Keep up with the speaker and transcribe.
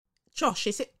Josh,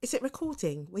 is it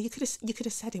recording? Well, you could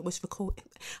have said it was recording.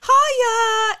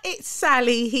 Hiya, it's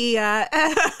Sally here.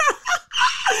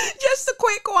 Just a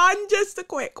quick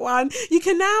one. You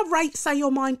can now rate Say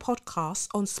Your Mind podcast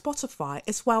on Spotify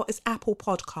as well as Apple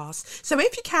Podcasts. So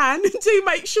if you can, do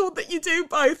make sure that you do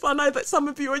both. I know that some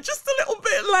of you are just a little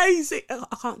bit lazy.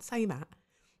 I can't say that.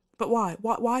 But why?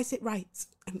 Why is it rate?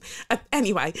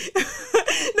 Anyway,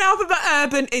 now for the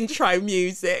urban intro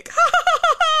music.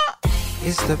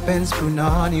 It's the Benz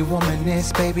Brunani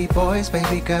womanist, baby boys,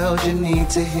 baby girls, you need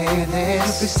to hear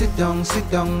this. Sit down,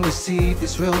 receive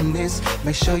this realness.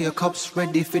 Make sure your cup's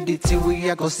ready for the tea, we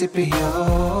are go sip it,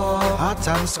 yo. Hard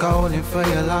time scrolling for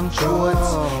your long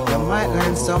shorts. You might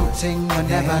learn something you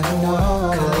never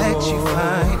know. Collect you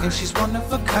fine, and she's one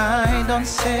of a kind. Don't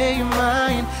say you're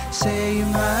mine, say you're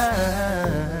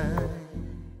mine.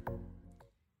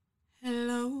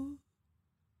 Hello,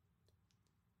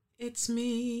 it's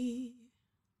me.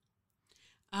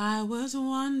 I was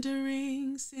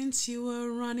wondering, since you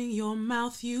were running your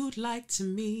mouth, you'd like to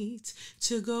meet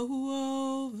to go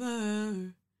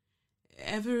over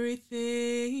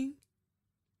everything.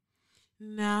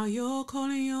 Now you're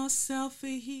calling yourself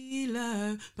a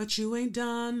healer, but you ain't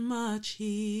done much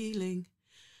healing.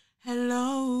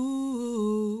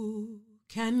 Hello,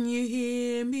 can you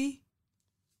hear me?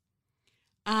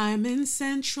 I'm in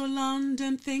central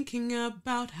London thinking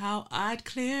about how I'd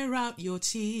clear out your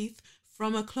teeth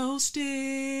from a close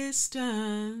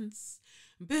distance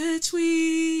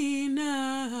between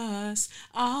us.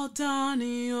 I'll don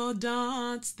your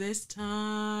dance this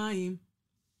time.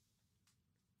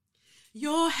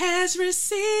 Your hair's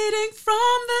receding from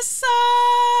the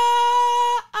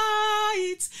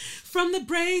sides, from the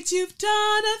braids you've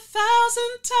done 1,000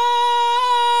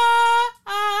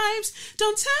 times.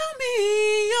 Don't tell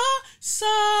me you're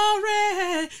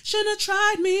sorry, shouldn't have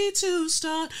tried me to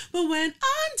start. But when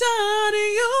I'm done,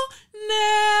 you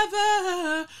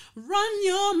never run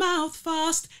your mouth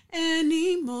fast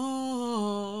anymore.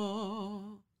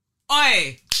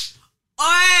 Oi!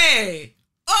 Oi!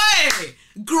 Oi!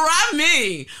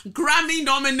 Grammy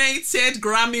nominated,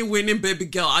 Grammy winning baby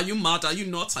girl. Are you mad? Are you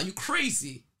not? Are you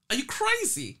crazy? Are you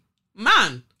crazy?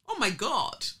 Man, oh my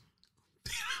God.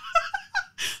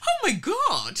 Oh my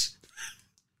God.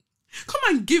 Come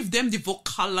and give them the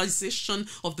vocalization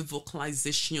of the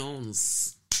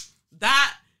vocalizations.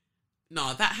 That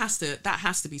has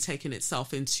to be taken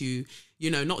itself into,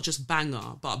 not just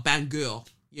banger, but banger.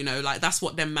 Like that's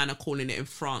what them man are calling it in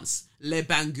France. Les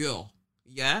bangers.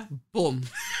 Yeah? Boom.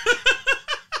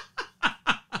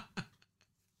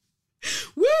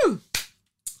 Woo!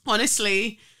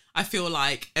 Honestly, I feel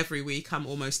like every week I'm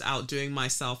almost outdoing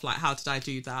myself. Like, how did I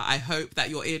do that? I hope that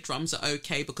your eardrums are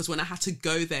okay, because when I had to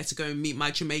go there to go and meet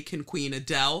my Jamaican queen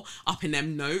Adele up in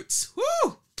them notes,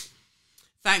 whoo!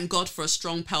 Thank God for a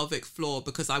strong pelvic floor,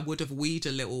 because I would have weed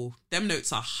a little. Them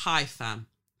notes are high, fam.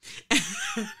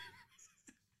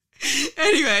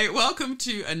 Anyway, welcome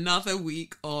to another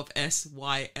week of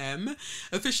SYM,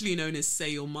 officially known as Say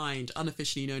Your Mind,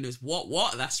 unofficially known as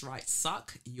What? That's right,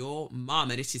 Suck Your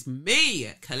Mum. And it is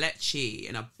me, Kelechi,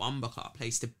 in a bumbucker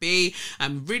place to be.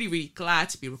 I'm really, really glad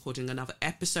to be recording another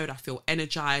episode. I feel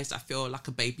energized. I feel like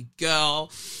a baby girl.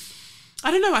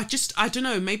 I don't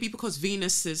know, maybe because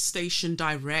Venus is stationed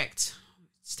direct,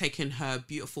 it's taken her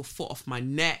beautiful foot off my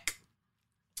neck.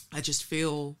 I just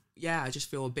feel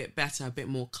a bit better, a bit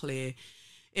more clear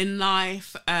in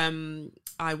life.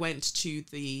 I was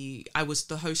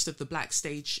the host of the Black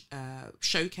Stage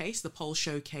showcase, the pole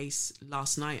showcase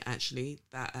last night, actually,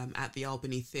 that at the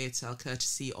Albany Theatre,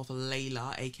 courtesy of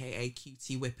Layla, aka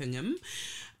Cutie Whippingham.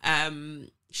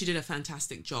 She did a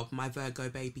fantastic job, my Virgo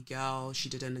baby girl. She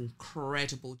did an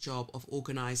incredible job of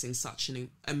organising such an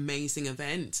amazing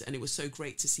event, and it was so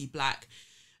great to see Black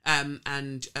and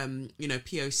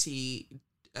POC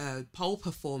pole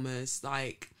performers,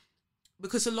 like,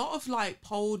 because a lot of like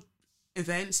pole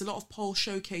events, a lot of pole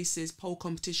showcases, pole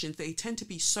competitions, they tend to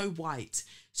be so white,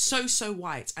 so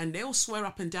white, and they'll swear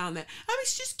up and down that, oh,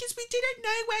 it's just because we didn't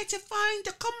know where to find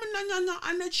the common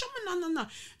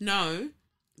no,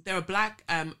 there are Black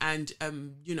there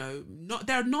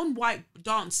are non-white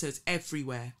dancers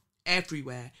everywhere,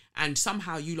 and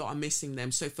somehow you lot are missing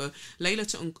them. So for Layla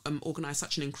to organise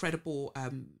such an incredible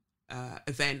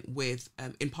event with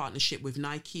in partnership with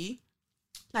Nike,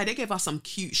 like, they gave us some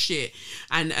cute shit,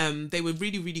 and they were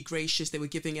really, really gracious. They were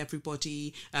giving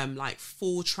everybody like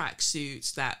full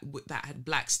tracksuits that had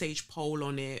Black Stage pole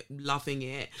on it, loving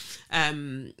it,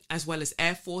 as well as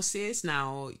Air Forces.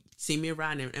 Now, see me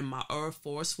around in my Air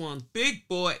Force One, big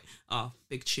boy. Oh,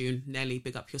 big tune, Nelly,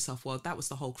 big up yourself. Well, that was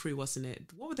the whole crew, wasn't it?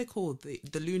 What were they called? The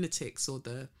Lunatics, or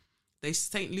the They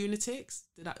Saint Lunatics.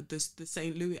 The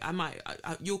Saint Louis.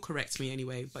 You'll correct me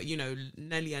anyway. But you know,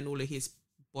 Nelly and all of his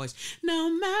boys. No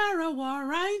matter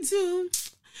what I do,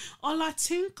 all I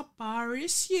think about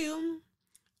is you.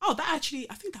 Oh, I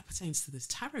think that pertains to this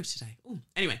tarot today. Oh,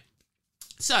 anyway.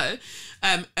 So,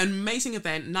 an amazing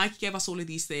event. Nike gave us all of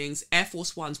these things. Air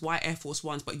Force Ones, white Air Force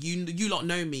Ones. But you lot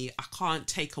know me. I can't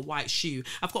take a white shoe.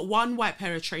 I've got one white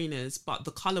pair of trainers, but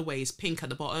the colorway is pink at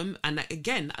the bottom. And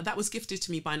again, that was gifted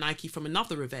to me by Nike from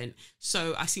another event.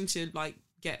 So I seem to like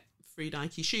get free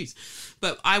Nike shoes.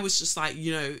 But I was just like,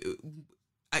 you know,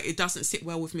 it doesn't sit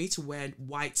well with me to wear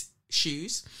white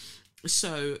shoes.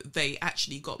 So they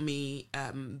actually got me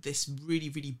this really,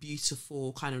 really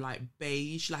beautiful kind of like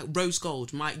beige, like rose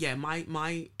gold.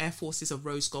 My Air Force is a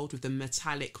rose gold with the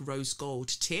metallic rose gold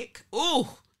tick.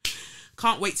 Oh,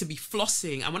 can't wait to be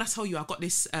flossing. And when I tell you, I got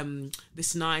this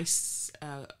this nice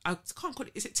I can't call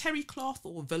it. Is it terry cloth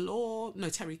or velour? No,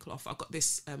 terry cloth. I got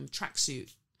this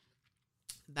tracksuit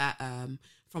that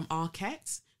from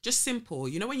Arquette. Just simple.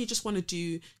 You know when you just want to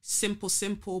do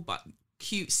simple but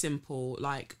cute simple,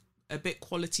 like a bit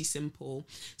quality simple.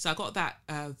 So I got that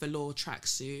velour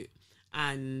tracksuit,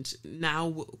 and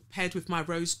now paired with my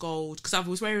rose gold, because I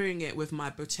was wearing it with my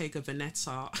Bottega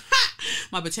Veneta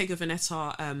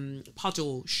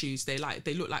puddle shoes. They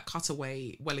look like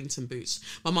cutaway Wellington boots.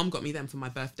 My mum got me them for my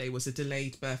birthday. It was a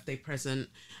delayed birthday present.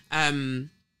 Let me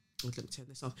turn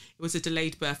this off. It was a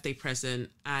delayed birthday present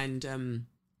and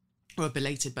or a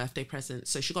belated birthday present.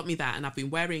 So she got me that, and I've been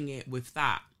wearing it with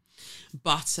that.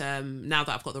 But now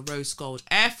that I've got the rose gold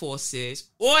Air Forces,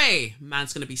 oi,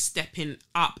 man's going to be stepping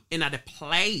up in at a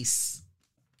place.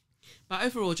 But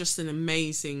overall, just an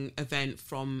amazing event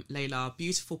from Layla.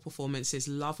 Beautiful performances.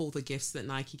 Love all the gifts that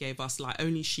Nike gave us. Like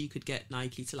only she could get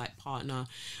Nike to like partner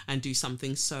and do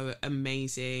something so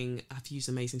amazing. I've used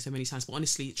amazing so many times, but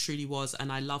honestly, it truly was.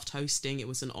 And I loved hosting. It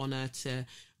was an honor to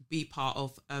be part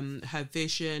of her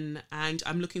vision, and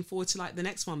I'm looking forward to like the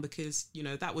next one, because you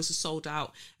know that was a sold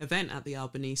out event at the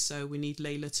Albany, so we need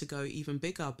Layla to go even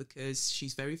bigger, because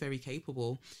she's very, very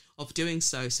capable of doing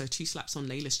so. So 2 slaps on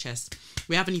Layla's chest.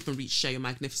 We haven't even reached Show Your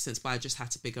Magnificence, but I just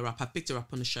had to big her up. I've picked her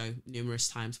up on the show numerous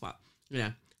times, but you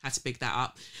know, had to big that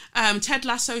up. Ted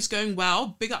Lasso's going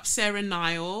well. Big up Sarah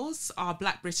Niles, our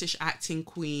Black British acting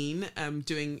queen,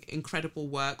 doing incredible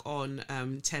work on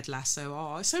Ted Lasso.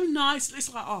 Oh, it's so nice.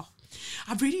 It's like, oh,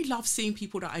 I really love seeing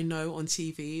people that I know on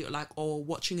TV, like, or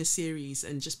watching a series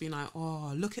and just being like,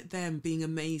 oh, look at them being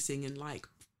amazing and like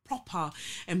proper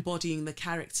embodying the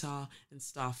character and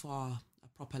stuff. Oh, I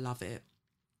proper love it.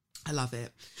 I love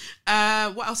it.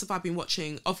 What else have I been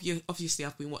watching? Obviously,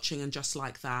 I've been watching And Just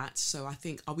Like That. So I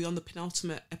think, are we on the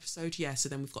penultimate episode? Yeah, so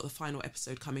then we've got the final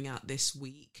episode coming out this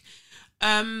week.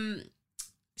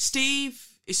 Steve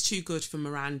is too good for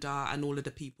Miranda and all of the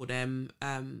people them.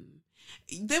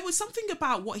 There was something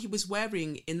about what he was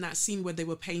wearing in that scene where they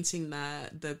were painting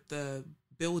the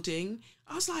building.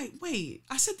 I was like, wait,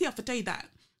 I said the other day that,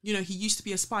 you know, he used to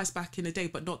be a Spice back in the day,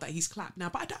 but not that he's clapped now.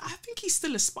 But I think he's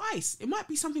still a Spice. It might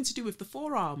be something to do with the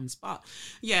forearms. But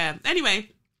yeah, anyway,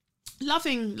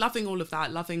 loving all of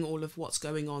that, loving all of what's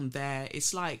going on there.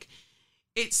 It's like,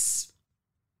 it's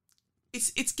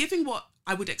giving what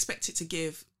I would expect it to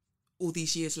give all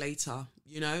these years later,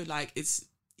 you know, like it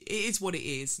is what it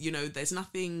is. You know, there's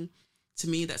nothing to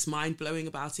me that's mind blowing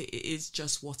about it. It is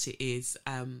just what it is.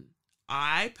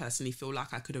 I personally feel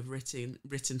like I could have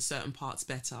written certain parts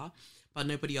better, but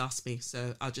nobody asked me,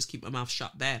 so I'll just keep my mouth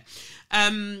shut there.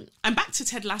 And back to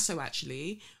Ted Lasso,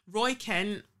 actually. Roy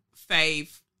Kent,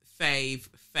 fave,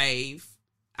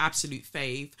 absolute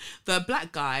fave. The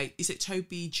black guy, is it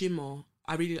Toby Jimmo?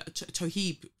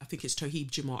 Toheeb, I think it's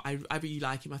Toheeb Jimmo. I really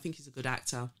like him. I think he's a good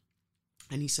actor,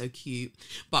 and he's so cute.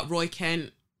 But Roy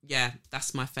Kent, yeah,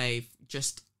 that's my fave.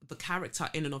 Just the character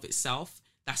in and of itself,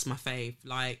 that's my fave.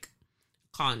 Like,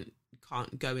 can't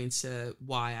go into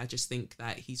why. I just think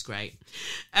that he's great.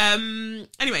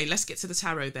 Anyway, let's get to the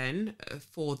tarot then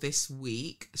for this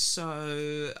week.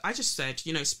 So I just said,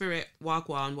 you know, Spirit,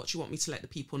 Wagwan, what do you want me to let the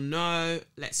people know?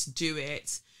 Let's do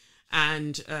it.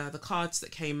 And the cards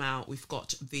that came out, we've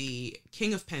got the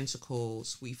King of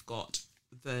Pentacles, we've got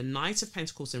the Knight of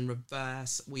Pentacles in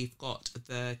reverse, we've got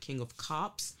the King of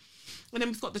Cups, and then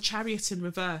we've got the Chariot in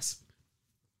reverse.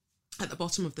 At the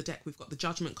bottom of the deck, we've got the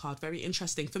Judgment card. Very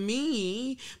interesting for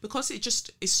me, because it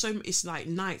just is so, it's like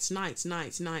knights, knights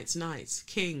and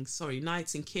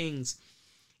kings.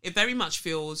 It very much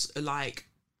feels like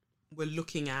we're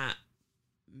looking at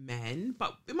men,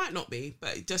 but it might not be,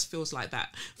 but it just feels like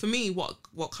that. For me,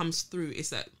 what comes through is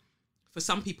that for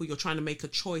some people, you're trying to make a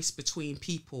choice between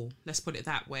people. Let's put it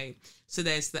that way. So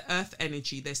there's the earth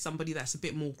energy. There's somebody that's a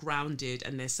bit more grounded,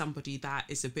 and there's somebody that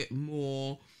is a bit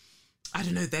more, I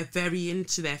don't know, they're very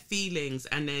into their feelings.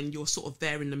 And then you're sort of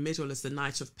there in the middle as the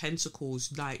Knight of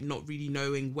Pentacles, like not really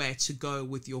knowing where to go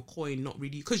with your coin, not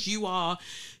really, because you are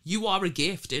a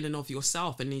gift in and of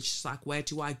yourself. And it's just like, where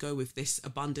do I go with this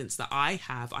abundance that I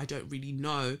have? I don't really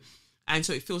know. And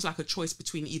so it feels like a choice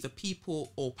between either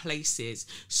people or places.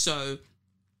 So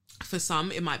for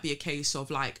some, it might be a case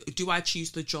of like, do I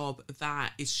choose the job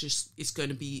that is going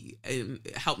to be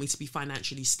help me to be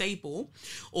financially stable,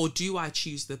 or do I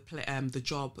choose the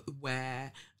job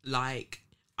where like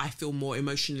I feel more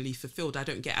emotionally fulfilled? I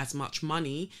don't get as much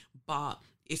money, but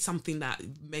it's something that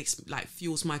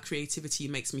fuels my creativity,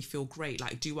 makes me feel great.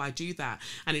 Like, do I do that?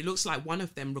 And it looks like one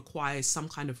of them requires some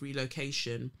kind of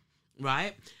relocation,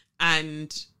 right?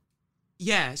 And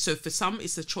yeah, so for some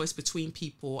it's a choice between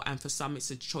people, and for some it's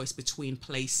a choice between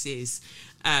places,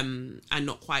 and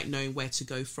not quite knowing where to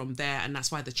go from there. And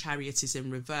that's why the Chariot is in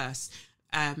reverse.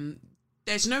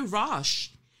 There's no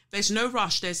rush.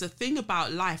 There's a thing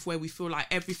about life where we feel like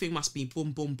everything must be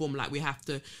boom, boom, boom. Like we have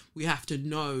to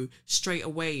know straight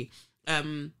away.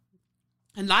 And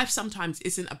life sometimes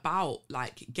isn't about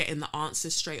like getting the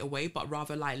answers straight away, but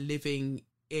rather like living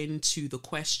into the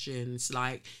questions.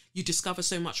 Like you discover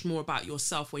so much more about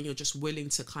yourself when you're just willing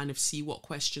to kind of see what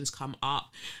questions come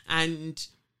up. And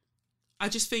I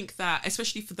just think that,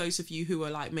 especially for those of you who are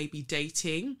like maybe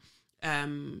dating,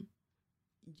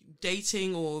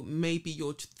 or maybe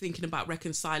you're thinking about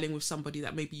reconciling with somebody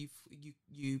that maybe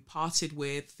you parted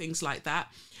with, things like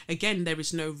that. Again, there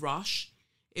is no rush.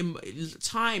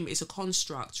 Time is a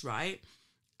construct, right?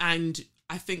 And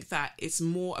I think that it's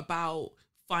more about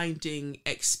finding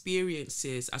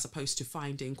experiences as opposed to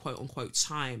finding quote unquote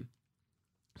time.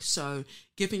 So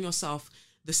giving yourself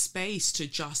the space to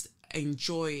just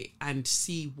enjoy and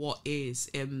see what is,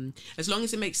 as long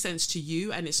as it makes sense to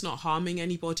you and it's not harming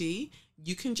anybody,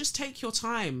 you can just take your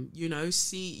time,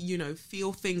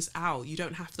 feel things out. You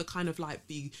don't have to kind of like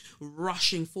be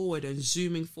rushing forward and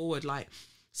zooming forward. Like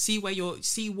see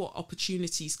what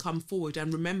opportunities come forward,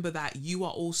 and remember that you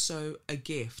are also a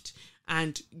gift.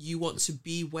 And you want to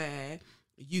be where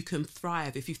you can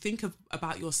thrive. If you think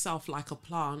about yourself like a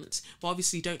plant, but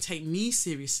obviously don't take me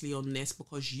seriously on this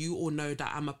because you all know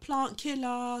that I'm a plant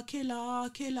killer.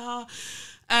 But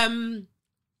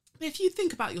if you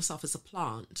think about yourself as a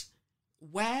plant,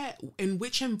 in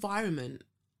which environment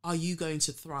are you going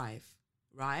to thrive,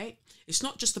 right? It's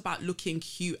not just about looking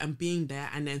cute and being there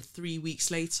and then 3 weeks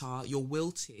later you're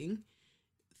wilting.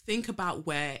 Think about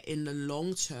where in the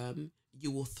long term you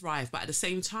will thrive. But at the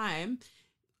same time,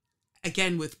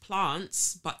 again with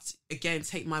plants, but again,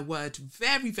 take my word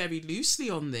very, very loosely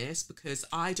on this because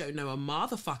I don't know a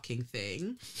motherfucking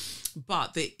thing.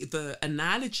 But the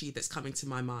analogy that's coming to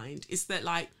my mind is that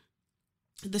like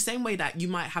the same way that you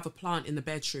might have a plant in the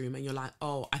bedroom and you're like,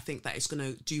 oh, I think that it's going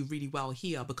to do really well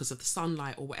here because of the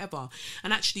sunlight or whatever.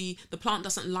 And actually the plant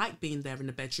doesn't like being there in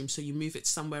the bedroom. So you move it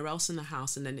somewhere else in the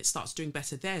house and then it starts doing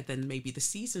better there. Then maybe the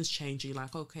seasons change. You're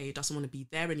like, okay, it doesn't want to be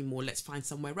there anymore. Let's find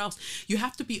somewhere else. You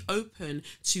have to be open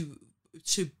to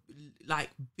like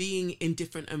being in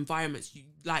different environments.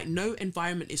 Like no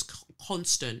environment is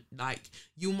constant. Like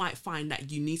you might find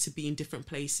that you need to be in different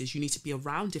places, you need to be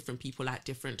around different people at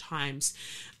different times.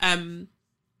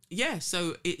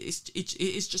 So it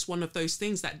is just one of those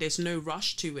things that there's no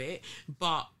rush to it.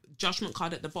 But Judgment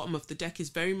card at the bottom of the deck is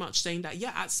very much saying that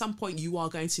at some point you are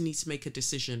going to need to make a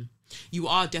decision. You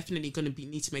are definitely going to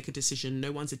need to make a decision.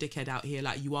 No one's a dickhead out here.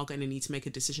 Like you are going to need to make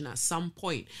a decision at some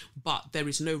point, but there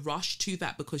is no rush to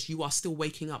that because you are still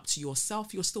waking up to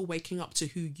yourself. You're still waking up to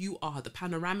who you are. The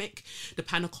panoramic, the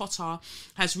panna cotta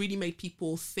has really made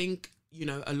people think,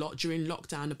 a lot during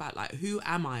lockdown about like, who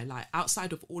am I? Like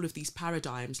outside of all of these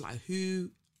paradigms, like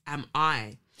who am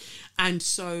I? And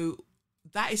so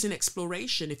that is an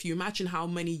exploration. If you imagine how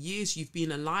many years you've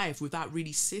been alive without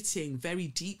really sitting very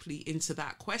deeply into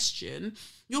that question,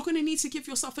 you're going to need to give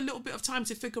yourself a little bit of time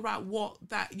to figure out what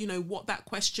that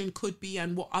question could be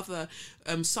and what other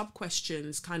sub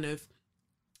questions kind of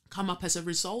come up as a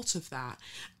result of that.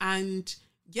 And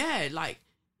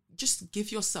just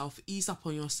give yourself, ease up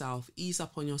on yourself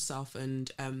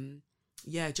and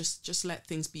just let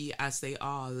things be as they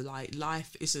are. Like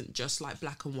life isn't just like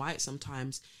black and white.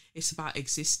 Sometimes it's about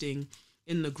existing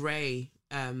in the grey,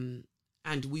 and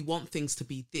we want things to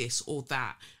be this or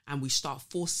that, and we start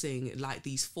forcing like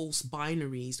these false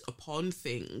binaries upon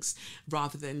things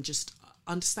rather than just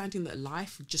understanding that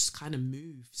life just kind of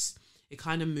moves. It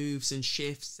kind of moves and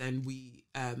shifts, and we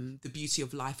the beauty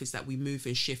of life is that we move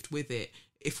and shift with it.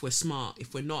 if we're smart.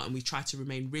 If we're not and we try to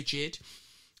remain rigid,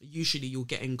 usually you'll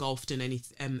get engulfed in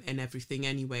in everything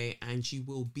anyway, and you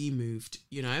will be moved,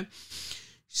 you know.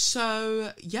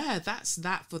 So yeah, that's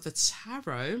that for the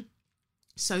tarot.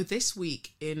 So this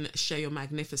week in Share Your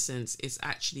Magnificence is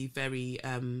actually very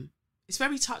it's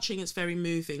very touching, it's very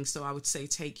moving. So I would say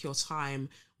take your time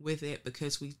with it,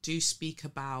 because we do speak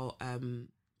about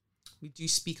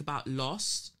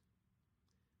loss.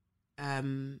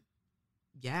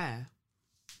 Yeah.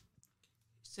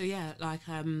 So yeah, like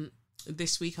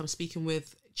this week I'm speaking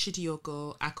with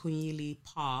Chidiogo Akunyili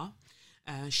Pa.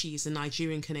 She is a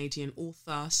Nigerian-Canadian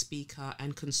author, speaker,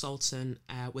 and consultant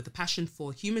with a passion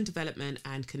for human development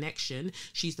and connection.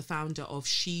 She's the founder of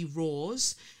She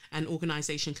Roars, an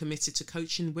organization committed to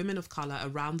coaching women of color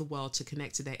around the world to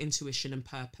connect to their intuition and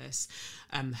purpose.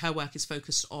 Her work is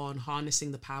focused on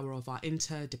harnessing the power of our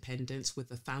interdependence,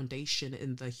 with a foundation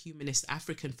in the humanist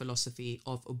African philosophy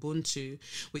of Ubuntu,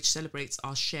 which celebrates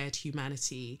our shared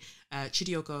humanity.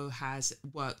 Chidiogo has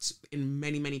worked in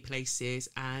many, many places,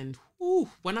 and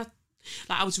when I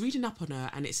was reading up on her,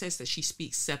 and it says that she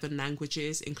speaks 7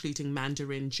 languages, including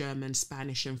Mandarin, German,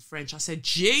 Spanish, and French. I said,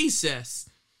 Jesus!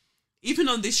 Even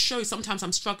on this show, sometimes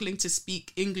I'm struggling to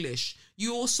speak English.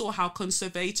 You all saw how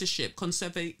conservatorship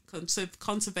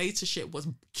was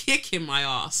kicking my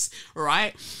ass,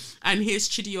 right? And here's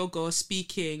Chidiogo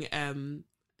speaking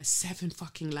 7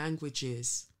 fucking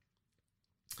languages.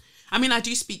 I mean, I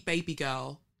do speak baby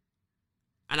girl,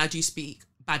 and I do speak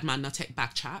bad man, not tech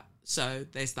back chat. So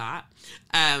there's that.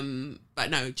 But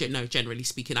no, generally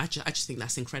speaking, I just think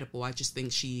that's incredible. I just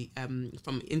think she,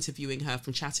 from interviewing her,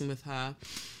 from chatting with her,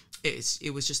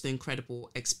 it was just an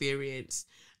incredible experience.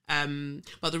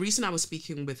 But the reason I was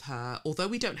speaking with her, although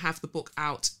we don't have the book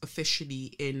out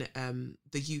officially in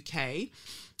the UK,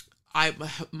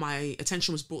 my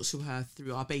attention was brought to her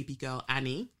through our baby girl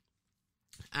Annie,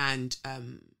 and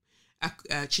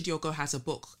Chidiogo has a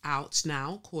book out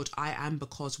now called I Am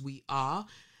Because We Are,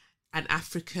 an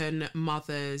African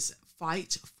mother's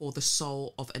fight for the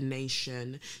soul of a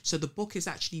nation. So the book is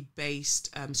actually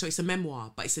based, so it's a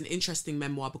memoir, but it's an interesting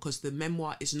memoir because the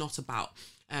memoir is not about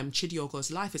Chidiogo's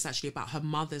life. It's actually about her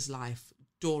mother's life,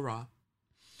 Dora.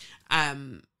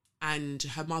 And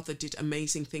her mother did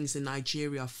amazing things in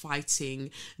Nigeria, fighting,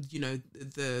 you know,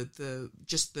 the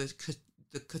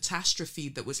catastrophe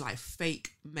that was like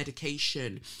fake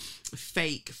medication,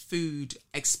 fake food,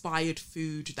 expired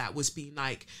food that was being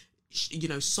like, you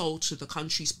know, sold to the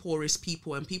country's poorest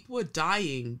people, and people were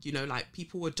dying, you know, like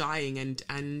people were dying,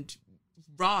 and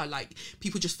like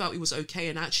people just felt it was okay.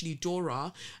 And actually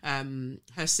Dora,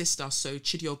 her sister, so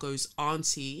Chidiogo's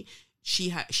auntie,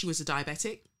 she was a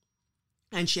diabetic,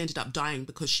 and she ended up dying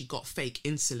because she got fake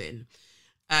insulin.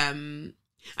 And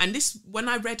this, when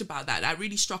I read about that, that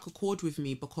really struck a chord with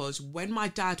me, because when my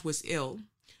dad was ill,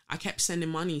 I kept sending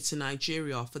money to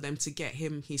Nigeria for them to get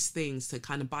him his things, to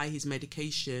kind of buy his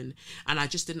medication. And I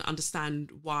just didn't understand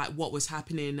what was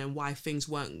happening and why things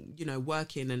weren't, you know,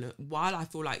 working. And while I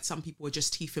feel like some people were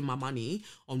just teething my money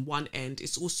on one end,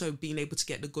 it's also being able to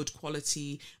get the good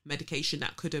quality medication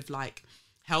that could have like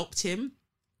helped him.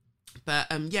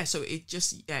 But so it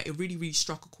really, really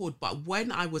struck a chord. But when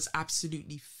I was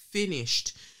absolutely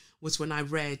finished was when I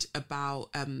read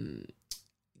about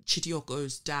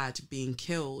Chidiogo's dad being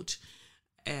killed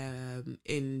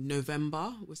in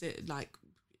November. Was it like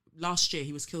last year?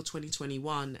 He was killed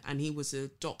 2021, and he was a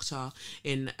doctor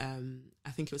in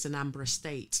I think it was Anambra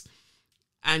State.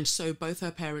 And so both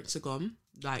her parents are gone,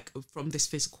 like from this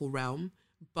physical realm,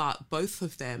 but both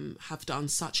of them have done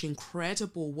such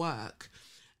incredible work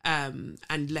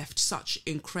and left such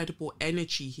incredible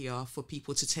energy here for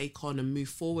people to take on and move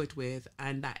forward with.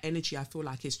 And that energy, I feel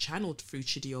like, is channeled through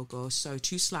Chidiogo. So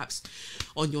 2 slaps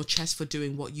on your chest for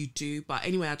doing what you do. But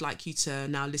anyway, I'd like you to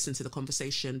now listen to the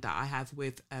conversation that I have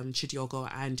with Chidiogo.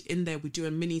 And in there, we do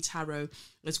a mini tarot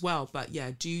as well. But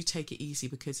yeah, do take it easy,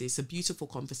 because it's a beautiful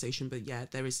conversation. But yeah,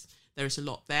 there is a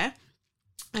lot there.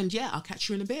 And yeah, I'll catch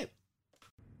you in a bit.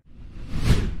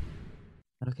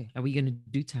 Okay, are we going to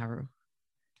do tarot?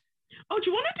 Oh, do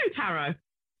you want to do tarot?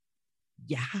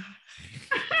 Yeah.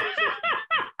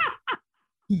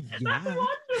 That's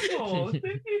wonderful.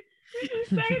 Did you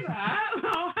say that?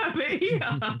 I'll have it here.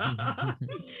 I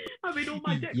mean, all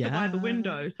my decks are by the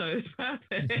window, so it's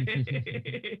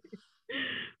perfect.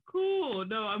 Cool.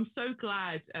 No, I'm so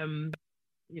glad,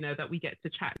 that we get to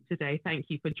chat today. Thank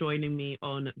you for joining me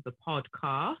on the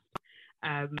podcast.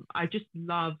 I just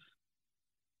love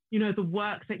the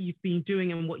work that you've been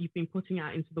doing and what you've been putting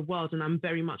out into the world. And I'm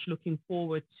very much looking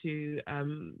forward to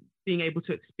being able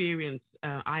to experience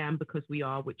I Am Because We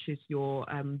Are, which is your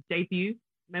debut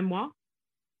memoir.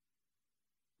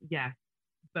 yeah,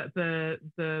 but the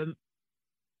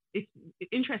it's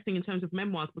interesting in terms of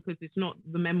memoirs because it's not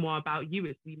the memoir about you;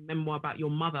 it's the memoir about your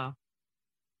mother.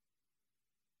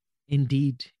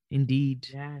 Indeed, indeed.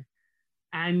 Yeah,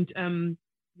 and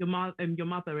your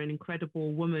mother, an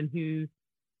incredible woman who,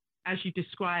 as you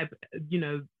describe,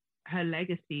 her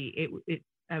legacy. It's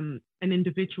an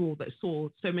individual that saw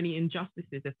so many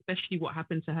injustices, especially what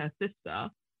happened to her sister,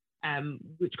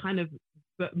 which kind of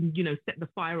set the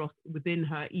fire off within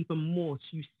her even more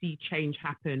to see change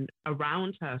happen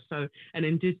around her. So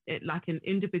like an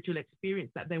individual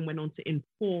experience that then went on to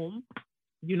inform,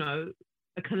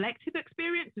 a collective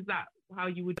experience. Is that how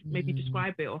you would maybe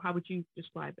describe it, or how would you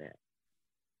describe it?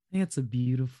 I think that's a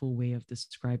beautiful way of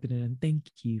describing it, and thank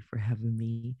you for having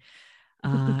me.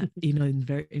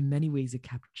 In many ways, it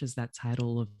captures that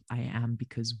title of "I am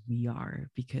because we are,"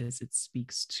 because it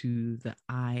speaks to the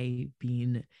I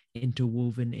being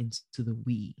interwoven into the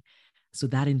we. So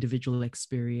that individual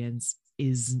experience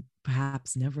is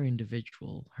perhaps never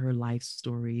individual. Her life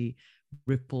story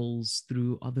ripples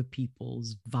through other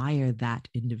people's via that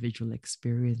individual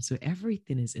experience. So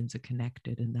everything is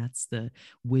interconnected. And that's the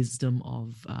wisdom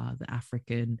of the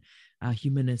African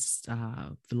humanist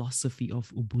philosophy of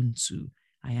Ubuntu.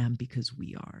 I am because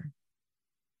we are.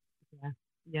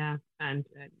 Yeah. And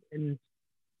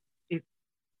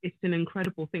it's an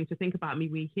incredible thing to think about.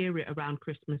 We hear it around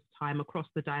Christmas time across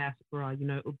the diaspora,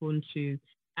 Ubuntu.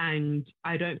 And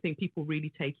I don't think people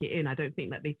really take it in. I don't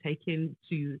think that they take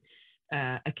into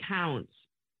account,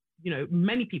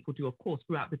 many people do, of course,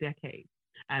 throughout the decades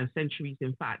and centuries,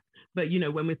 in fact. But,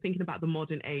 when we're thinking about the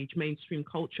modern age, mainstream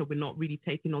culture, we're not really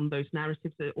taking on those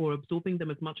narratives or absorbing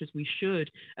them as much as we should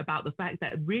about the fact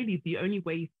that really the only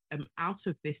way out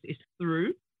of this is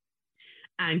through.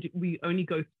 And we only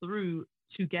go through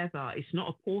together. It's not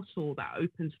a portal that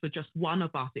opens for just one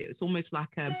of us. It's almost like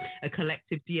a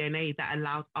collective DNA that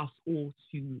allows us all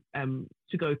to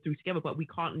go through together, but we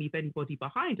can't leave anybody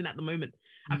behind. And at the moment,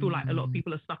 I feel like a lot of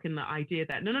people are stuck in the idea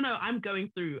that no, I'm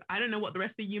going through. I don't know what the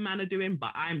rest of you man are doing,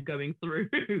 but I'm going through.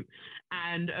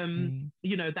 And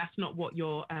that's not what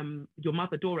your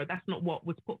mother Dora, that's not what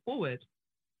was put forward.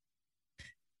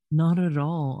 Not at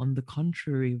all. On the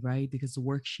contrary, right? Because the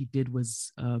work she did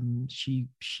was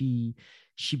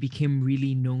she became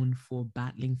really known for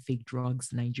battling fake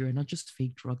drugs in Nigeria, not just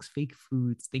fake drugs, fake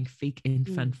foods. Think fake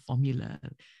infant formula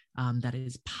that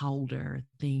is powder.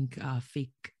 Think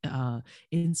fake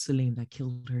insulin that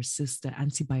killed her sister,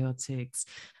 antibiotics,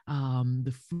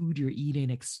 the food you're eating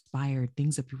expired,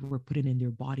 things that people were putting in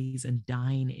their bodies and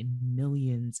dying in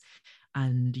millions,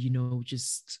 and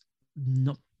just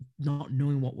not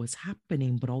knowing what was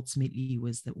happening, but ultimately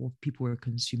was that what people were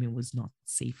consuming was not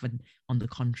safe, and on the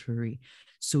contrary.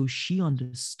 So she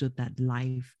understood that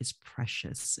life is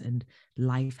precious and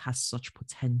life has such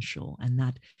potential, and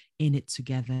that in it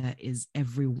together is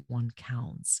everyone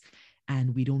counts.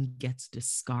 And we don't get to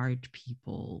discard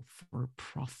people for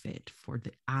profit, for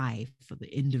the I, for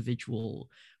the individual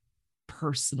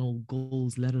personal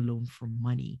goals, let alone for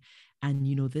money. And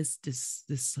this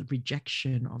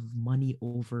rejection of money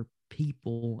over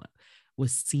people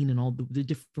was seen in all the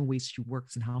different ways she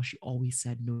works, and how she always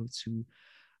said no to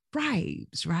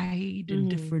bribes, right? And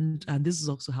different, and this is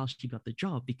also how she got the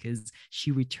job, because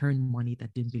she returned money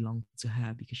that didn't belong to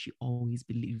her, because she always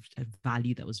believed a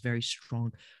value that was very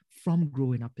strong from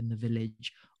growing up in the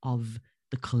village of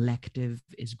the collective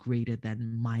is greater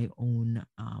than my own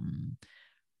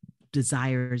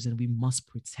desires, and we must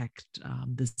protect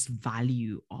this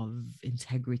value of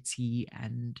integrity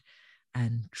and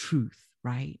truth,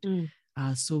 right?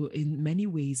 So in many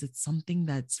ways, it's something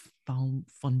that's found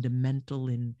fundamental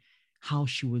in how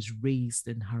she was raised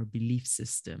in her belief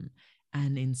system,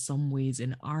 and in some ways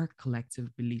in our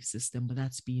collective belief system, but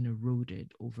that's being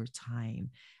eroded over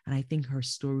time. And I think her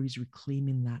story is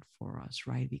reclaiming that for us,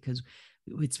 right? Because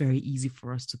it's very easy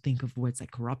for us to think of words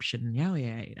like corruption in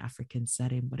in African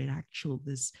setting, but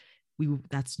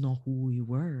that's not who we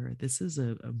were. This is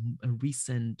a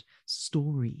recent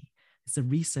story. It's a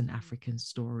recent African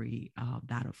story,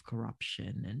 that of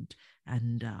corruption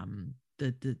and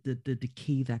the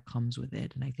decay that comes with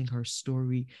it. And I think her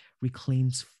story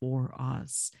reclaims for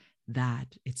us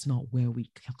that it's not where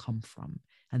we come from.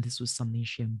 And this was something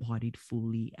she embodied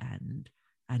fully and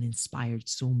inspired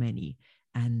so many.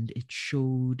 And it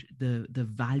showed the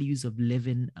values of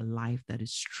living a life that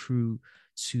is true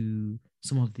to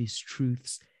some of these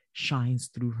truths shines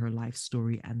through her life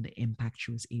story and the impact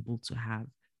she was able to have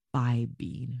by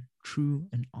being true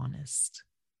and honest.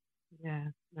 Yeah,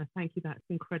 no, thank you. That's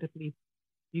incredibly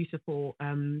beautiful.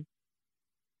 From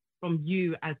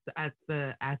you as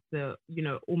the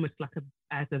almost like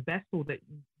as a vessel that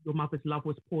your mother's love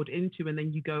was poured into, and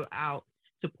then you go out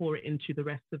to pour it into the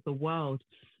rest of the world.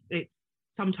 It's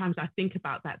sometimes I think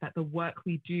about that the work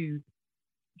we do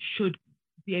should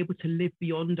be able to live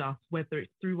beyond us, whether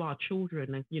it's through our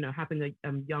children, and having a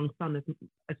young son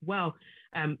as well,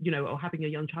 or having a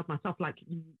young child myself. Like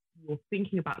you're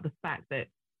thinking about the fact that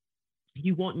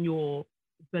you want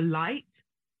the light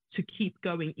to keep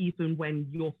going even when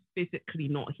you're physically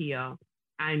not here.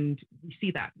 And we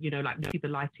see that, like we see the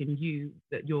light in you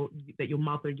that your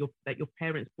mother, that your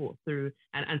parents brought through,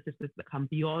 and ancestors that come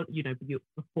beyond,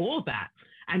 before that.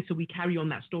 And so we carry on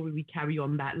that story, we carry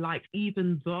on that light,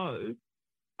 even though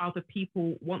other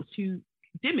people want to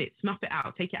dim it, snuff it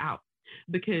out, take it out.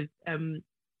 Because,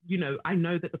 I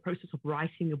know that the process of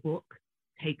writing a book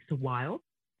takes a while.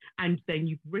 And then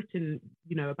you've written,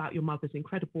 about your mother's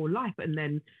incredible life. And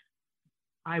then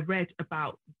I read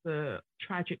about the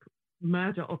tragic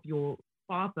murder of your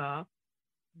father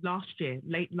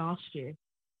late last year.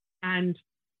 And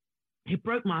it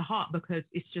broke my heart, because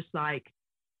it's just like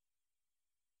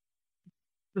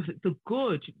the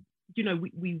good,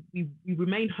 we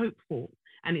remain hopeful.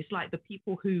 And it's like the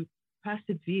people who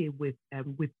persevere with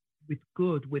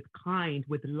good, with kind,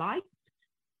 with light,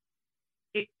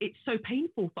 it's so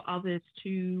painful for others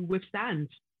to withstand.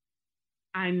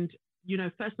 And,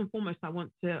 first and foremost, I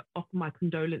want to offer my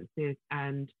condolences.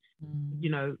 And,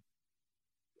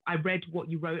 I read what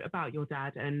you wrote about your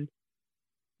dad, and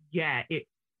yeah, it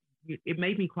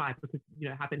made me cry, because,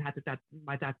 having had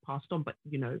my dad passed on, but,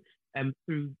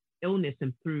 through illness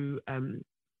and through an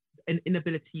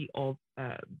inability of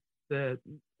the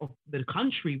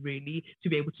country really to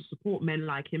be able to support men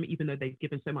like him, even though they've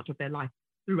given so much of their life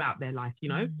throughout their life,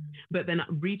 But then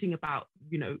reading about,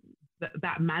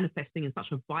 that manifesting in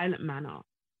such a violent manner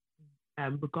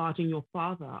regarding your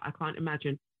father, I can't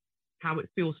imagine how it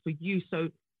feels for you. So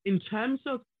in terms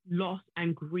of loss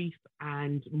and grief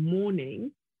and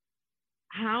mourning,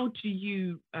 how do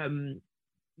you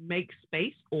make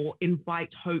space or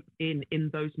invite hope in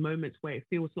those moments where it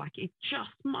feels like it just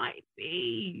might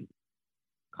be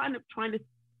kind of trying to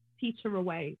teeter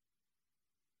away?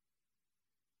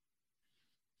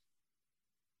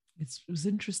 It was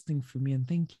interesting for me, and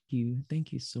thank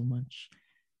you so much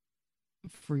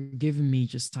for giving me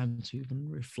just time to even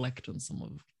reflect on some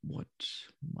of what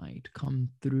might come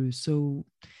through. So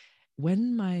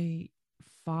when my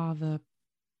father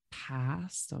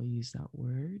passed, I'll use that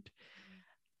word,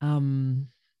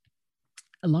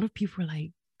 a lot of people are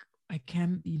like, I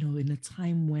can't, in a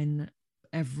time when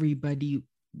everybody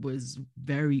was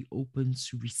very open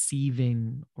to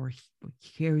receiving or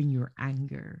hearing your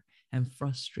anger and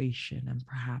frustration, and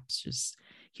perhaps just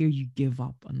hear you give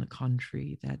up on the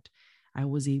country, that I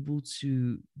was able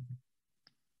to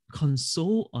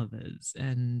console others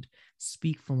and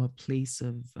speak from a place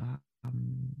of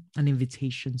an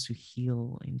invitation to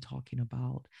heal, in talking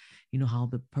about, how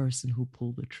the person who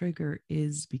pulled the trigger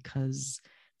is because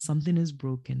something is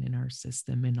broken in our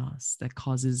system, in us, that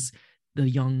causes the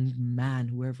young man,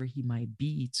 whoever he might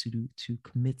be, to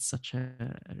commit such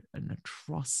an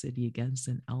atrocity against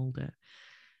an elder,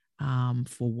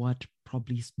 for what,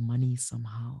 probably money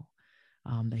somehow,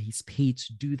 that he's paid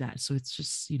to do that. So it's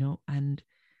just, and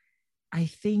I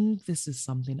think this is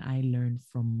something I learned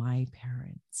from my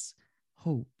parents,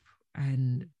 hope.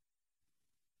 And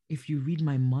if you read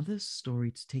my mother's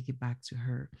story, to take it back to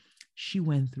her, she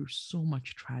went through so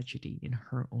much tragedy in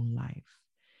her own life.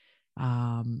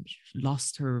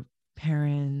 Lost her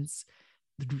parents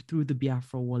through the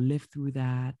Biafra War, lived through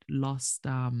that, lost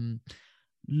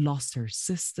her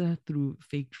sister through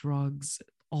fake drugs,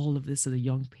 all of this at a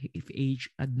young age.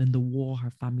 And then the war,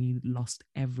 her family lost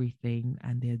everything,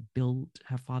 and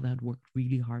her father had worked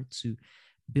really hard to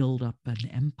build up an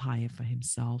empire for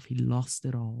himself. He lost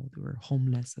it all. They were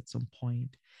homeless at some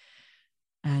point.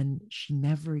 And she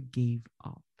never gave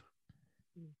up.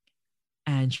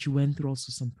 And she went through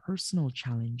also some personal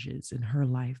challenges in her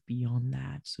life beyond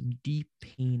that, some deep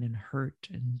pain and hurt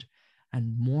and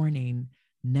mourning,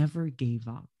 never gave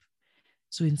up.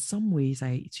 So in some ways,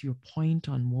 to your point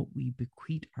on what we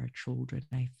bequeath our children,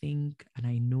 I think, and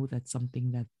I know that's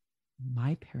something that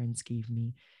my parents gave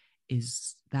me,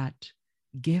 is that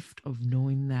gift of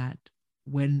knowing that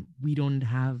when we don't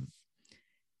have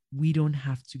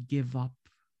to give up,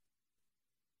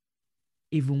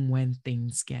 even when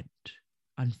things get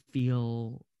and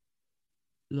feel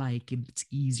like it's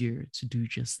easier to do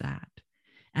just that.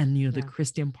 And, the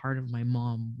Christian part of my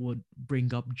mom would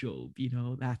bring up Job,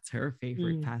 that's her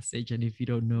favorite passage. And if you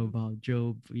don't know about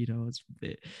Job,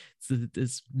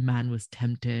 this man was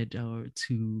tempted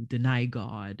to deny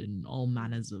God and all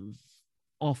manners of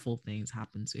awful things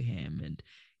happened to him, and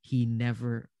he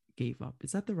never gave up.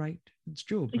 Is that the right? It's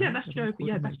Job, right? Yeah, that's Job.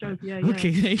 Yeah, that's Job. Yeah, yeah.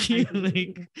 Okay, thank you. And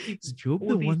Like, is Job all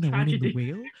the these one that went in the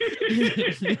tragedies. whale?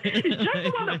 Is Job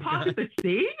the one that parted the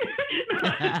sea?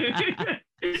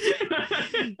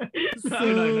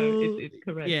 No. It's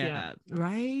correct. Yeah.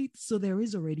 Right. So there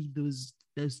is already those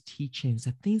teachings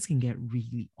that things can get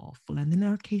really awful, and in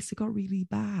our case, it got really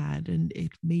bad, and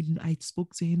I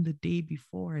spoke to him the day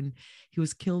before, and he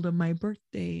was killed on my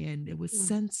birthday, and it was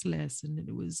senseless, and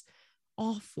it was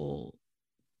awful.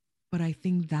 But I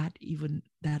think that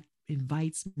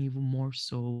invites me even more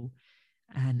so,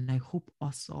 and I hope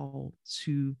us all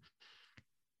to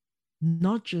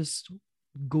not just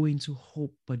go into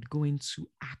hope, but go into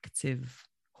active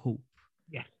hope.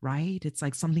 Yeah. Right? It's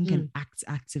like something can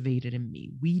activated in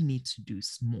me. We need to do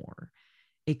more.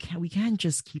 We can't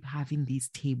just keep having these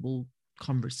table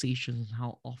conversations on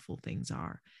how awful things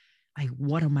are. Like,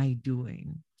 what am I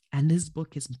doing? And this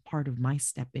book is part of my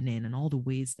stepping in, and all the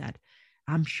ways that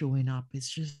I'm showing up is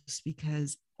just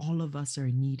because all of us are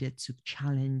needed to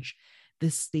challenge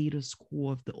this status quo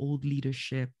of the old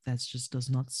leadership that just does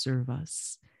not serve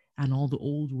us, and all the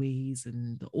old ways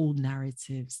and the old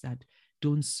narratives that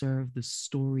don't serve the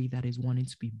story that is wanting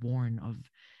to be born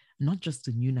of not just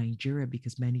a new Nigeria,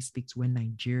 because many speak to when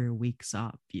Nigeria wakes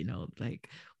up, like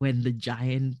when the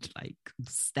giant like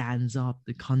stands up,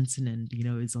 the continent,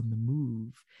 is on the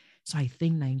move. So I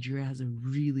think Nigeria has a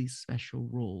really special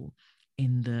role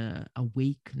in the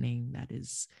awakening that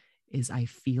is I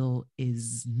feel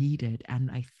is needed. And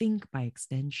I think by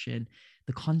extension,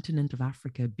 the continent of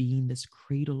Africa being this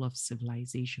cradle of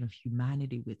civilization, of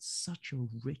humanity, with such a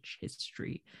rich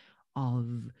history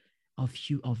of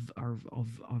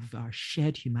our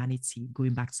shared humanity,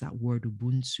 going back to that word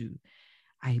Ubuntu,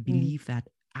 I believe that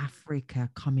Africa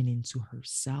coming into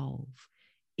herself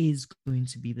is going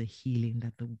to be the healing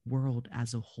that the world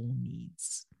as a whole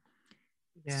needs.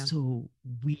 Yeah. So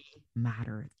we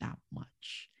matter that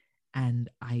much. And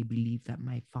I believe that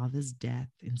my father's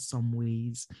death in some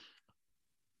ways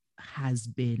has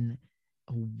been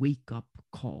a wake-up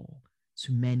call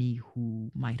to many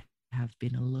who might have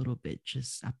been a little bit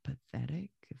just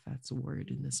apathetic, if that's a word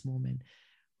in this moment.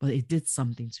 But it did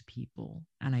something to people.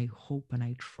 And I hope and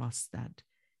I trust that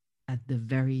at the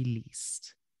very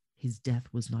least, his death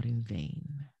was not in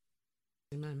vain.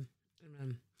 Amen.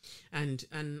 Amen. And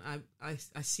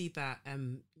I see that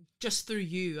just through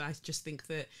you. I just think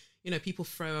that, people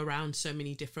throw around so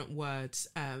many different words,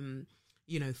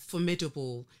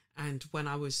 formidable. And when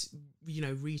I was,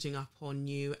 reading up on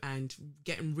you and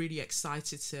getting really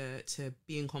excited to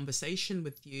be in conversation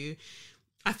with you,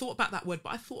 I thought about that word,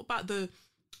 but I thought about the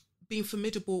being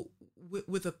formidable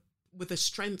with a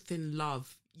strength in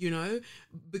love,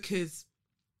 because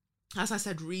as I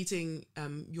said, reading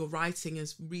your writing,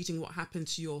 as reading what happened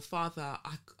to your father,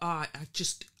 I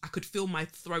could feel my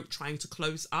throat trying to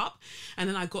close up. And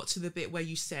then I got to the bit where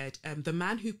you said, the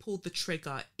man who pulled the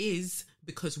trigger is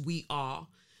because we are.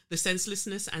 The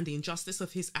senselessness and the injustice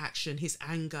of his action, his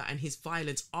anger and his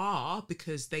violence are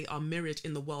because they are mirrored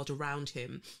in the world around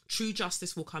him. True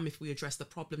justice will come if we address the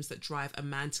problems that drive a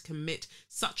man to commit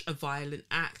such a violent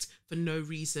act for no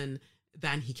reason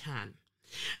than he can.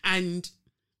 And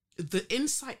the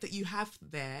insight that you have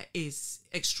there is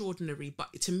extraordinary,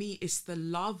 but to me, it's the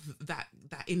love that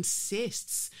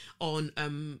insists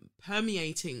on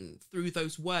permeating through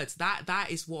those words. That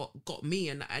is what got me,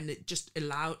 and it just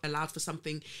allowed for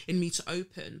something in me to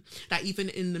open. That even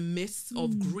in the midst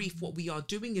of grief, what we are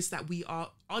doing is that we are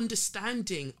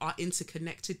understanding our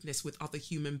interconnectedness with other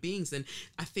human beings. And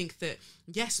I think that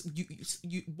yes,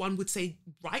 you one would say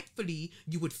rightfully,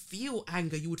 you would feel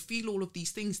anger, you would feel all of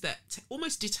these things that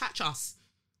almost detach us,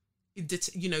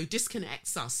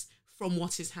 disconnects us from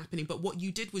what is happening. But what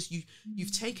you did was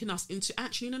you've taken us into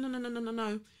actually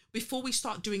no. Before we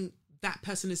start doing that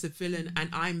person is a villain and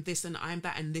I'm this and I'm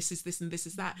that and this is this and this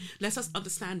is that, let us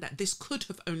understand that this could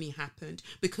have only happened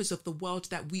because of the world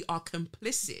that we are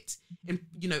complicit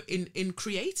in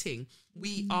creating.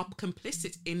 We are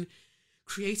complicit in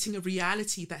creating a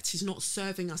reality that is not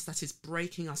serving us, that is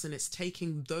breaking us, and it's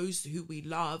taking those who we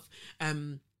love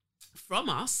from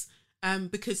us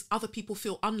because other people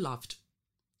feel unloved.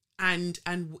 And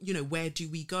where do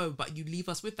we go? But you leave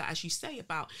us with that, as you say,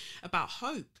 about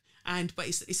hope. But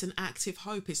it's an active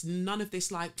hope. It's none of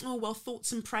this like, oh well,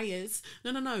 thoughts and prayers.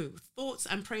 No, thoughts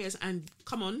and prayers. And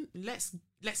come on, let's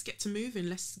get to moving.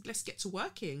 Let's get to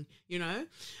working.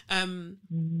 And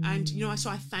so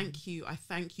I thank you. I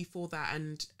thank you for that.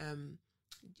 And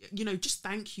just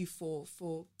thank you for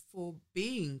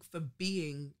being.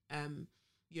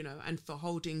 And for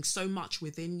holding so much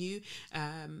within you.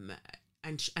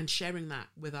 and sharing that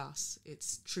with us.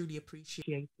 It's truly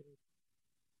appreciated.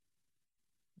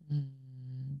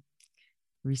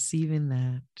 Receiving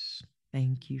that.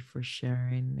 Thank you for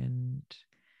sharing, and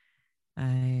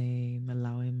I'm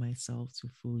allowing myself to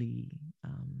fully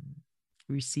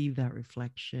receive that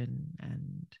reflection,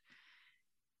 and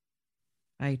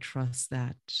I trust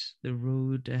that the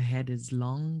road ahead is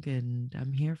long, and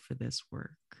I'm here for this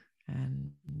work.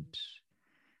 And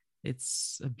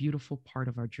it's a beautiful part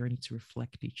of our journey to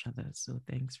reflect each other. So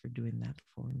thanks for doing that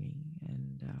for me.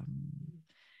 And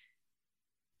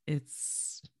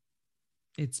it's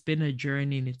been a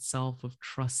journey in itself of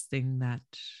trusting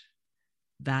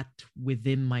that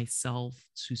within myself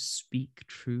to speak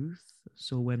truth.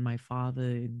 So when my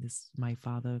father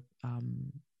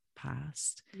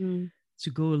passed, to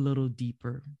go a little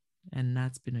deeper, and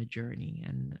that's been a journey,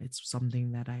 and it's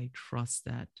something that I trust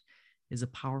that is a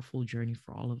powerful journey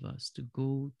for all of us, to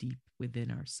go deep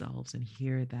within ourselves and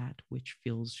hear that which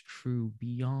feels true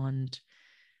beyond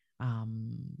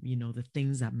the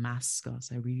things that mask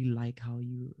us. I really like how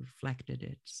you reflected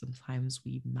it. Sometimes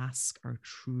we mask our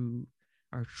true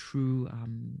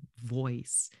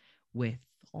voice with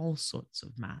all sorts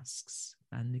of masks,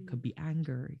 and it could be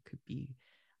anger, it could be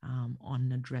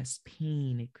unaddressed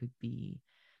pain, it could be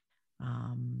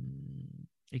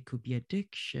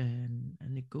addiction,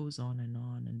 and it goes on,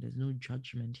 and there's no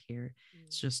judgment here.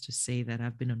 It's just to say that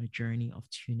I've been on a journey of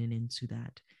tuning into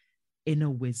that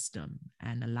inner wisdom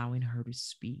and allowing her to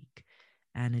speak.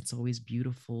 And it's always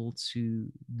beautiful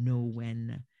to know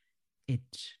when it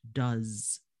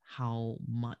does, how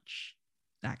much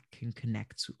that can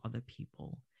connect to other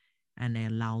people, and it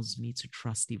allows me to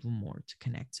trust even more to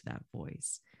connect to that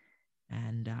voice.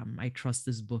 And I trust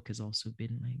this book has also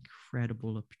been an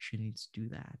incredible opportunity to do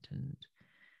that. And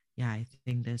yeah, I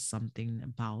think there's something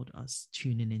about us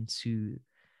tuning into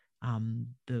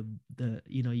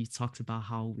you talked about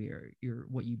how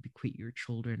what you bequeath your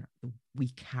children, we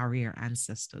carry our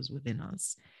ancestors within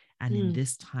us. And in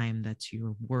this time, that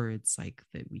your words, like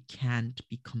that we can't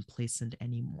be complacent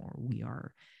anymore, we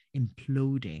are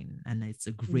imploding, and it's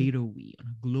a greater we on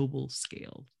a global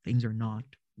scale. Things are not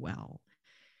well.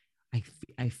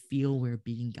 I feel we're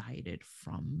being guided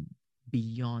from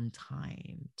beyond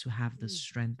time to have the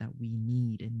strength that we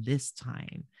need in this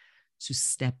time to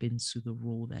step into the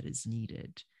role that is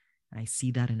needed. And I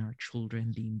see that in our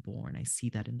children being born. I see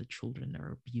that in the children that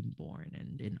are being born,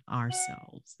 and in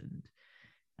ourselves.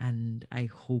 And I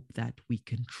hope that we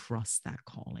can trust that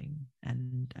calling.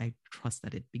 And I trust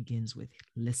that it begins with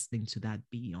listening to that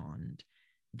beyond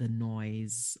the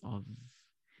noise of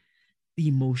the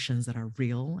emotions that are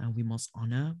real and we must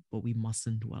honor, but we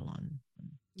mustn't dwell on.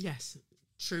 Yes,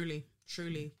 truly.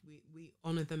 We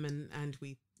honor them, and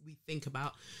we think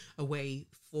about a way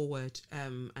forward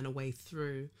and a way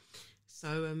through.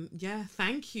 So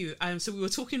thank you. So we were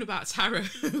talking about tarot.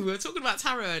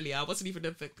 Earlier. I wasn't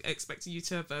even expecting you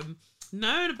to have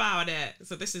known about it.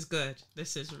 So this is good.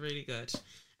 This is really good.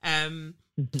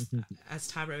 As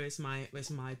tarot is my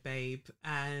babe,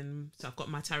 so I've got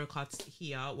my tarot cards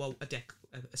here. Well,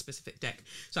 a specific deck.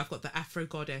 So I've got the Afro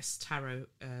Goddess tarot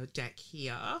deck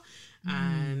here,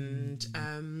 and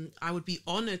I would be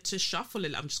honored to shuffle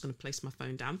it. I'm just going to place my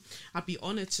phone down. I'd be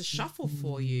honored to shuffle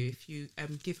for you if you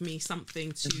give me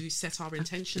something to set our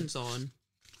intentions on.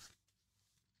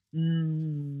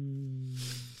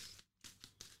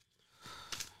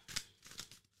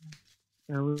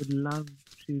 I would love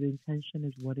to. The intention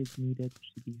is what is needed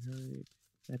to be heard,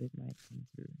 that it might come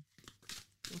through.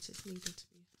 What is needed to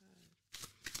be heard.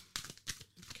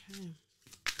 Okay.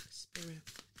 Spirit.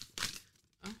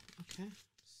 Oh, okay.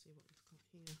 Let's see what we've got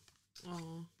here.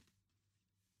 Oh.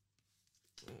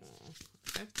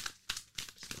 Okay.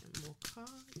 Just getting more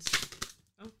cards.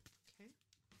 Oh, okay.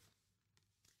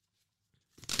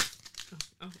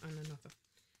 Oh, and another.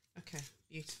 Okay,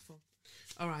 beautiful.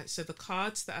 All right, so the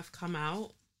cards that have come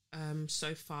out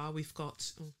so far, we've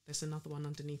got, there's another one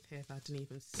underneath here that I didn't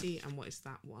even see. And what is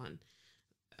that one?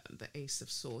 The Ace of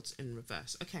Swords in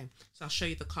reverse. Okay, so I'll show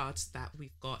you the cards that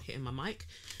we've got here in my mic.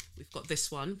 We've got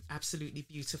this one, absolutely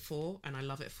beautiful, and I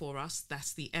love it for us.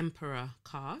 That's the Emperor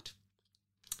card.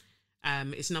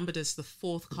 It's numbered as the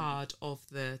 4th card of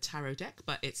the tarot deck,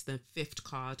 but it's the 5th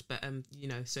card. But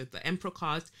so the Emperor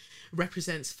card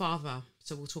represents father.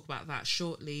 So we'll talk about that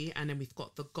shortly. And then we've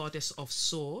got the Goddess of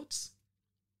Swords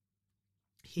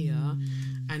here,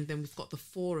 and then we've got the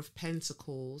 4 of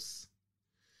Pentacles.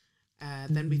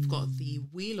 Then we've got the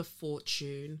Wheel of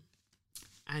Fortune,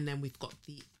 and then we've got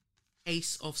the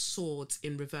Ace of Swords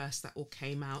in reverse that all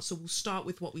came out. So we'll start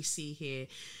with what we see here.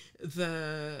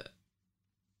 The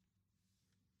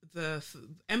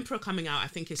emperor coming out, I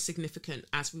think, is significant,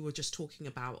 as we were just talking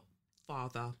about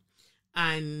father,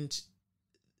 and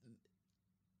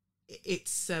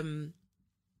it's to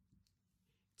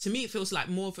me it feels like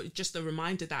more of just a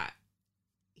reminder that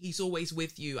he's always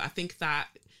with you. I think that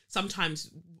sometimes,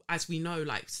 as we know,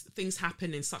 like, things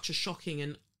happen in such a shocking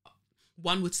and,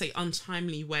 one would say,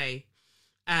 untimely way,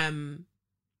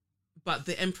 but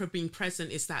the emperor being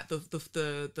present is that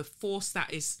the force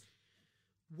that is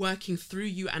working through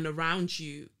you and around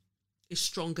you is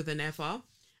stronger than ever.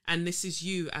 And this is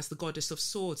you as the goddess of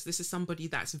swords. This is somebody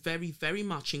that's very, very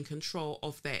much in control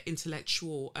of their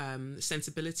intellectual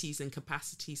sensibilities and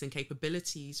capacities and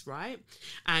capabilities, right?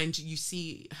 And you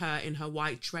see her in her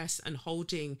white dress and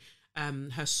holding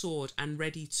her sword and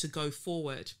ready to go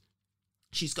forward.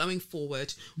 She's going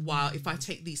forward, while if I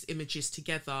take these images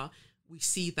together, we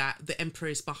see that the emperor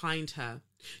is behind her.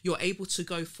 You're able to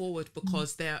go forward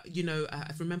because I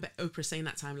remember Oprah saying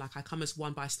that time, like, I come as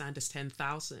one bystander as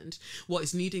 10,000. What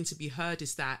is needing to be heard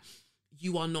is that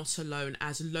you are not alone.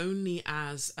 As lonely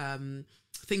as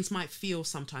things might feel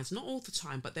sometimes, not all the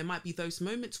time, but there might be those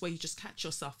moments where you just catch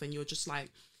yourself and you're just like,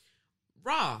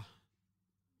 rah,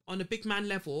 on a big man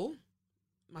level,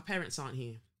 my parents aren't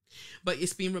here. But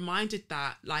it's been reminded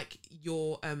that, like,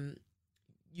 you're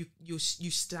you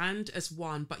stand as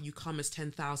one, but you come as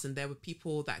 10,000. There were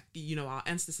people that, our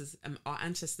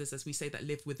ancestors, as we say, that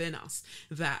live within us,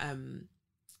 that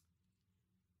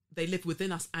they live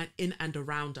within us and in and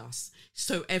around us.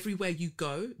 So everywhere you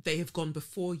go, they have gone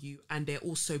before you, and they're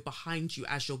also behind you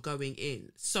as you're going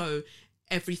in. So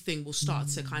everything will start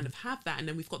to kind of have that. And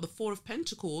then we've got the Four of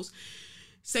Pentacles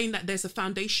saying that there's a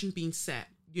foundation being set.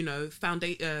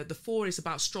 The four is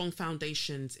about strong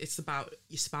foundations. It's about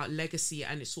legacy,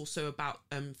 and it's also about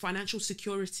financial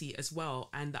security as well.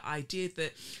 And the idea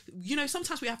that,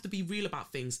 sometimes we have to be real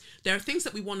about things. There are things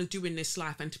that we want to do in this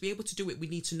life, and to be able to do it, we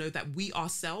need to know that we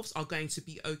ourselves are going to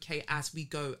be okay as we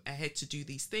go ahead to do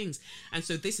these things. And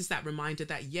so this is that reminder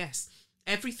that, yes,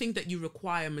 everything that you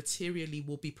require materially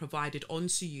will be provided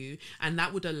onto you, and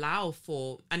that would allow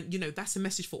for, and that's a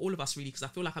message for all of us, really, because I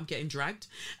feel like I'm getting dragged.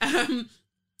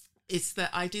 It's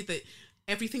the idea that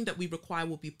everything that we require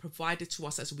will be provided to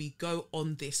us as we go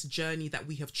on this journey that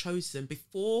we have chosen.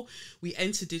 Before we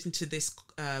entered into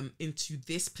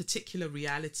this particular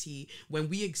reality, when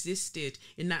we existed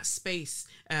in that space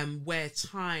where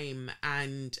time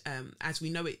and as we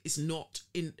know it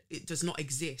does not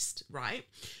exist, right?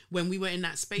 When we were in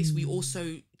that space, we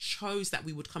also chose that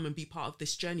we would come and be part of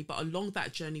this journey. But along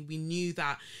that journey, we knew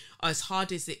that as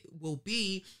hard as it will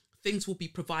be, things will be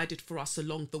provided for us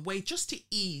along the way, just to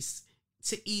ease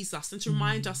us and to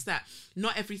remind us that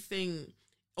not everything,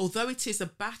 although it is a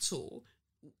battle,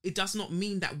 it does not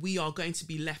mean that we are going to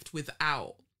be left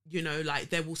without, like,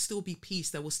 there will still be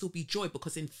peace, there will still be joy,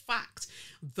 because in fact,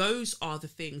 those are the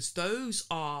things, those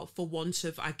are, for want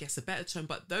of, I guess, a better term,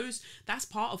 but that's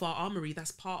part of our armory,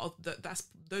 that's part of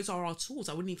those are our tools.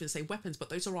 I wouldn't even say weapons, but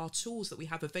those are our tools that we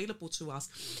have available to us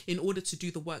in order to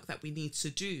do the work that we need to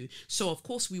do. So of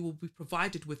course we will be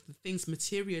provided with the things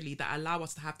materially that allow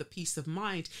us to have the peace of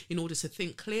mind in order to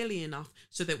think clearly enough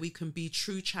so that we can be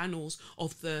true channels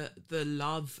of the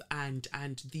love and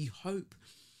the hope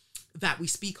that we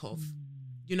speak of.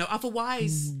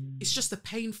 Otherwise it's just a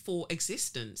painful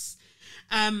existence.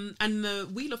 And the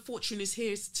Wheel of Fortune is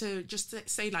here to just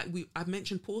say, like, I've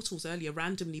mentioned portals earlier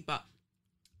randomly, but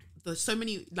there's so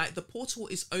many, like, the portal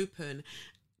is open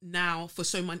now for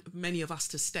so many of us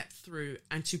to step through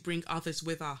and to bring others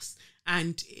with us.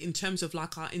 And in terms of,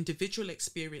 like, our individual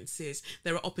experiences,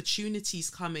 there are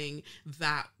opportunities coming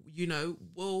that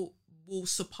will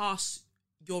surpass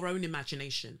your own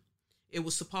imagination. It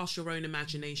will surpass your own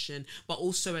imagination, but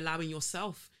also allowing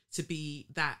yourself to be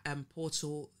that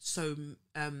portal. So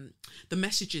the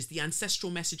messages, the ancestral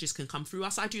messages, can come through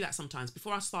us. I do that sometimes.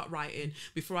 Before I start writing,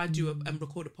 before I do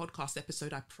record a podcast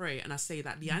episode, I pray and I say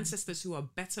that the ancestors who are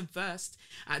better versed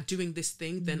at doing this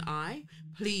thing than I,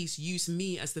 please use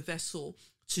me as the vessel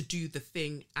to do the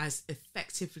thing as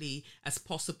effectively as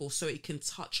possible, so it can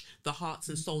touch the hearts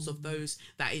and souls of those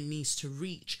that it needs to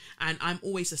reach. And I'm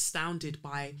always astounded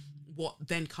by what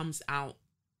then comes out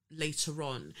later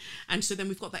on. And so then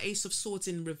we've got the Ace of Swords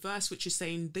in reverse, which is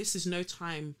saying this is no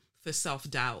time for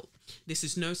self-doubt. This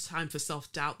is no time for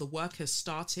self-doubt. The work has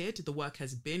started. The work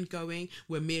has been going.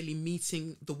 We're merely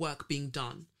meeting the work being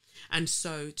done. And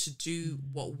so to do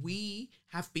what we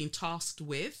have been tasked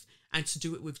with, and to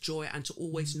do it with joy, and to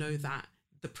always know that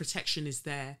the protection is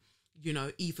there,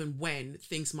 even when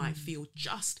things might feel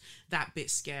just that bit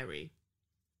scary.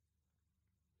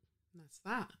 That's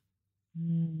that.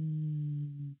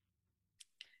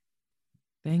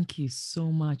 Thank you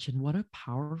so much. And what a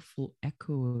powerful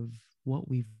echo of what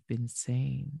we've been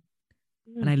saying.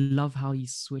 And I love how you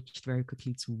switched very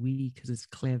quickly to we, because it's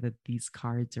clear that these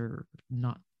cards are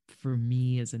not for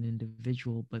me as an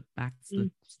individual, but back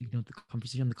to the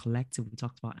conversation, the collective. We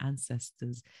talked about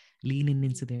ancestors leaning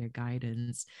into their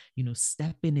guidance,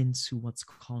 stepping into what's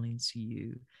calling to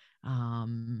you,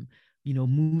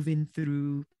 moving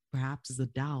through perhaps the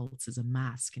doubts as a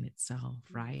mask in itself,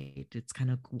 right? It's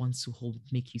kind of wants to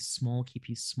make you small, keep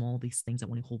you small, these things that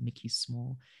want to make you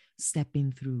small,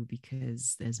 stepping through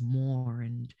because there's more.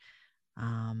 And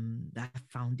that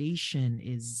foundation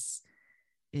is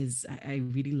I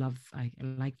really love, I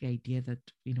like the idea that,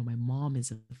 my mom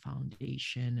is a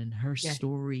foundation and her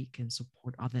story can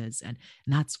support others. And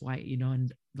that's why,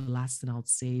 and the last thing I'll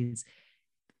say is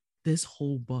this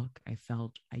whole book, I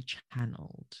felt I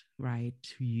channeled, right?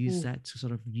 To use that, to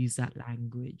sort of use that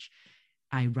language.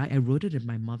 I wrote it in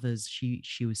my mother's,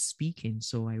 she was speaking.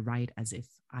 So I write as if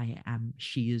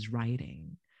she is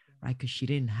writing, right? Because she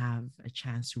didn't have a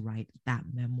chance to write that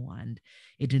memoir. And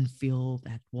it didn't feel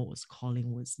that what was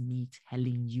calling was me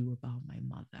telling you about my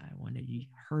mother. I wanted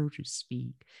her to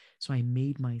speak. So I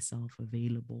made myself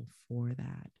available for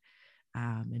that.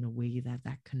 In a way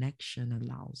that connection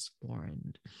allows for.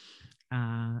 And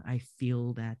I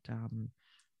feel that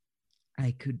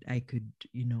I could,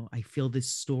 I feel this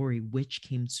story, which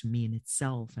came to me in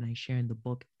itself, and I share in the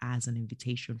book as an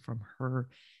invitation from her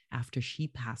after she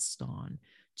passed on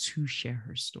to share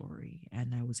her story.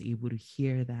 And I was able to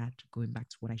hear that, going back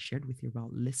to what I shared with you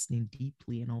about listening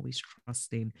deeply and always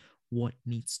trusting what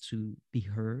needs to be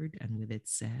heard and with it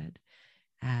said.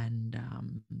 And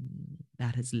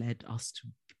that has led us to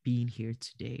being here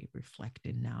today,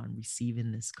 reflecting now and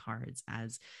receiving these cards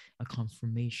as a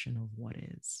confirmation of what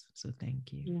is. So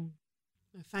thank you. Yeah.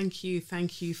 Thank you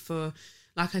for,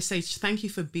 like I say, thank you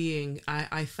for being.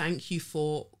 I thank you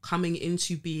for coming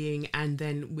into being, and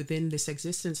then within this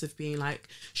existence of being, like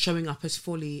showing up as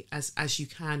fully as you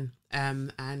can.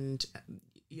 And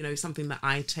something that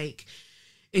I take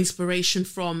inspiration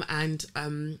from, and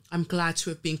I'm glad to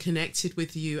have been connected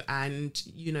with you, and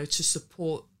to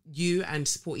support you and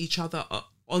support each other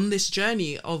on this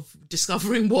journey of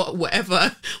discovering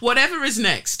whatever is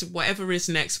next.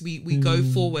 We go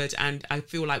forward, and I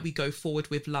feel like we go forward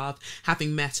with love,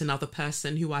 having met another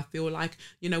person who I feel like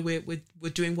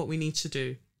we're doing what we need to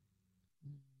do.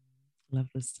 Love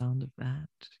the sound of that.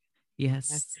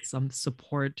 Yes. Some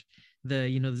support,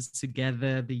 the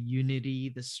together, the unity,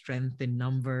 the strength in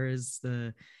numbers,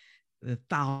 the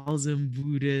 1,000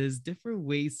 Buddhas, different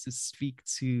ways to speak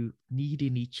to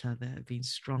needing each other, being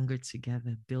stronger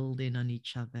together, building on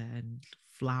each other, and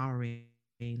flowering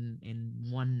in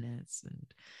oneness.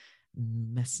 And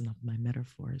messing up my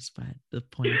metaphors, but the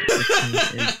point is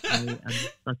I am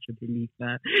such a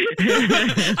believer.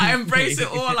 I embrace it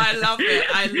all. I love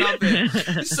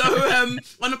it. So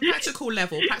on a practical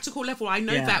level, I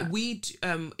know that we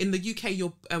in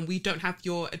the UK we don't have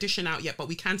your edition out yet, but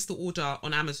we can still order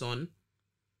on Amazon,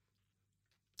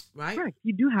 right? Correct.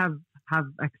 You do have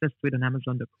access to it on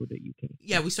Amazon.co.uk.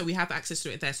 Yeah, we have access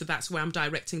to it there. So that's where I'm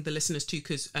directing the listeners to,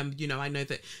 because I know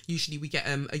that usually we get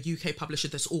a UK publisher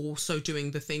that's also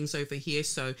doing the things over here.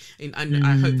 So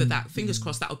I hope that fingers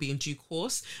crossed, that'll be in due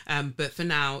course. But for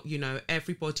now,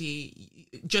 everybody,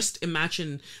 just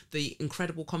imagine the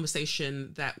incredible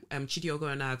conversation that Chidiogo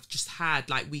and I've just had.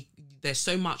 Like there's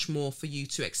so much more for you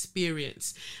to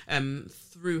experience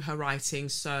through her writing.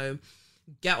 So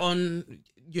get on,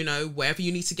 wherever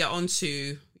you need to get on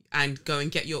to, and go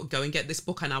and get this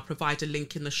book. And I'll provide a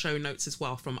link in the show notes as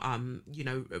well from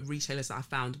retailers that I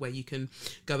found where you can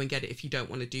go and get it if you don't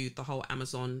want to do the whole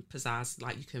Amazon pizzazz.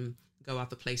 Like you can go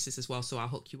other places as well. So I'll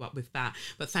hook you up with that.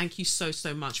 But thank you so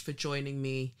much for joining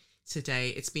me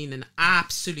today. It's been an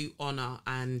absolute honor,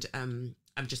 and I'm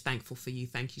just thankful for you.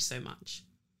 Thank you so much.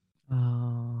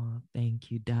 Oh,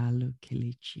 thank you, Dalu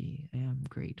Kilichi. I am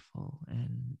grateful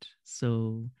and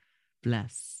so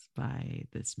blessed by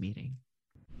this meeting.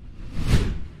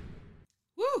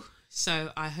 Woo!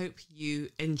 So I hope you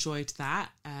enjoyed that.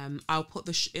 I'll put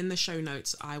in the show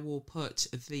notes, I will put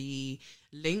the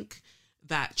link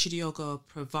that Chidiogo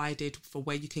provided for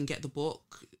where you can get the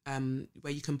book,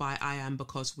 where you can buy I Am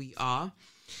Because We Are.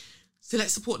 So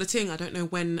let's support the thing. I don't know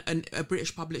when a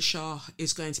British publisher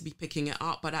is going to be picking it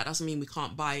up, but that doesn't mean we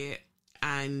can't buy it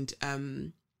and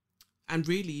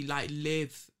really like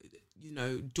live,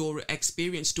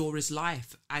 experience Dora's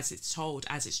life as it's told,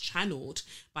 as it's channeled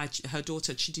by her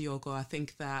daughter Chidiogo. I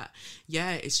think that,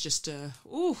 it's just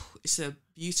it's a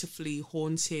beautifully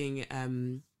haunting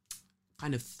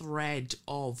kind of thread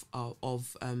of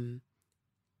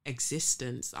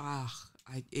existence.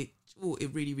 it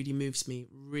really, really moves me.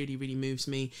 Really, really moves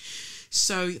me.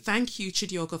 So thank you,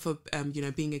 Chidiogo, for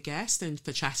being a guest and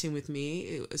for chatting with me.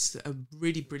 It was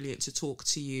really brilliant to talk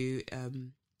to you.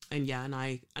 And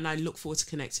I look forward to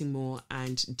connecting more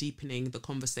and deepening the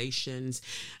conversations.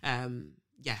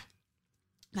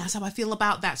 That's how I feel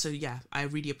about that. So yeah, I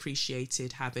really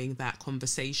appreciated having that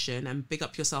conversation, and big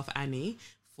up yourself, Annie,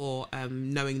 for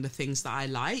knowing the things that I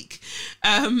like.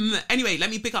 Anyway, let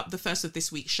me big up the first of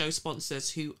this week's show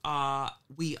sponsors, who are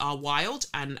We Are Wild,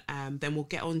 and then we'll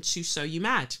get on to So You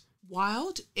Mad.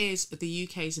 Wild is the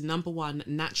UK's #1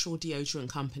 natural deodorant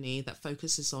company that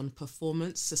focuses on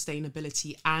performance,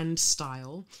 sustainability and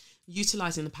style.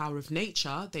 Utilising the power of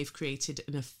nature, they've created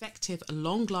an effective,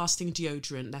 long-lasting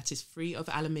deodorant that is free of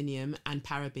aluminium and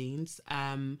parabens,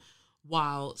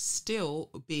 while still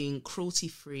being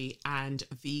cruelty-free and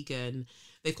vegan.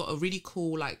 They've got a really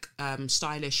cool,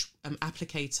 stylish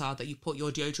applicator that you put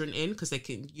your deodorant in, because they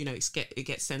can, it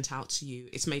gets sent out to you.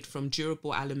 It's made from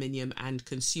durable aluminium and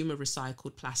consumer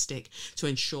recycled plastic to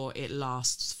ensure it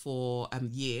lasts for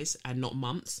years and not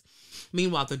months.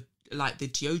 Meanwhile, the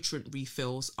deodorant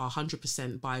refills are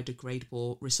 100%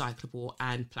 biodegradable, recyclable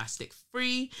and plastic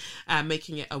free,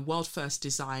 making it a world first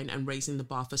design and raising the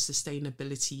bar for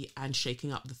sustainability and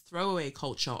shaking up the throwaway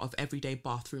culture of everyday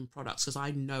bathroom products. Because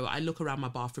I know, I look around my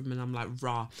bathroom and I'm like,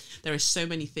 rah, there are so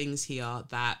many things here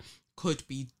that could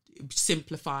be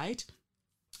simplified,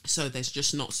 so there's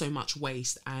just not so much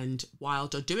waste, and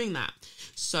Wild are doing that.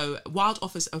 So Wild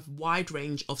offers a wide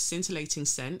range of scintillating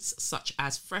scents such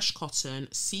as fresh cotton,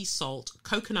 sea salt,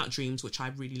 coconut dreams, which I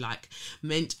really like,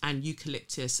 mint and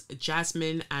eucalyptus,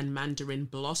 jasmine and mandarin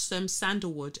blossom,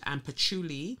 sandalwood and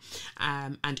patchouli,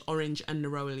 and orange and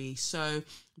neroli. So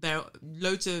there are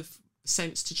loads of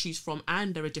scents to choose from,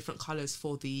 and there are different colours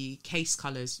for the case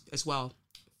colours as well.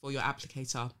 For your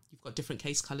applicator, you've got different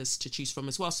case colors to choose from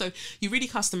as well, so you really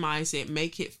customize it,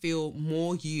 make it feel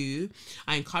more you.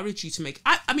 I encourage you to make,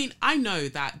 I know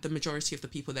that the majority of the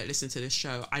people that listen to this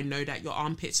show, I know that your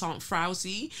armpits aren't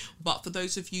frowsy, but for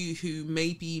those of you who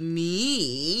maybe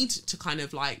need to kind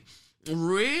of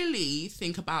really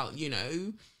think about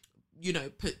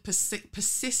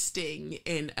persisting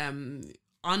in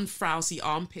unfrowsy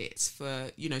armpits for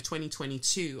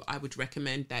 2022, I would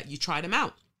recommend that you try them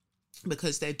out,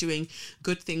 because they're doing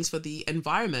good things for the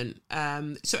environment.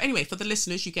 So anyway, for the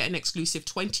listeners, you get an exclusive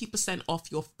 20%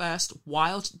 off your first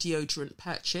Wild deodorant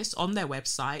purchase on their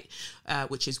website,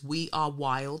 which is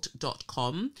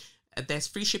wearewild.com. There's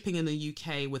free shipping in the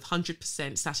UK with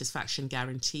 100% satisfaction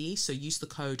guarantee. So use the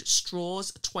code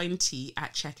STRAWS20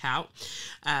 at checkout.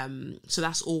 So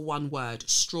that's all one word,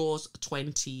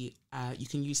 STRAWS20. You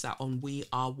can use that on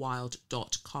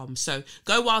wearewild.com. So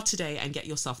go wild today and get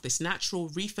yourself this natural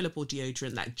refillable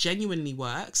deodorant that genuinely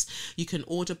works. You can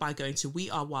order by going to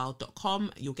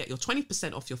wearewild.com. You'll get your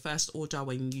 20% off your first order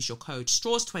when you use your code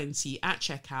STRAWS20 at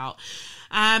checkout.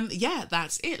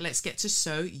 That's it. Let's get to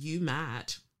So You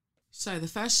Mad. So the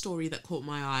first story that caught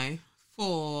my eye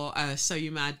for So You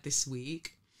Mad this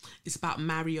week is about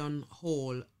Marion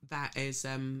Hall. That is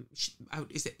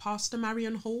it Pastor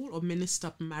Marion Hall or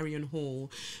Minister Marion Hall,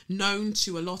 known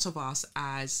to a lot of us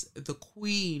as the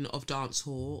Queen of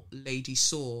Dancehall, Lady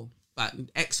Saw, but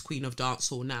ex-Queen of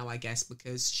Dancehall now, I guess,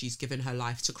 because she's given her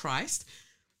life to Christ.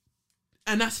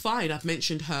 And that's fine. I've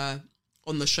mentioned her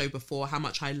on the show before, how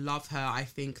much I love her. I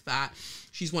think that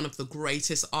she's one of the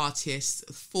greatest artists,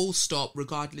 full stop,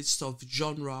 regardless of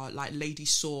genre. Lady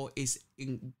Saw is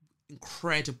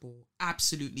incredible,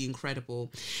 absolutely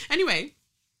incredible. Anyway,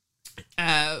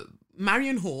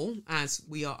 Marion Hall, as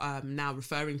we are now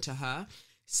referring to her,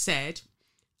 said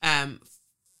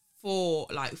four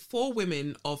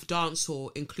women of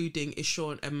dancehall, including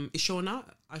Ishona,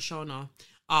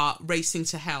 are racing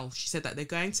to hell. She said that they're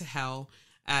going to hell.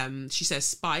 She says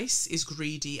Spice is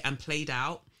greedy and played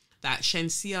out, that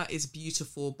Shensia is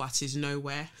beautiful but is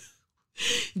nowhere.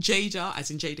 Jada, as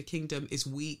in Jada Kingdom, is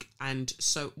weak, and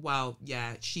so, there's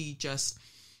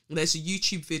a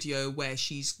YouTube video where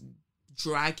she's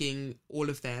dragging all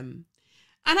of them,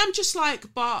 and I'm just how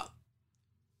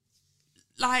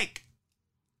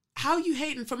are you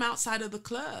hating from outside of the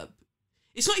club?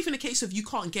 It's not even a case of you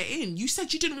can't get in. You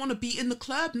said you didn't want to be in the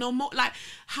club no more.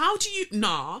 How do you...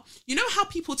 Nah. You know how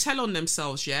people tell on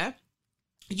themselves, yeah?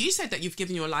 You said that you've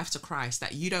given your life to Christ,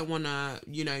 that you don't want to,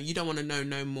 you don't want to know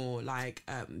no more. I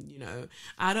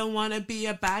don't want to be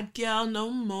a bad girl no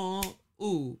more.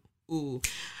 Ooh.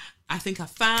 I think I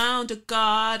found a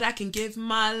God I can give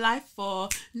my life for.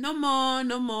 No more.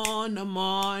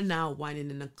 Now whining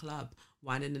in the club.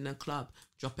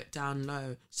 Drop it down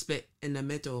low, split in the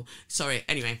middle. Sorry,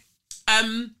 anyway.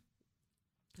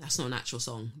 That's not an actual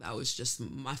song. That was just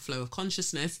my flow of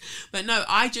consciousness. But no,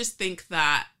 I just think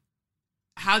that,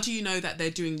 how do you know that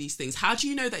they're doing these things? How do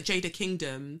you know that Jada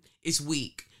Kingdom is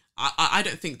weak? I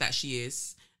don't think that she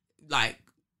is. Like,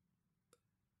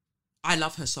 I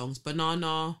love her songs.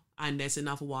 Banana, and there's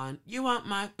another one. You want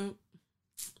my...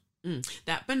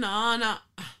 that banana...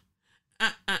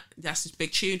 that's this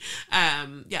big tune.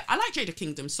 Yeah, I like Jada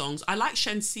Kingdom's songs. I like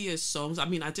Shensia's songs. I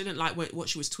mean, I didn't like what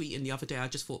she was tweeting the other day. I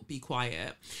just thought, be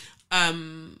quiet.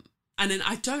 And then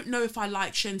I don't know if I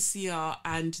like Shensia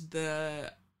and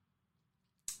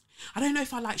I don't know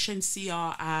if I like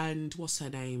Shensia and what's her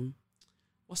name?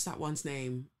 What's that one's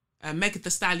name? Megan Thee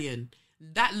Stallion.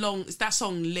 That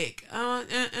song Lick.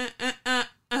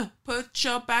 Put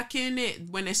your back in it,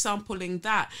 when they're sampling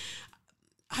that.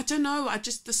 I don't know.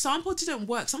 The sample didn't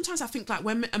work. Sometimes I think like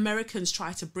when Americans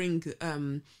try to bring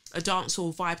a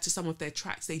dancehall vibe to some of their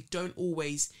tracks, it doesn't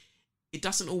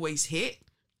always hit.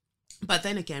 But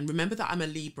then again, remember that I'm a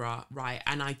Libra, right?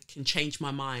 And I can change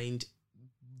my mind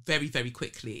very, very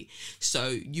quickly. So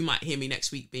you might hear me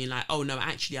next week being like, oh no,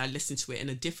 actually I listened to it in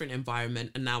a different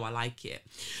environment and now I like it.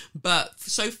 But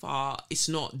so far, it's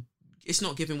not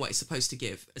giving what it's supposed to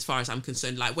give, as far as I'm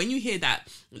concerned. Like when you hear that,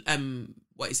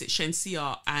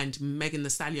 Shensia and Megan Thee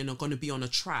Stallion are going to be on a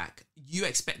track, you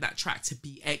expect that track to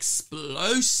be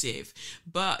explosive.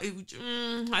 But it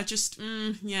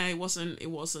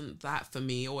wasn't that for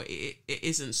me, or it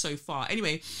isn't so far.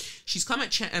 Anyway, she's come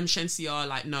at Shensia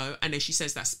like, no, and then she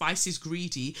says that Spice is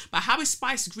greedy. But how is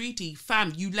Spice greedy?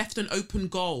 Fam, you left an open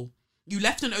goal. You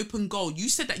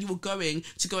said that you were going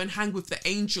to go and hang with the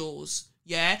angels.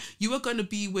 Yeah, you were going to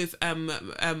be with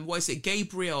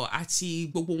Gabriel, Ati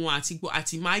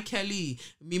Michaeli,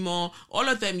 Mimo, all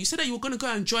of them. You said that you were going to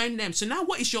go and join them. So now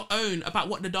what is your own about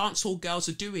what the dancehall girls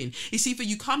are doing? It's either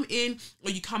you come in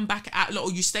or you come back out,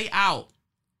 or you stay out.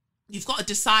 You've got to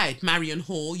decide, Marion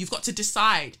Hall. You've got to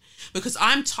decide, because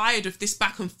I'm tired of this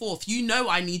back and forth. You know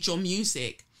I need your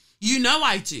music. You know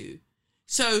I do.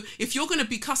 So if you're going to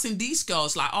be cussing these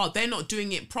girls like, oh, they're not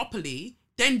doing it properly,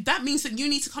 then that means that you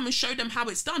need to come and show them how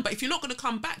it's done. But if you're not going to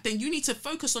come back, then you need to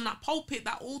focus on that pulpit,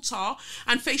 that altar,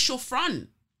 and face your front.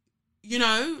 You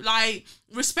know, like,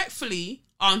 respectfully,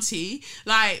 auntie,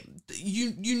 like,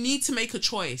 you need to make a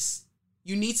choice.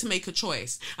 You need to make a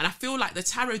choice. And I feel like the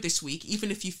tarot this week, even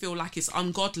if you feel like it's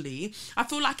ungodly, I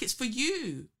feel like it's for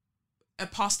you,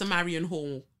 Pastor Marion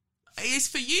Hall. It's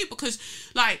for you, because,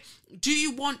 like, do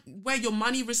you want where your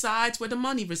money resides, where the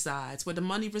money resides, where the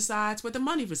money resides, where the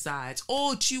money resides?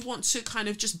 Or do you want to kind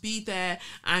of just be there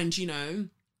and, you know,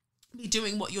 be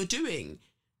doing what you're doing?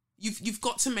 You've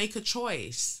got to make a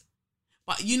choice.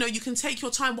 But, you know, you can take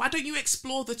your time. Why don't you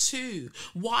explore the two?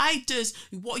 Why does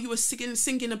what you were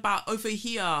singing about over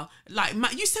here, like,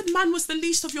 you said man was the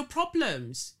least of your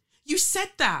problems. You said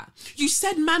that. You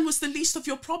said man was the least of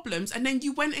your problems, and then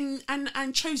you went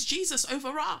and chose Jesus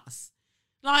over us.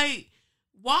 Like,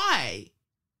 why?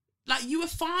 Like, you were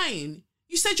fine.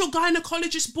 You said your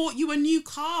gynecologist bought you a new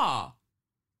car.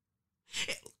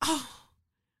 It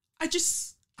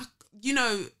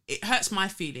hurts my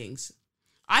feelings.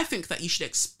 I think that you should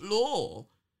explore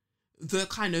the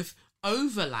kind of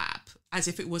overlap, as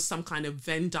if it was some kind of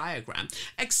Venn diagram.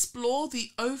 Explore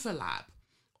the overlap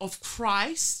of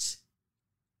Christ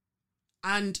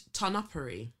and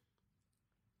Tanapery,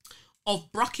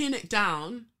 of brucking it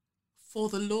down for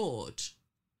the Lord.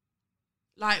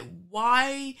 Like,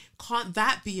 why can't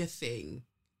that be a thing?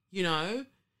 You know,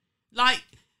 like,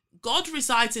 God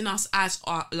resides in us as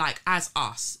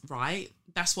us, right?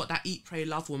 That's what that Eat, Pray,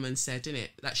 Love woman said, didn't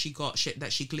it? That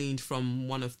she gleaned from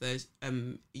one of the,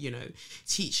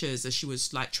 teachers as she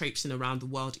was like traipsing around the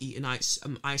world eating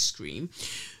ice cream.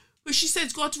 But she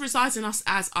says God resides in us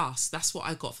as us. That's what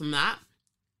I got from that.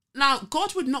 Now,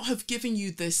 God would not have given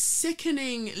you the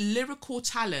sickening lyrical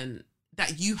talent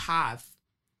that you have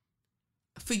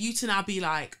for you to now be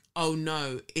like, oh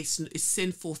no, it's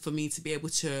sinful for me to be able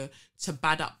to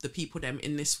bad up the people them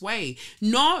in this way.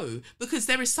 No, because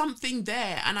there is something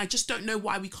there, and I just don't know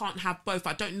why we can't have both.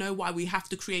 I don't know why we have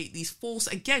to create these false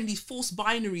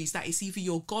binaries that it's either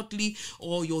you're godly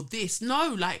or you're this.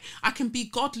 No, like, I can be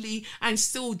godly and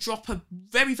still drop a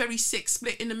very, very sick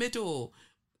split in the middle.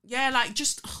 Yeah, like,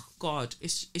 just, oh God,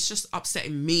 it's just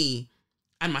upsetting me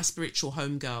and my spiritual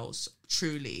homegirls,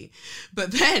 truly.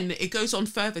 But then it goes on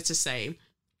further to say,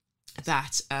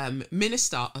 that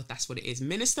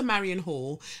Minister Marion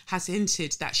Hall has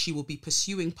hinted that she will be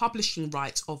pursuing publishing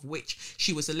rights of which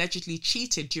she was allegedly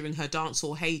cheated during her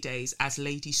dancehall heydays as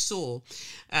Lady Saw.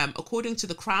 According to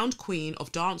the crowned queen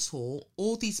of dancehall,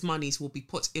 all these monies will be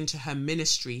put into her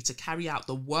ministry to carry out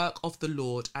the work of the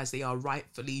Lord as they are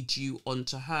rightfully due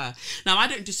unto her. Now, I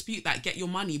don't dispute that. Get your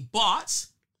money, but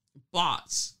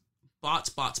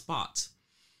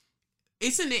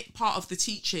isn't it part of the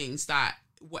teachings that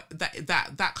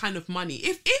that kind of money,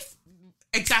 if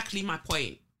exactly my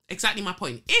point,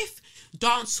 if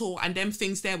dancehall and them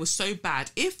things there was so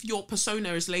bad, if your persona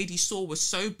as Lady Saw was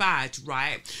so bad,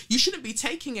 right, you shouldn't be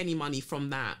taking any money from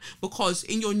that, because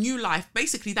in your new life,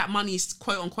 basically that money is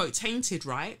quote unquote tainted,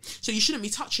 right? So you shouldn't be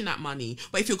touching that money.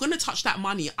 But if you're going to touch that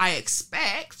money, I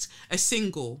expect a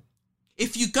single.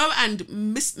 If you go and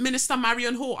Minister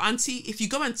Marion Hall, auntie, if you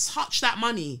go and touch that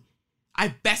money, I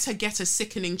better get a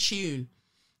sickening tune.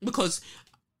 Because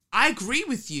I agree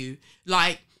with you,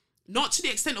 like, not to the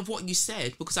extent of what you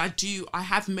said, because I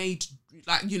have made,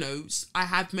 like, you know, I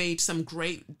have made some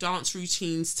great dance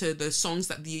routines to the songs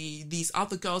that these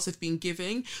other girls have been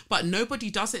giving, but nobody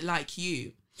does it like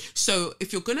you. So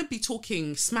if you're going to be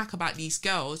talking smack about these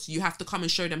girls, you have to come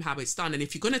and show them how it's done. And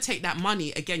if you're going to take that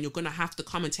money, again, you're going to have to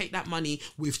come and take that money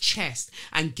with chest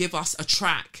and give us a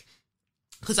track.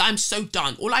 Because I'm so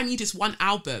done. All I need is one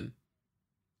album.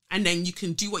 And then you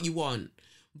can do what you want.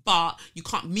 But you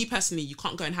can't, me personally, you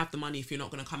can't go and have the money if you're not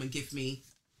going to come and give me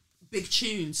big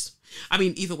tunes. I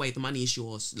mean, either way, the money is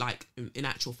yours. Like, in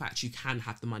actual fact, you can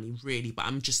have the money, really. But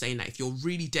I'm just saying that if you're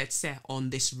really dead set on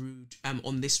this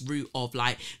route of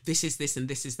like, this is this and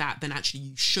this is that, then actually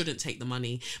you shouldn't take the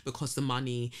money, because the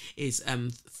money is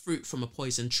fruit from a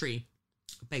poison tree,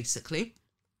 basically.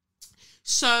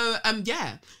 So,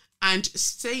 yeah. And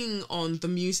staying on the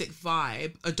music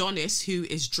vibe, Adonis, who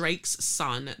is Drake's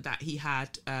son, that he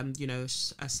had, you know,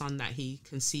 a son that he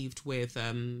conceived with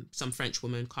some French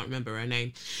woman, can't remember her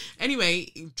name.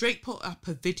 Anyway, Drake put up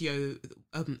a video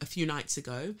a few nights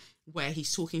ago where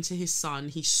he's talking to his son.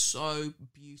 He's so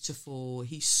beautiful.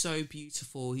 He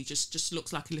just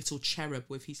looks like a little cherub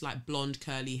with his like blonde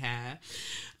curly hair.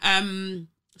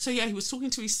 So yeah, he was talking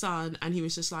to his son and he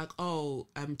was just like, oh,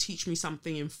 teach me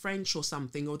something in French or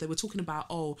something. Or they were talking about,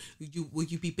 oh, will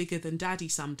you be bigger than daddy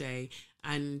someday?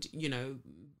 And, you know,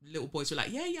 little boys were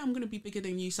like, yeah, I'm going to be bigger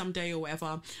than you someday or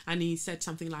whatever. And he said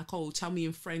something like, oh, tell me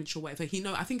in French or whatever.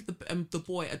 I think the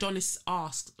boy, Adonis,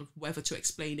 asked whether to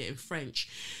explain it in French.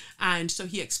 And so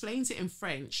he explains it in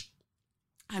French.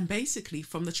 And basically,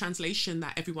 from the translation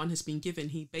that everyone has been given,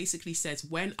 he basically says,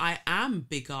 when I am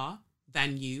bigger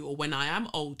than you, or when I am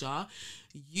older,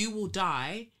 you will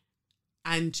die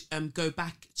and go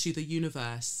back to the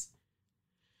universe.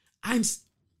 And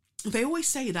they always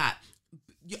say that.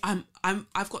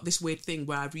 I've got this weird thing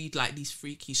where I read like these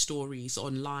freaky stories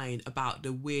online about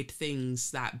the weird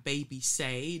things that babies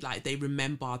say, like they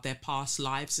remember their past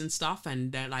lives and stuff,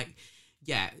 and they're like,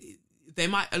 yeah,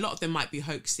 a lot of them might be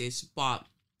hoaxes, but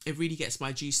it really gets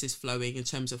my juices flowing in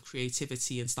terms of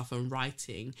creativity and stuff and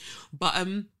writing. But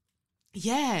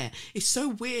yeah, it's so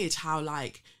weird how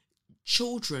like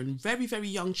children, very, very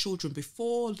young children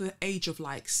before the age of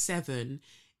like 7,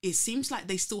 it seems like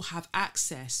they still have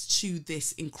access to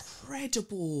this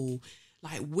incredible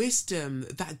like wisdom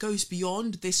that goes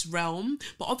beyond this realm.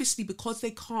 But obviously because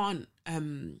they can't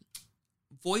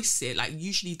voice it, like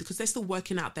usually because they're still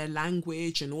working out their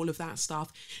language and all of that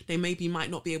stuff, they might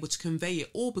not be able to convey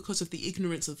it, or because of the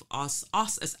ignorance of us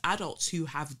as adults who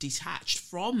have detached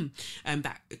from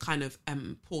that kind of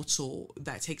portal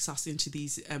that takes us into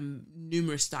these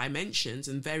numerous dimensions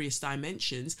and various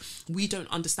dimensions. We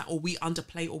don't understand, or we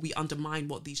underplay, or we undermine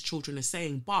what these children are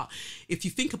saying. But if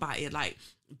you think about it, like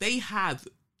they have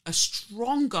a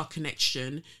stronger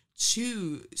connection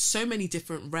to so many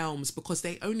different realms because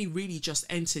they only really just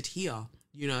entered here,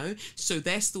 you know, so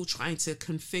they're still trying to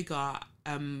configure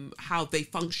how they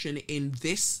function in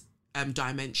this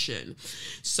dimension.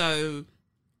 So,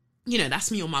 you know, that's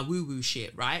me on my woo-woo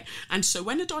shit, right? And so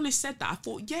when Adonis said that, I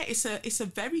thought, yeah, it's a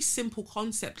very simple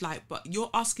concept, like, but you're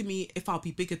asking me if I'll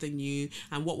be bigger than you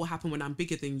and what will happen when I'm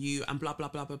bigger than you and blah, blah,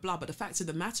 blah, blah, blah. But the fact of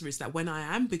the matter is that when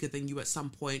I am bigger than you at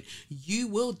some point, you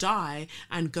will die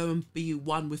and go and be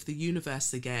one with the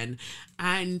universe again.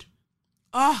 And,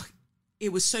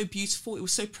 it was so beautiful. It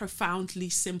was so profoundly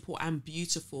simple and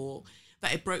beautiful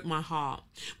that it broke my heart,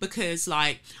 because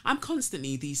like I'm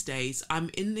constantly these days, I'm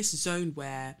in this zone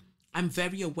where I'm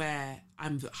very aware,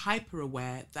 I'm hyper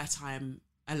aware that I'm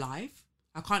alive.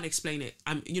 I can't explain it.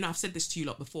 I've said this to you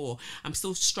lot before. I'm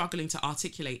still struggling to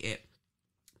articulate it.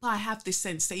 But I have this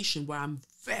sensation where I'm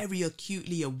very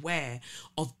acutely aware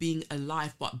of being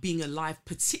alive, but being alive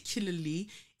particularly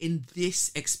in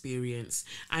this experience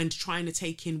and trying to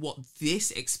take in what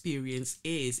this experience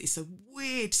is. It's a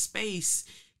weird space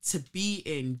to be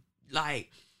in.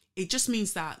 Like, it just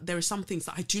means that there are some things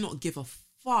that I do not give a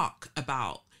fuck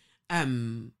about,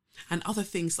 and other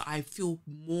things that I feel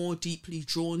more deeply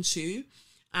drawn to.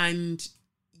 And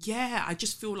yeah, I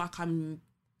just feel like I'm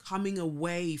coming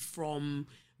away from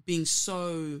being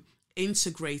so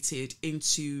integrated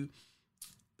into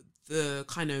the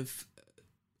kind of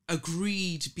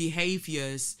agreed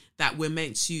behaviors that we're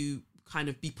meant to kind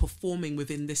of be performing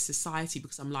within this society,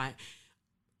 because I'm like,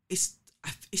 it's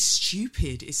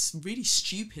stupid. It's really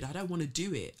stupid. I don't want to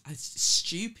do it. It's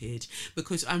stupid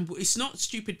because it's not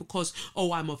stupid because,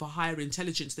 oh, I'm of a higher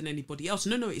intelligence than anybody else.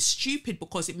 No, it's stupid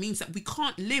because it means that we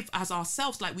can't live as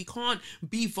ourselves. Like, we can't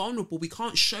be vulnerable. We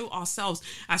can't show ourselves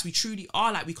as we truly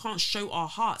are. Like, we can't show our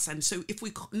hearts. And so if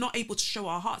we're not able to show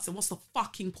our hearts, then what's the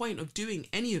fucking point of doing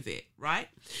any of it, right?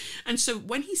 And so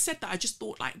when he said that, I just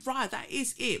thought, like, right, that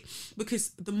is it. Because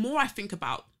the more I think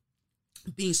about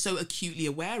being so acutely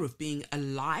aware of being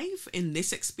alive in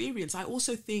this experience, I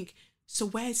also think, so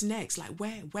where's next? Like,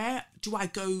 where do I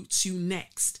go to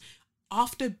next?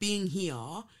 After being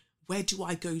here, where do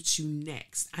I go to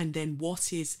next? And then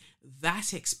what is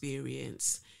that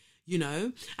experience? You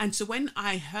know? And so when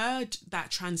I heard that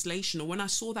translation, or when I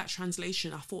saw that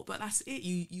translation, I thought, but that's it.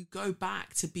 You go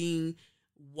back to being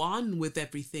one with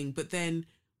everything, but then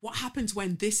what happens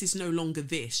when this is no longer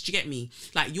this? Do you get me?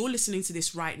 Like, you're listening to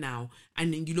this right now,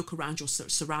 and then you look around your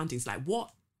surroundings. Like,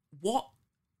 what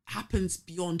happens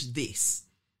beyond this?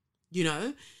 You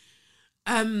know?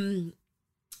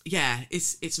 Yeah,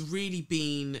 it's really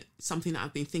been something that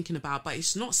I've been thinking about, but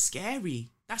it's not scary.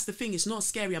 That's the thing. It's not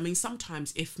scary. I mean,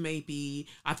 sometimes if maybe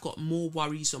I've got more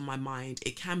worries on my mind,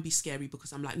 it can be scary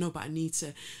because I'm like, no, but I need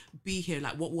to be here.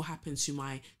 Like, what will happen to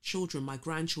my children, my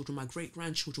grandchildren, my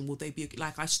great-grandchildren? Will they be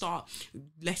like, I start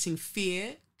letting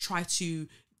fear try to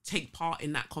take part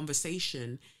in that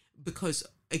conversation, because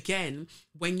again,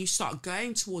 when you start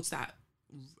going towards that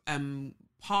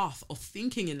path of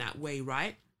thinking in that way,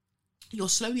 right, you're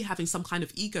slowly having some kind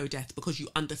of ego death, because you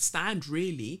understand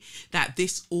really that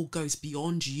this all goes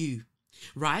beyond you,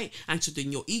 right? And so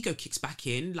then your ego kicks back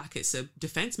in, like it's a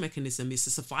defense mechanism, it's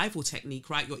a survival technique,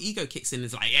 right? Your ego kicks in and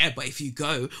is like, yeah, but if you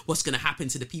go, what's going to happen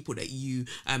to the people that you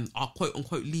are quote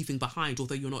unquote leaving behind,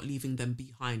 although you're not leaving them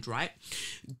behind, right?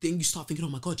 Then you start thinking, oh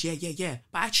my God, yeah.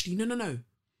 But actually, no,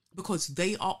 because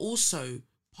they are also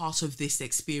part of this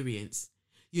experience.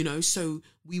 You know, so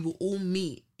we will all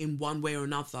meet in one way or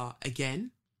another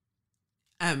again.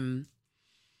 And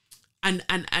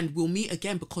we'll meet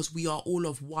again because we are all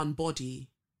of one body.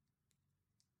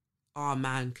 Oh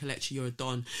man, Kelechi, you're a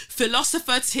don.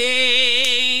 Philosopher tings.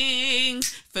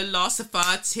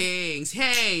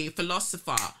 Hey,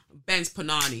 philosopher. Ben's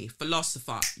Panani,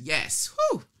 philosopher. Yes.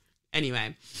 Whew.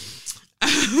 Anyway.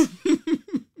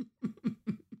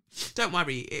 Don't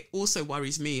worry, it also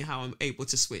worries me how I'm able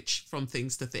to switch from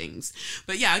things to things.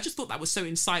 But yeah, I just thought that was so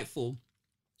insightful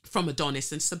from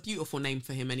Adonis, and it's a beautiful name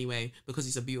for him anyway, because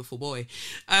he's a beautiful boy.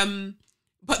 But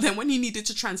then when he needed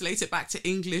to translate it back to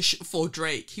English for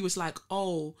Drake, he was like,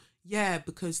 oh, yeah,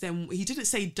 because then he didn't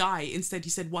say die. Instead, he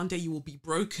said, one day you will be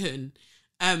broken.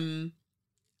 And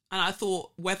I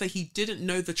thought whether he didn't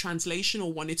know the translation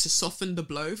or wanted to soften the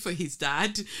blow for his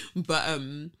dad, but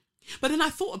then I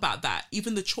thought about that.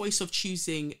 Even the choice of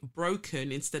choosing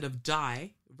broken instead of die,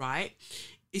 right,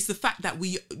 is the fact that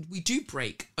we do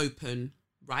break open,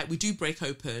 right? We do break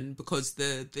open because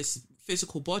this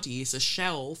physical body is a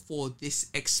shell for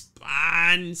this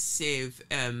expansive,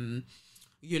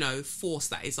 force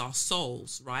that is our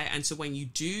souls, right? And so when you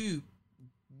do,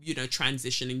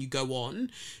 transition and you go on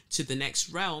to the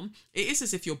next realm, it is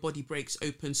as if your body breaks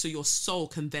open so your soul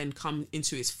can then come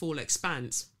into its full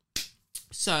expanse.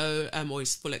 So, or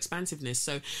its full expansiveness.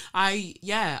 So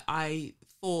I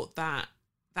thought that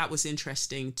was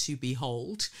interesting to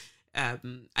behold.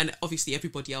 And obviously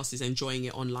everybody else is enjoying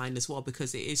it online as well,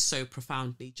 because it is so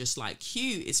profoundly just like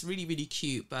cute. It's really, really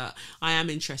cute. But I am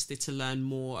interested to learn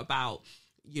more about,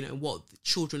 what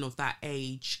children of that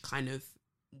age kind of,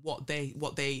 what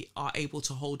they are able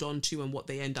to hold on to and what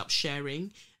they end up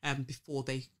sharing before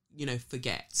they,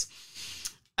 forget.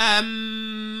 So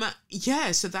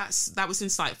that was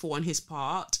insightful on his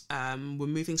part. We're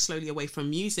moving slowly away from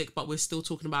music, but we're still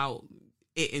talking about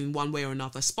it in one way or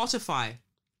another. Spotify.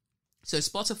 So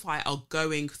Spotify are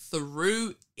going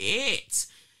through it.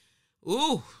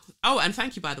 Ooh. Oh, and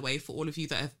thank you, by the way, for all of you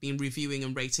that have been reviewing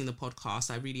and rating the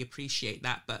podcast. I really appreciate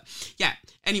that. But yeah,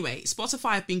 anyway,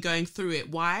 Spotify have been going through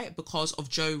it. Why? Because of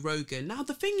Joe Rogan. Now,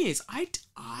 the thing is,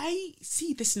 I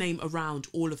see this name around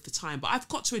all of the time, but I've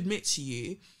got to admit to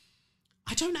you,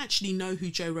 I don't actually know who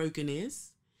Joe Rogan is.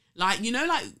 Like, you know,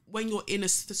 like when you're in a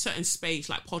certain space,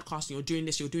 like podcasting, you're doing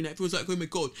this, you're doing that, everyone's like, oh my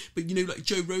God. But you know, like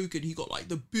Joe Rogan, he got like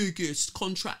the biggest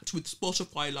contract with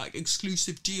Spotify, like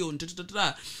exclusive deal and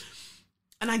da-da-da-da.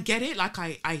 And I get it, like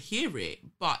I hear it,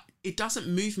 but it doesn't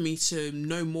move me to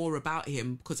know more about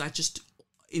him because I just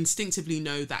instinctively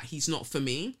know that he's not for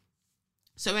me.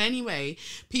 So anyway,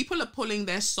 people are pulling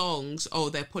their songs,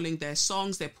 they're pulling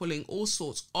all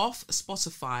sorts off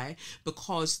Spotify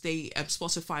because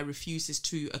Spotify refuses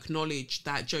to acknowledge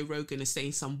that Joe Rogan is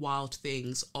saying some wild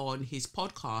things on his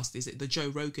podcast. Is it the Joe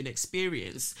Rogan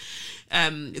Experience?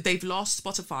 They've lost,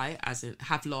 Spotify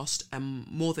have lost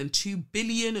more than $2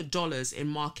 billion in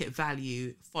market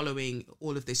value following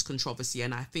all of this controversy.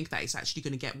 And I think that it's actually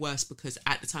going to get worse because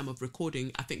at the time of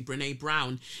recording, I think Brene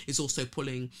Brown is also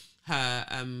pulling her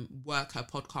work, her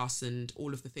podcast, and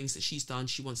all of the things that she's done.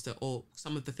 Some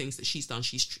of the things that she's done,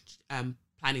 she's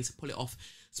planning to pull it off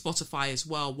Spotify as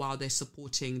well while they're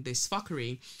supporting this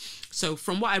fuckery. So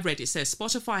from what I read, it says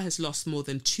Spotify has lost more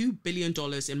than $2 billion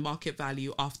in market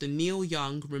value after Neil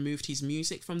Young removed his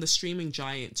music from the streaming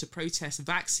giant to protest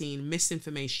vaccine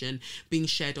misinformation being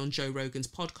shared on Joe Rogan's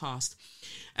podcast.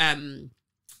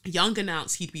 Young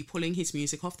announced he'd be pulling his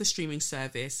music off the streaming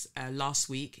service last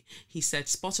week. He said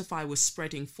Spotify was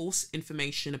spreading false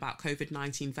information about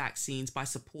COVID-19 vaccines by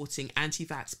supporting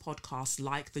anti-vax podcasts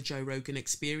like the Joe Rogan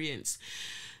Experience.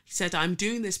 He said, I'm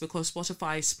doing this because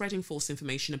Spotify is spreading false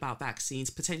information about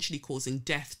vaccines, potentially causing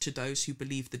death to those who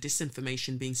believe the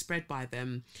disinformation being spread by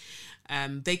them.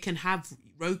 They can have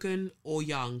Rogan or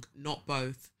Young, not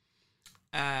both.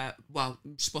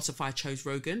 Spotify chose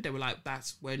Rogan. They were like,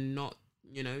 we're not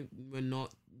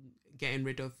getting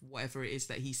rid of whatever it is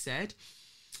that he said.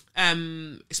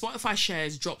 Spotify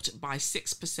shares dropped by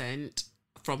 6%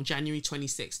 from January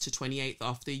 26th to 28th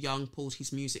after Young pulled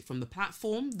his music from the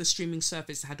platform. The streaming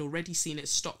service had already seen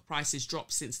its stock prices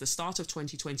drop since the start of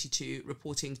 2022,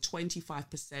 reporting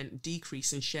 25%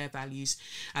 decrease in share values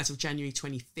as of January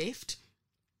 25th.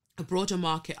 A broader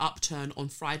market upturn on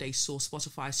Friday saw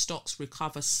Spotify stocks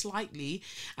recover slightly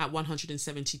at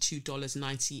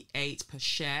 $172.98 per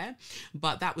share,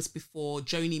 but that was before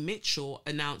Joni Mitchell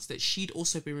announced that she'd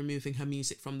also be removing her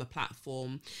music from the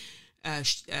platform.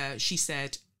 She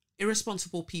said,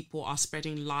 irresponsible people are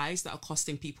spreading lies that are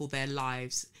costing people their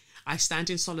lives. I stand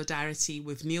in solidarity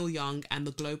with Neil Young and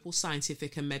the global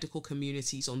scientific and medical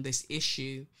communities on this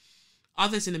issue.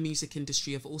 Others in the music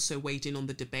industry have also weighed in on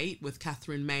the debate, with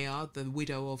Catherine Mayer, the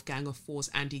widow of Gang of Four's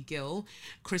Andy Gill,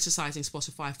 criticising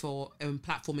Spotify for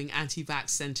platforming anti-vax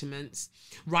sentiments.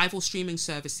 Rival streaming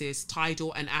services,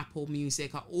 Tidal and Apple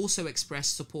Music, are also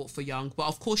expressed support for Young, but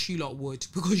of course you lot would,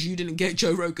 because you didn't get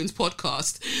Joe Rogan's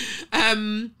podcast.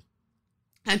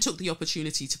 And took the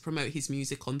opportunity to promote his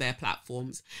music on their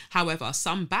platforms. However,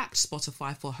 some backed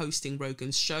Spotify for hosting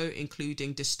Rogan's show,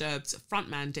 including Disturbed's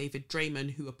frontman David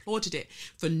Draymond, who applauded it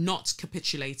for not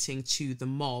capitulating to the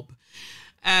mob.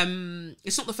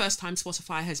 It's not the first time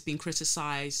Spotify has been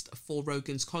criticised for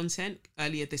Rogan's content.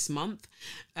 Earlier this month,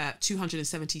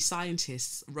 270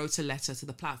 scientists wrote a letter to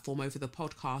the platform over the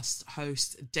podcast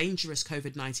host's dangerous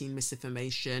COVID-19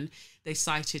 misinformation. They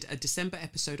cited a December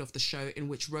episode of the show in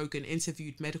which Rogan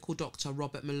interviewed medical doctor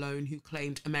Robert Malone, who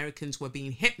claimed Americans were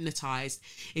being hypnotised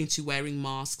into wearing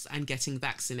masks and getting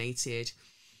vaccinated.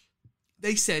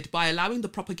 They said, by allowing the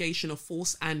propagation of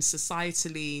false and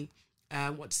societally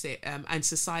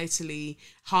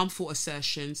harmful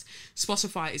assertions,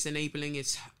 Spotify is enabling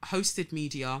its hosted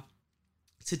media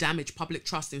to damage public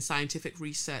trust in scientific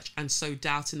research and sow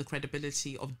doubt in the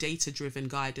credibility of data-driven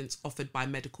guidance offered by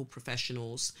medical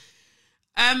professionals.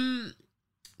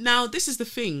 Now, this is the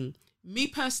thing. Me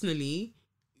personally,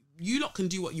 you lot can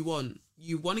do what you want.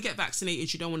 You want to get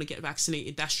vaccinated, you don't want to get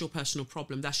vaccinated, that's your personal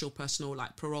problem. That's your personal,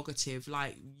 prerogative.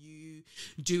 You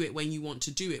do it when you want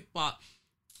to do it. But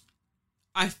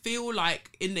I feel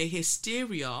like in the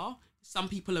hysteria, some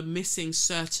people are missing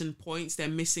certain points. They're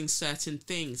missing certain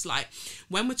things. Like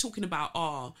when we're talking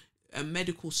about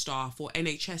medical staff or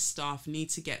NHS staff need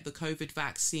to get the COVID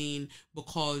vaccine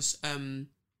because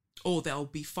or they'll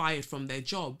be fired from their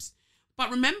jobs. But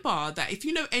remember that if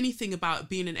you know anything about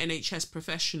being an NHS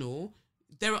professional,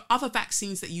 there are other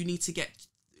vaccines that you need to get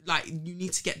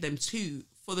them too,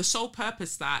 for the sole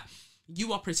purpose that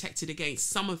you are protected against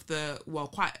some of the, well,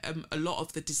 quite a lot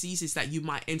of the diseases that you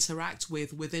might interact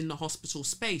with within the hospital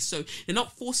space. So they're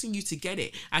not forcing you to get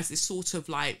it as this sort of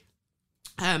like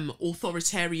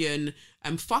authoritarian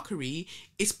fuckery.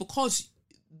 It's because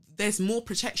there's more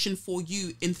protection for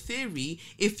you in theory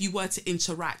if you were to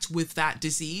interact with that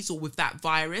disease or with that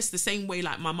virus. The same way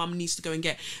like my mum needs to go and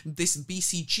get this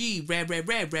BCG, rare,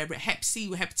 Hep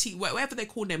C, Hep T, whatever they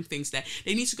call them things there.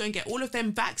 They need to go and get all of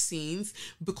them vaccines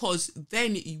because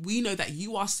then we know that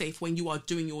you are safe when you are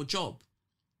doing your job.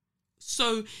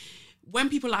 So when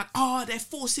people are like, oh, they're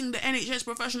forcing the NHS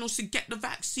professionals to get the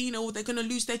vaccine or they're going to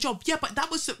lose their job. Yeah, but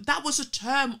that was a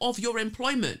term of your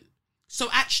employment. So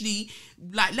actually,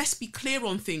 like, let's be clear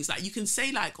on things. Like, you can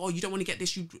say like, oh, you don't want to get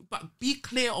this, but be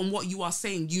clear on what you are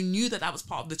saying. You knew that was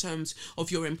part of the terms of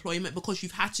your employment because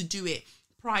you've had to do it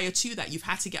prior to that. You've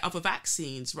had to get other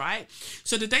vaccines, right?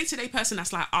 So the day-to-day person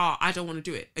that's like, I don't want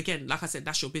to do it. Again, like I said,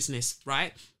 that's your business,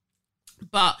 right?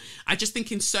 But I just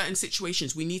think in certain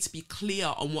situations, we need to be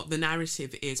clear on what the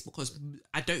narrative is because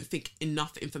I don't think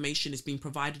enough information is being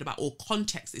provided about or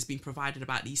context is being provided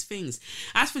about these things.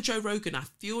 As for Joe Rogan, I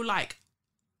feel like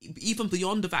even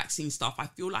beyond the vaccine stuff, I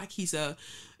feel like he's a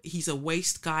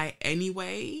waste guy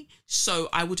anyway. So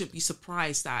I wouldn't be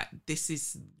surprised that this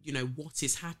is, what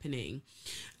is happening.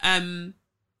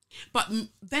 But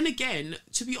then again,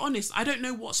 to be honest, I don't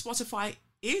know what Spotify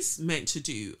is meant to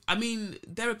do. I mean,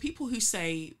 there are people who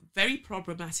say very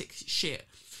problematic shit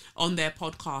on their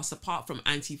podcast apart from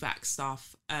anti-vax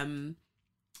stuff.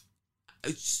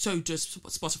 So does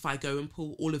Spotify go and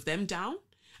pull all of them down?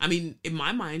 I mean, in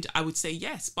my mind, I would say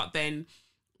yes, but then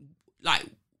like,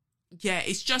 yeah,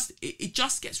 it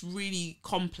just gets really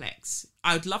complex.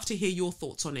 I would love to hear your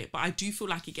thoughts on it, but I do feel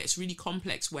like it gets really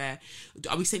complex where,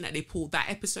 are we saying that they pulled that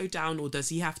episode down or does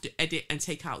he have to edit and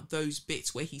take out those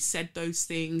bits where he said those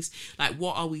things? Like,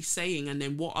 what are we saying? And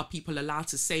then what are people allowed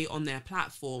to say on their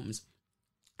platforms?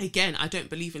 Again, I don't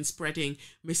believe in spreading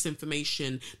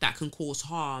misinformation that can cause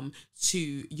harm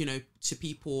to, to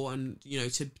people and,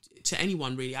 to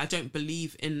anyone really. I don't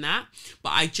believe in that.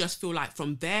 But I just feel like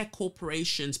from their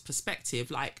corporation's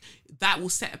perspective, like that will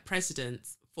set a precedent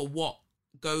for what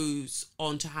goes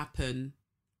on to happen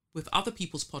with other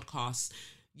people's podcasts,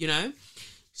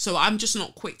 So I'm just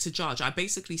not quick to judge. I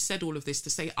basically said all of this to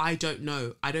say I don't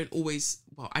know. I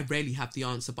rarely have the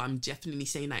answer, but I'm definitely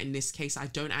saying that in this case, I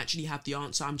don't actually have the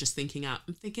answer. I'm just thinking out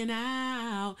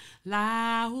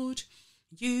loud.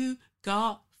 You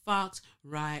got fucked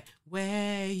right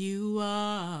where you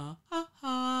are.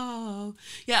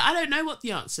 Yeah, I don't know what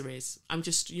the answer is. I'm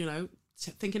just,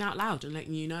 thinking out loud and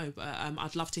letting you know. But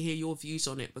I'd love to hear your views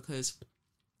on it because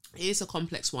it is a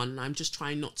complex one. And I'm just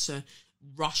trying not to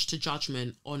rush to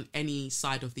judgment on any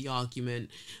side of the argument,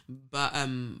 but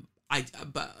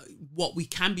what we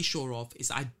can be sure of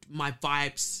is my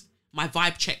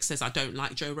vibe check says I don't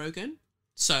like Joe Rogan,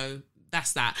 so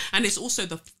that's that. And it's also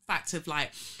the fact of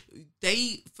like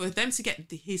for them to get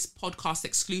his podcast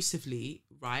exclusively,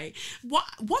 right? What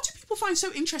do people find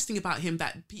so interesting about him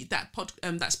that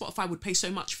Spotify would pay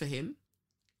so much for him?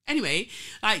 Anyway,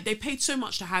 like they paid so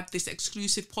much to have this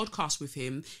exclusive podcast with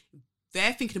him.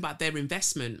 They're thinking about their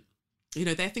investment,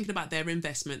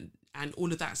 and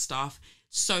all of that stuff.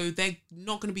 So they're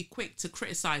not going to be quick to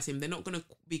criticize him. They're not going to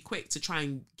be quick to try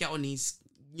and get on his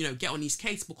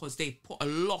case because they put a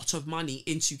lot of money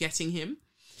into getting him.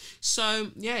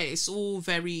 So yeah, it's all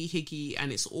very higgy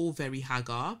and it's all very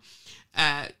Hagar.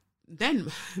 Then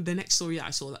the next story that I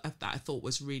saw that I thought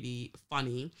was really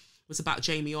funny was about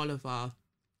Jamie Oliver.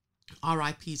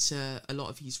 RIP to a lot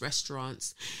of his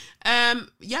restaurants.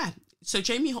 So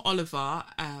Jamie Oliver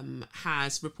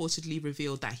has reportedly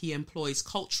revealed that he employs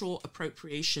cultural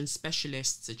appropriation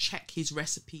specialists to check his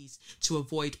recipes to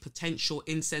avoid potential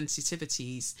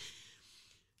insensitivities.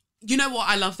 You know what?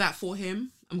 I love that for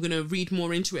him. I'm going to read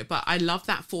more into it, but I love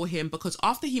that for him because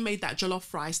after he made that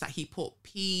jollof rice that he put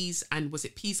peas and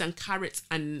carrots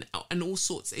and all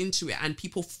sorts into it and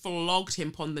people flogged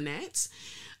him on the net,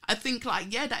 I think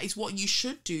that is what you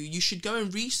should do. You should go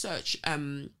and research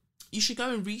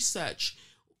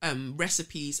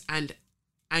recipes and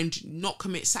not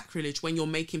commit sacrilege when you're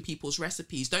making people's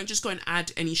recipes. Don't just go and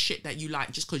add any shit that you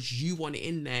like just because you want it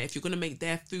in there. If you're going to make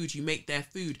their food, you make their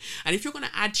food. And if you're going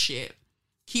to add shit,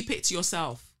 keep it to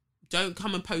yourself. Don't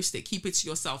come and post it. Keep it to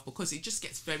yourself because it just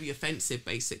gets very offensive,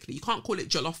 basically. You can't call it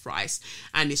jollof rice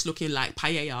and it's looking like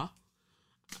paella.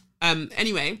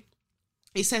 Anyway,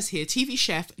 it says here, TV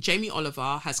chef Jamie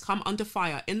Oliver has come under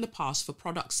fire in the past for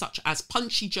products such as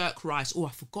punchy jerk rice. Oh, I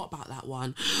forgot about that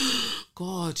one.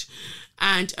 God.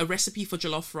 And a recipe for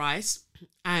jollof rice.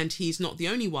 And he's not the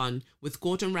only one, with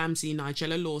Gordon Ramsay,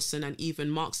 Nigella Lawson, and even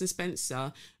Marks and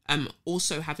Spencer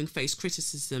also having faced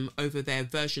criticism over their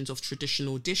versions of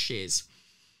traditional dishes.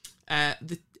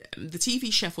 The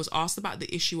TV chef was asked about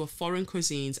the issue of foreign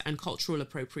cuisines and cultural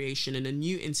appropriation in a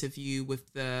new interview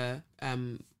with the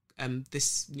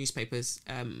this newspaper's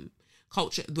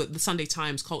culture, the Sunday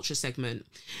Times culture segment.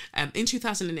 In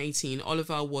 2018,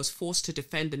 Oliver was forced to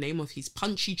defend the name of his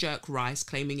punchy jerk rice,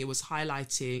 claiming it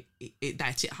highlighted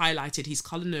his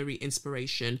culinary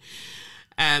inspiration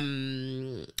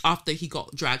after he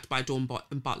got dragged by Dawn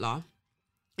Butler.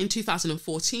 In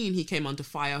 2014, he came under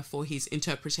fire for his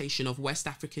interpretation of West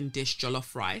African dish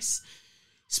jollof rice.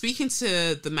 Speaking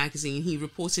to the magazine, he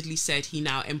reportedly said he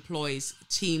now employs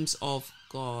teams of,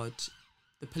 God,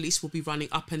 the police will be running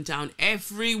up and down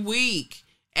every week,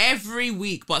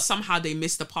 but somehow they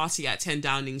missed the party at 10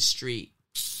 Downing Street.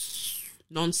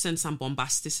 Nonsense and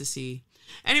bombasticity.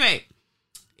 Anyway,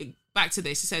 back to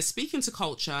this. It says, speaking to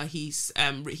Culture, he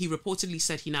reportedly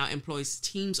said he now employs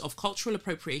teams of cultural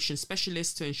appropriation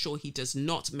specialists to ensure he does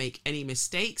not make any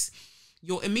mistakes.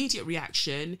 Your immediate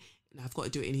reaction, and I've got to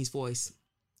do it in his voice.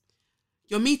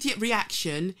 Your immediate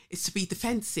reaction is to be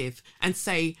defensive and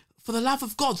say, for the love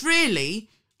of God, really?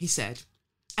 He said.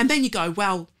 And then you go,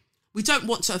 well, we don't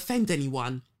want to offend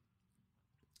anyone.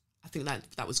 I think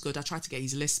that was good. I tried to get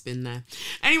his lisp in there.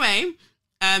 Anyway,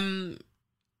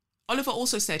 Oliver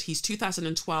also said his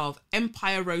 2012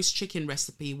 Empire roast chicken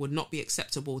recipe would not be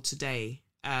acceptable today.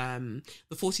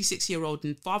 The 46-year-old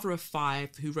father of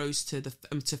 5 who rose to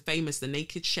fame as the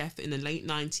Naked Chef in the late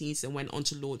 90s and went on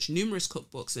to launch numerous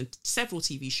cookbooks and several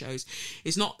TV shows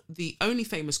is not the only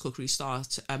famous cookery star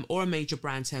or a major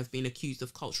brand to have been accused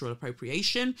of cultural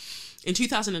appropriation. In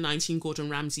 2019, Gordon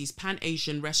Ramsay's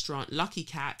Pan-Asian restaurant Lucky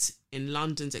Cat in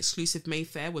London's exclusive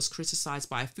Mayfair was criticised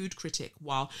by a food critic,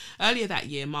 while earlier that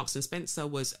year, Marks and Spencer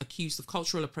was accused of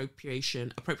cultural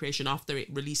appropriation after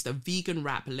it released a vegan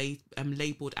wrap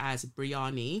labelled as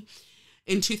biryani.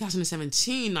 In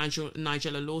 2017,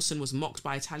 Nigella Lawson was mocked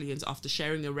by Italians after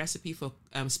sharing a recipe for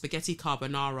spaghetti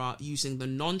carbonara using the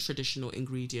non-traditional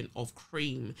ingredient of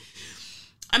cream.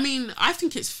 I mean, I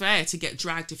think it's fair to get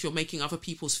dragged if you're making other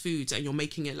people's foods and you're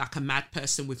making it like a mad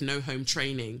person with no home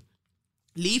training.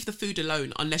 Leave the food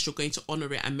alone unless you're going to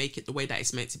honour it and make it the way that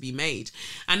it's meant to be made.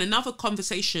 And another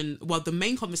conversation, well, the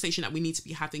main conversation that we need to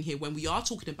be having here when we are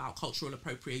talking about cultural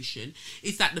appropriation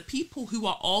is that the people who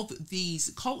are of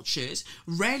these cultures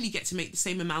rarely get to make the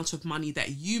same amount of money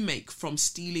that you make from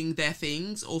stealing their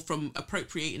things or from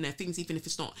appropriating their things, even if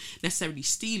it's not necessarily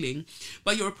stealing.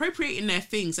 But you're appropriating their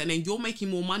things and then you're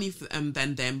making more money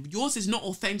than them. Yours is not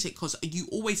authentic because you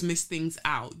always miss things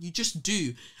out. You just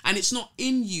do. And it's not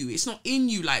in you. It's not in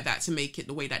you like that to make it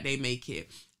the way that they make it.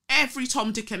 Every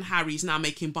Tom, Dick and Harry is now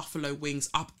making buffalo wings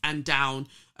up and down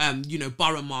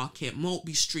Borough Market,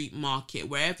 Maltby Street Market,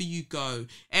 wherever you go,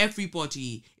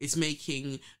 everybody is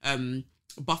making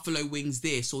buffalo wings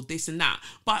this or this and that.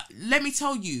 But let me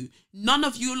tell you, none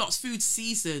of you lot's food's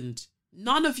seasoned.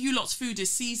 None of you lot's food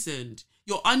is seasoned.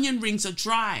 Your onion rings are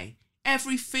dry.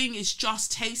 Everything is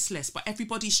just tasteless, but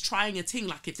everybody's trying a thing.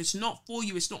 Like, if it's not for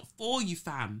you, it's not for you,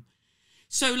 fam.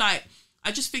 So, like,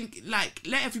 I just think, like,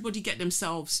 let everybody get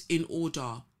themselves in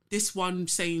order. This one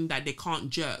saying that they can't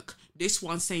jerk. This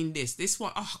one saying this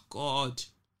one, oh, God.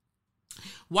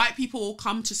 White people will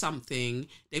come to something,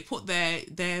 they put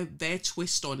their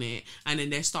twist on it, and then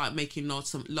they start making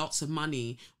lots of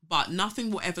money. But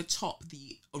nothing will ever top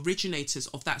the originators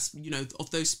of that, of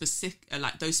those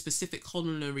specific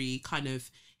culinary kind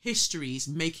of histories,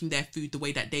 making their food the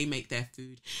way that they make their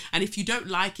food. And if you don't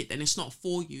like it, then it's not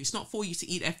for you. It's not for you to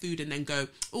eat their food and then go,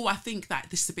 oh, I think that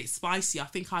this is a bit spicy. I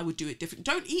think I would do it different.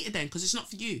 Don't eat it then, because it's not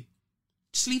for you.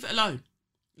 Just leave it alone.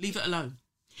 Leave it alone.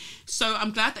 So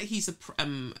I'm glad that he's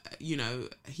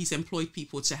he's employed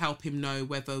people to help him know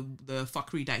whether the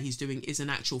fuckery that he's doing is an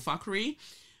actual fuckery.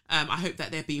 I hope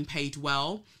that they're being paid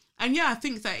well. And yeah, I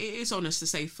think that it is honest to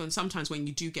say, sometimes when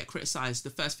you do get criticised,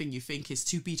 the first thing you think is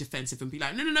to be defensive and be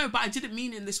like, no, but I didn't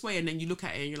mean it in this way. And then you look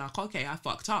at it and you're like, okay, I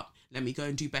fucked up. Let me go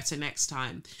and do better next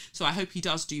time. So I hope he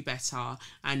does do better.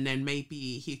 And then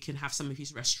maybe he can have some of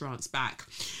his restaurants back.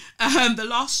 The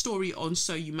last story on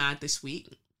So You Mad this week,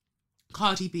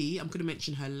 Cardi B, I'm going to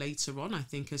mention her later on, I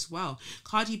think, as well.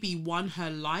 Cardi B won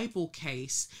her libel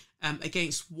case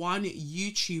against one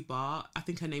YouTuber. I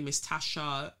think her name is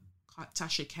Tasha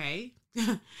K.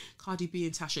 Cardi B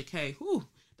and Tasha K. Whew,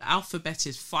 the alphabet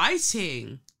is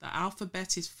fighting.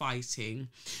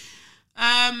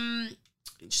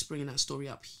 Just bringing that story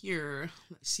up here.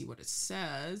 Let's see what it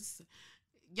says.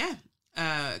 Yeah,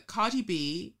 Cardi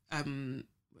B.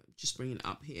 Just bringing it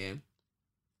up here.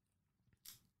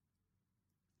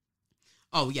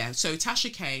 Oh, yeah. So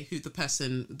Tasha K, who the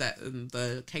person that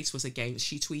the case was against,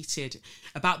 she tweeted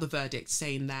about the verdict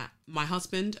saying that my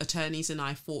husband, attorneys and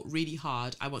I fought really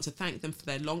hard. I want to thank them for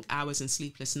their long hours and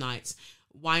sleepless nights.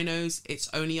 Winos, it's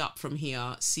only up from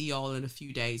here. See y'all in a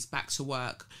few days. Back to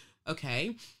work.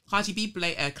 Okay. Cardi B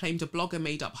claimed a blogger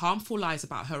made up harmful lies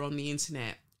about her on the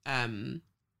internet.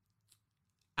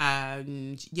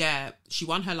 And yeah, she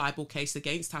won her libel case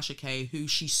against Tasha K, who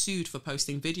she sued for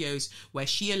posting videos where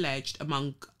she alleged,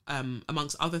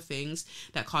 amongst other things,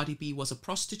 that Cardi B was a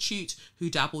prostitute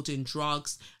who dabbled in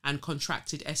drugs and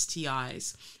contracted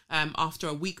STIs. After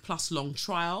a week-plus long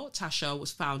trial, Tasha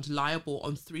was found liable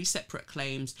on 3 separate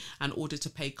claims and ordered to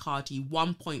pay Cardi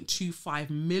 $1.25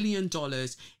 million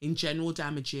in general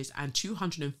damages and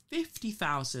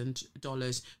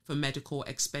 $250,000 for medical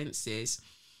expenses.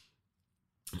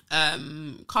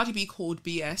 Cardi B called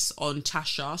BS on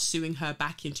Tasha, suing her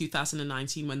back in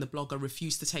 2019 when the blogger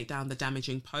refused to take down the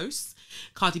damaging posts.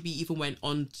 Cardi B even went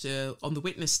on the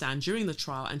witness stand during the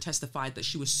trial and testified that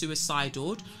she was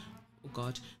suicidal. Oh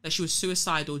God, that she was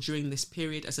suicidal during this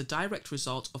period as a direct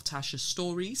result of Tasha's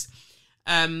stories.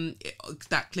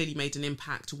 That clearly made an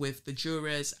impact with the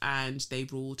jurors, and they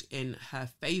ruled in her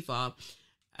favour.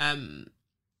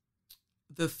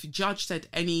 The judge said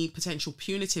any potential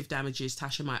punitive damages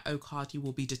Tasha might owe Cardi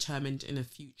will be determined in a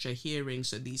future hearing.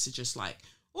 So these are just like,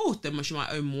 oh, then she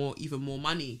might owe even more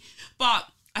money. But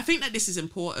I think that this is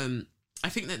important. I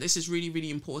think that this is really, really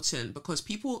important because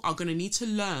people are going to need to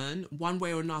learn one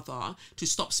way or another to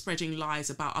stop spreading lies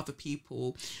about other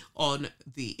people on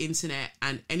the internet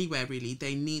and anywhere really.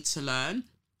 They need to learn.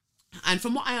 And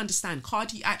from what I understand,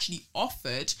 Cardi actually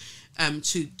offered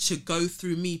to go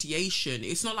through mediation.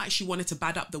 It's not like she wanted to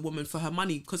bad up the woman for her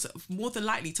money, because more than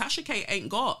likely Tasha K ain't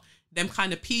got them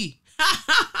kind of pee.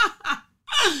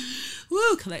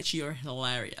 Woo, Kelechi, you're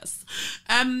hilarious.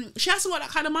 She hasn't got that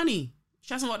kind of money.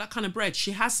 She hasn't got that kind of bread.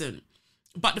 She hasn't.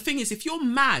 But the thing is, if you're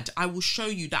mad, I will show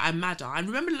you that I'm madder. I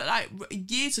remember like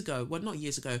years ago, well, not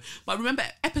years ago, but I remember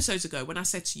episodes ago when I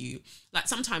said to you, like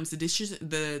sometimes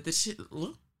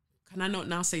can I not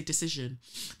now say decision?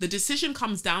 The decision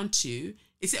comes down to,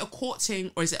 is it a court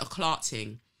thing or is it a clerk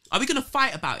thing? Are we going to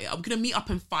fight about it? Are we going to meet up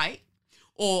and fight?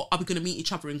 Or are we going to meet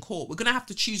each other in court? We're going to have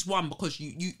to choose one, because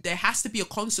there has to be a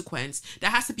consequence. There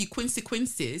has to be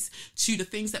consequences to the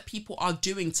things that people are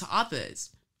doing to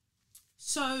others.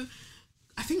 So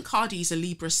I think Cardi's a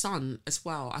Libra sun as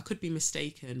well. I could be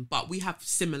mistaken, but we have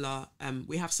similar,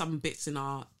 we have some bits in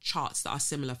our charts that are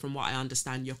similar from what I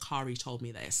understand. Yokari told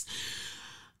me this.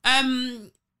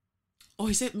 Or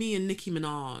is it me and Nicki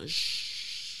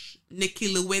Minaj?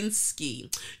 Nicki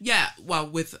Lewinsky. Yeah,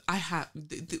 well,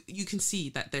 you can see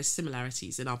that there's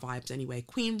similarities in our vibes anyway.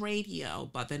 Queen Radio,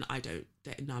 but then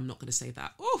no, I'm not going to say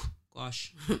that. Oh,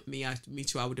 gosh, me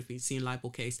too, I would have been seeing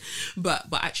libel case. But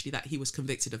actually that he was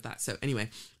convicted of that. So anyway,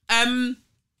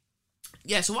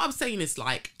 yeah, so what I'm saying is,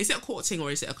 like, is it a court thing or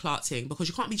is it a clerk thing? Because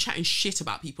you can't be chatting shit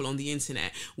about people on the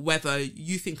internet, whether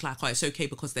you think like, oh, it's okay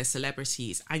because they're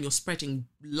celebrities, and you're spreading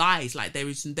lies. Like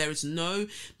there's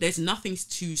nothing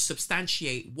to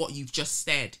substantiate what you've just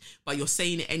said, but you're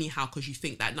saying it anyhow because you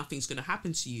think that nothing's going to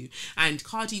happen to you. And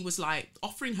Cardi was like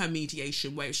offering her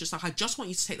mediation, where it's just like, I just want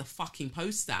you to take the fucking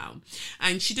post down.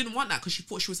 And she didn't want that because she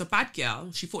thought she was a bad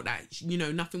girl. She thought that,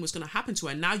 nothing was going to happen to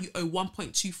her. Now you owe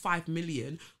 1.25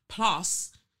 million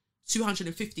plus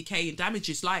 250k in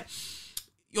damages. Like,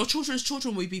 your children's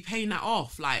children will be paying that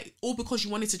off, like, all because you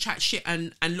wanted to chat shit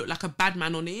and look like a bad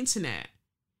man on the internet.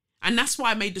 And that's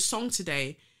why I made the song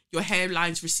today, Your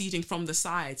Hairline's Receding from the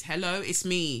Sides. Hello, it's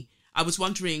me. I was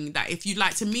wondering that if you'd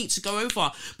like to meet to go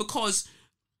over, because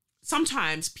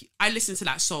sometimes I listen to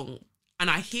that song and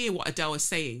I hear what Adele is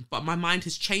saying, but my mind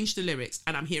has changed the lyrics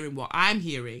and I'm hearing what I'm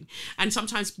hearing. And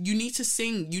sometimes you need to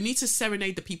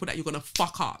serenade the people that you're going to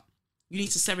fuck up. You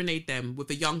need to serenade them with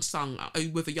a young song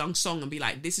and be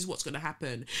like, this is what's going to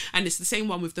happen. And it's the same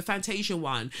one with the Fantasia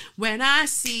one. When I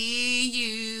see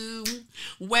you,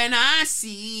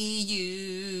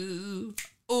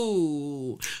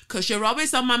 ooh, 'cause you're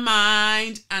always on my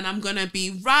mind and I'm gonna be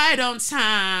right on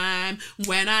time.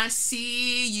 When I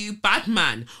see you,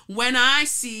 Batman. When I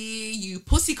see you,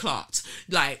 Pussyclot.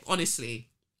 Like, honestly,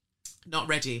 not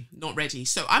ready.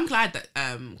 So I'm glad that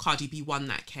Cardi B won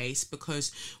that case,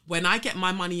 because when I get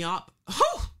my money up,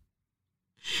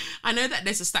 I know that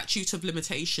there's a statute of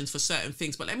limitations for certain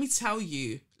things, but let me tell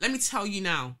you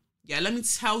now. Yeah, let me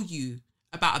tell you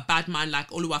about a bad man like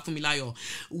Oluwafunmilayo.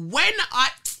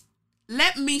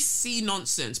 Let me see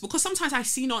nonsense, because sometimes I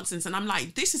see nonsense and I'm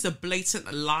like, this is a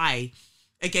blatant lie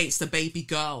against a baby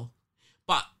girl,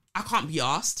 but I can't be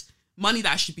asked. money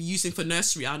that I should be using for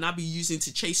nursery, I'll now be using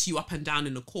to chase you up and down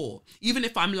in the court. Even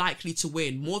if I'm likely to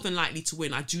win, more than likely to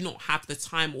win, I do not have the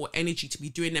time or energy to be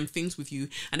doing them things with you.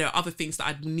 And there are other things that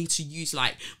I need to use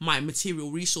like my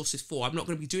material resources for. I'm not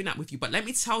going to be doing that with you. But let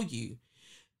me tell you,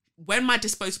 when my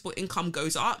disposable income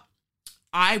goes up,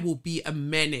 I will be a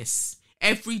menace.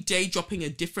 Every day dropping a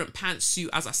different pantsuit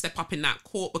as I step up in that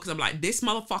court, because I'm like, this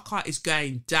motherfucker is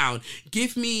going down.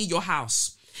 Give me your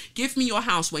house. Give me your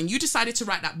house. When you decided to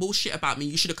write that bullshit about me,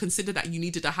 you should have considered that you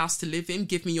needed a house to live in.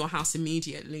 Give me your house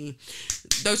immediately.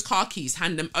 Those car keys,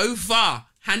 hand them over.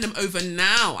 Hand them over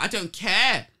now. I don't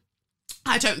care.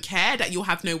 I don't care that you'll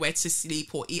have nowhere to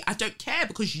sleep or eat. I don't care,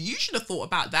 because you should have thought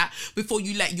about that before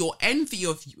you let your envy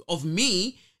of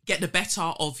me get the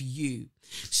better of you.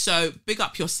 So big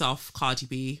up yourself, Cardi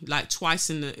B. Like twice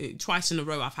in a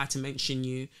row I've had to mention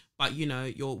you. But you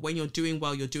know, when you're doing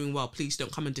well, you're doing well. Please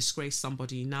don't come and disgrace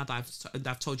somebody now that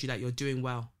I've told you that you're doing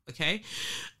well. Okay.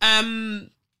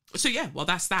 So yeah, well,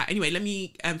 that's that. Anyway, let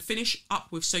me finish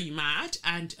up with So You Mad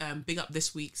and big up the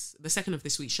second of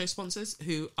this week's show sponsors,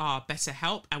 who are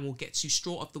BetterHelp, and we'll get to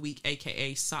Straw of the Week,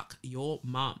 aka Suck Your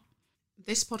Mum.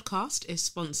 This podcast is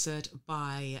sponsored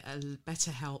by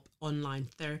BetterHelp Online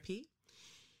Therapy.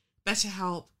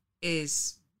 BetterHelp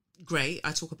is great.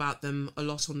 I talk about them a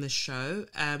lot on this show.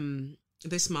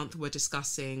 This month, we're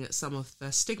discussing some of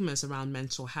the stigmas around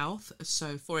mental health.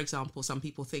 So, for example, some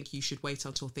people think you should wait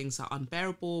until things are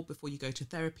unbearable before you go to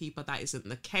therapy, but that isn't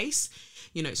the case.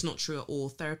 You know, it's not true at all.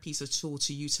 Therapy is a tool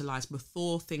to utilize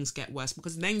before things get worse,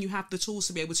 because then you have the tools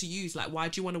to be able to use. Like, why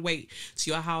do you want to wait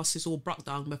till your house is all broke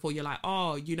down before you're like,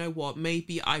 oh, you know what,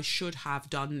 maybe I should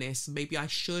have done this. Maybe I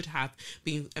should have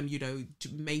been,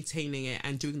 maintaining it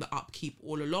and doing the upkeep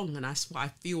all along. And that's what I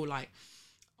feel like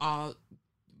our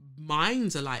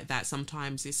minds are like that.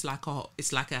 Sometimes it's like a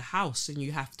house, and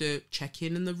you have to check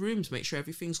in the rooms, make sure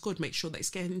everything's good, make sure that it's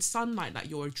getting sunlight,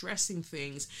 that you're addressing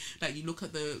things, that you look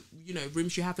at the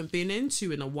rooms you haven't been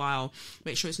into in a while,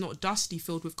 make sure it's not dusty,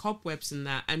 filled with cobwebs and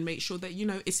that, and make sure that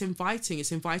it's inviting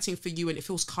for you, and it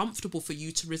feels comfortable for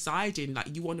you to reside in.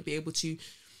 Like, you want to be able to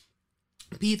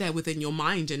be there within your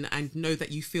mind and know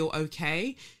that you feel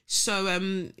okay. So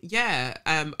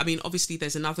obviously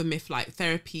there's another myth, like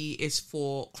therapy is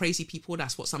for crazy people.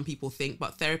 That's what some people think,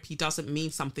 but therapy doesn't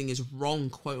mean something is wrong,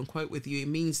 quote unquote, with you. It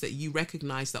means that you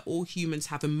recognize that all humans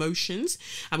have emotions,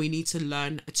 and we need to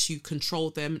learn to control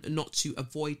them, not to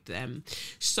avoid them.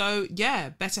 So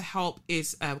BetterHelp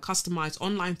is a customized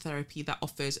online therapy that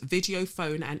offers video,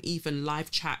 phone, and even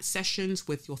live chat sessions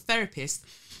with your therapist.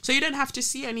 So you don't have to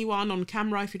see anyone on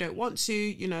camera if you don't want to.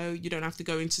 You don't have to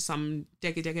go into some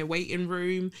dega waiting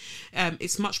room.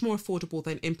 It's much more affordable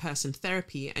than in-person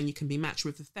therapy, and you can be matched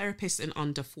with a therapist in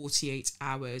under 48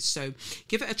 hours. So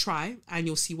give it a try, and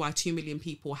you'll see why 2 million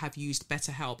people have used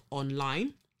BetterHelp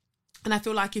online. And I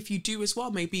feel like if you do as well,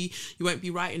 maybe you won't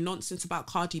be writing nonsense about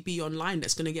Cardi B online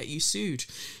that's going to get you sued.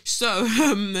 So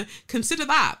consider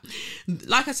that.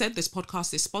 Like I said, this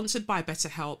podcast is sponsored by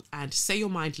BetterHelp, and Say Your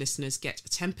Mind listeners get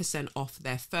 10% off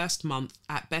their first month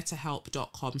at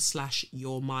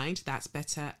betterhelp.com/yourmind. That's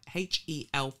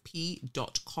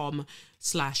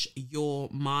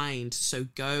betterhelp.com/yourmind. So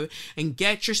go and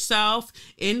get yourself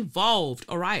involved.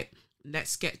 All right.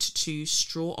 Let's get to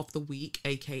Straw of the Week,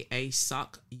 aka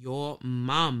Suck Your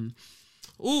Mum.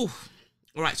 Ooh,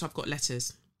 all right, so I've got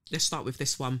letters. Let's start with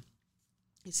this one.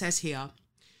 It says here,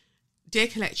 Dear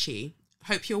Kelechi,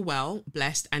 hope you're well,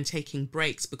 blessed, and taking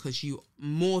breaks because you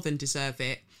more than deserve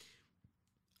it.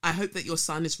 I hope that your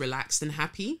son is relaxed and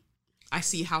happy. I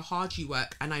see how hard you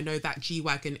work, and I know that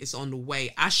G-Wagon is on the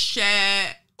way. I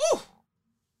share. Ooh,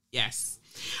 yes.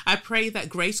 I pray that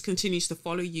grace continues to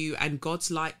follow you and God's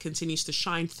light continues to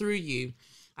shine through you.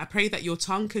 I pray that your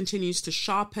tongue continues to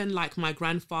sharpen like my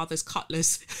grandfather's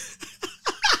cutlass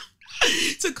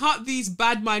to cut these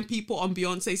bad mind people on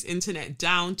Beyonce's internet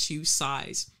down to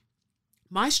size.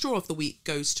 My straw of the week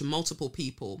goes to multiple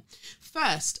people.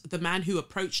 First, the man who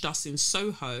approached us in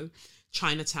Soho,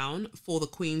 Chinatown, for the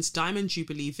Queen's Diamond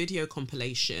Jubilee video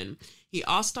compilation. He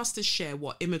asked us to share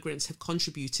what immigrants have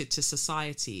contributed to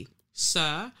society.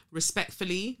 Sir,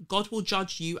 respectfully, God will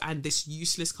judge you and this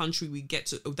useless country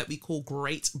that we call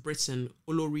Great Britain.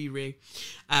 Olorire.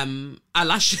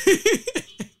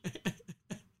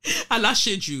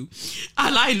 Alasheju.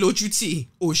 Alailojuti.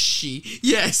 Oshi.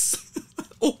 Yes.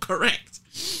 All correct.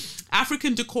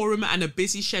 African decorum and a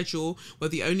busy schedule were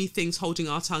the only things holding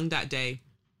our tongue that day.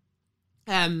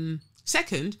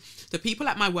 Second, the people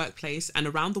at my workplace and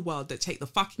around the world that take the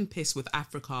fucking piss with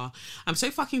Africa. I'm so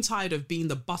fucking tired of being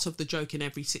the butt of the joke in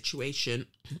every situation.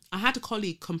 I had a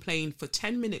colleague complain for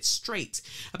 10 minutes straight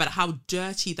about how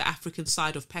dirty the African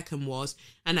side of Peckham was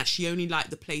and that she only liked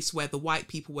the place where the white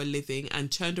people were living,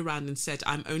 and turned around and said,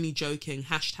 I'm only joking,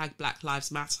 hashtag Black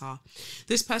Lives Matter.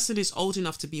 This person is old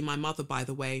enough to be my mother, by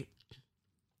the way.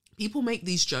 People make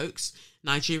these jokes,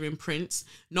 Nigerian prince,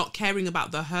 not caring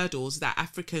about the hurdles that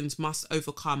Africans must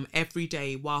overcome every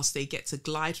day whilst they get to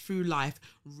glide through life,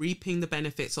 reaping the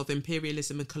benefits of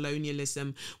imperialism and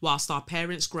colonialism, whilst our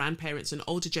parents, grandparents and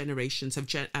older generations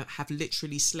have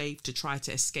literally slaved to try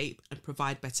to escape and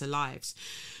provide better lives.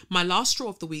 My last straw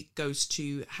of the week goes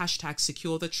to hashtag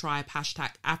secure the tribe,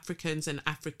 hashtag Africans and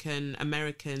African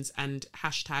Americans, and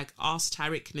hashtag ask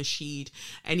Tariq Nasheed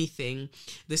anything.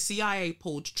 The CIA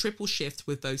pulled triple shift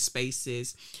with those spaces.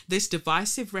 This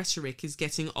divisive rhetoric is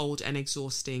getting old and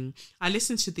exhausting. I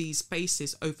listened to these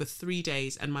spaces over 3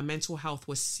 days and my mental health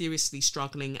was seriously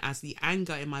struggling as the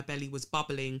anger in my belly was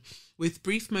bubbling, with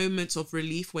brief moments of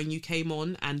relief when you came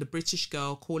on and the British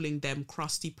girl calling them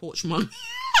crusty porch monkeys.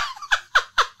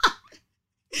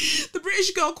 The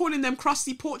British girl calling them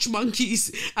crusty porch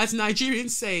monkeys, as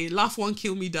Nigerians say, laugh one,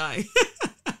 kill me, die.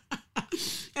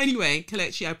 Anyway,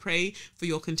 Kelechi, I pray for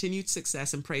your continued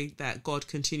success and pray that God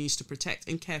continues to protect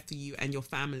and care for you and your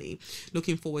family.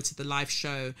 Looking forward to the live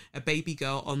show, A Baby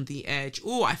Girl on the Edge.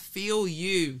 Oh, I feel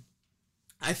you.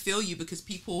 I feel you, because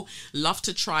people love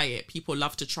to try it. People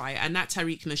love to try it. And that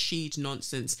Tariq Nasheed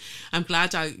nonsense, I'm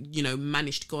glad I,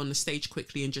 managed to go on the stage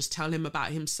quickly and just tell him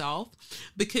about himself,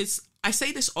 because I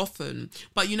say this often,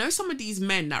 but some of these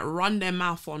men that run their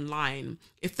mouth online,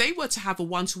 if they were to have a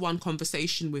one-to-one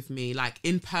conversation with me, like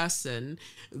in person,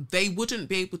 they wouldn't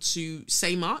be able to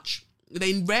say much.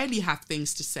 They rarely have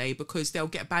things to say because they'll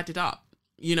get badded up,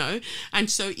 And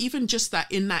so even just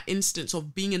that, in that instance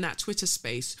of being in that Twitter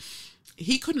space,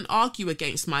 he couldn't argue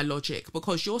against my logic,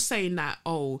 because you're saying that,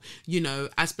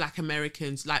 as Black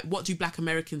Americans, like, what do Black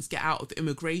Americans get out of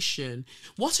immigration?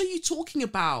 What are you talking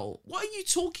about? What are you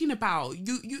talking about?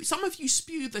 You some of you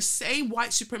spew the same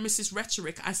white supremacist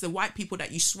rhetoric as the white people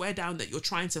that you swear down that you're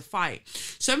trying to fight.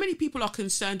 So many people are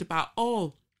concerned about,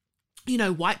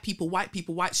 white people,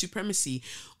 white supremacy.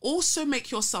 Also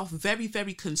make yourself very,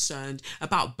 very concerned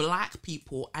about Black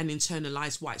people and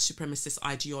internalized white supremacist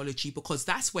ideology, because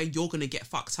that's where you're going to get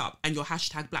fucked up and your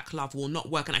hashtag Black Love will not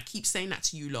work. And I keep saying that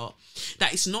to you lot,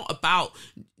 that it's not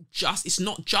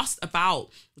just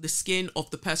about the skin of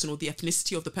the person or the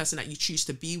ethnicity of the person that you choose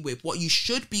to be with. What you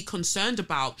should be concerned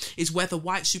about is whether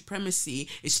white supremacy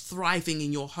is thriving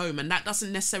in your home. And that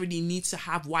doesn't necessarily need to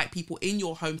have white people in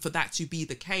your home for that to be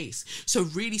the case. So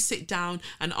really sit down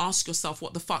and ask yourself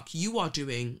what the fuck you are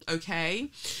doing, okay?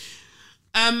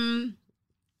 So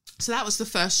that was the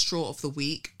first straw of the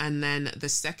week. And then the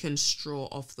second straw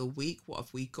of the week, what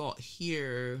have we got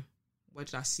here? Where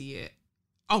did I see it?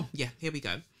 Oh, yeah, here we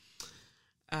go.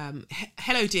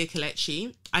 Hello, dear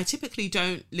Kelechi. I typically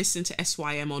don't listen to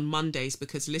SYM on Mondays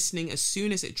because listening as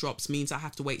soon as it drops means I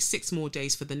have to wait 6 more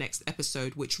days for the next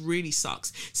episode, which really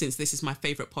sucks since this is my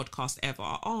favourite podcast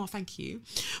ever. Oh, thank you.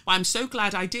 But I'm so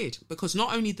glad I did, because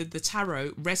not only did the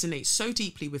tarot resonate so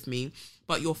deeply with me,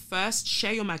 but your first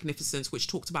Share Your Magnificence, which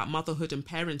talked about motherhood and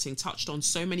parenting, touched on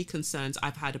so many concerns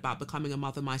I've had about becoming a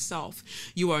mother myself.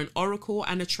 You are an oracle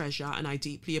and a treasure, and I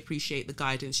deeply appreciate the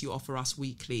guidance you offer us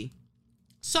weekly.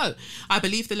 So, I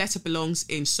believe the letter belongs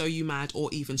in So You Mad or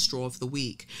even Straw of the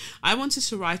Week. I wanted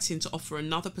to write in to offer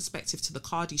another perspective to the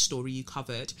Cardi story you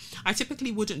covered. I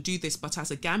typically wouldn't do this, but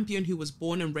as a Gambian who was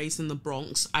born and raised in the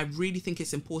Bronx, I really think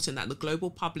it's important that the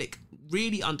global public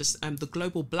the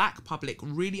global Black public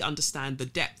really understand the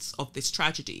depths of this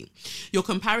tragedy. Your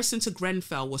comparison to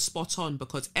Grenfell was spot on,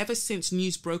 because ever since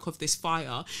news broke of this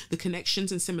fire, the connections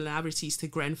and similarities to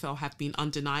Grenfell have been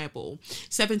undeniable.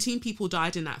 17 people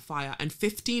died in that fire, and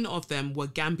 15 of them were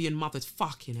Gambian mothers.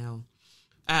 Fucking hell.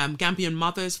 Gambian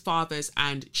mothers, fathers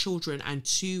and children, and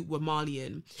 2 were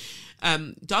Malian.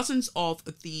 Dozens of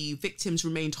the victims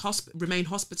remain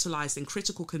hospitalized in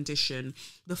critical condition.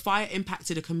 The fire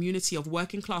impacted a community of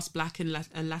working class Black and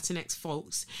Latinx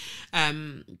folks,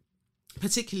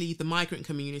 particularly the migrant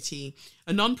community.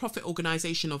 A non-profit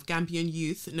organisation of Gambian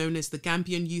youth, known as the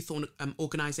Gambian Youth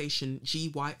Organisation,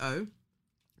 GYO,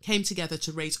 came together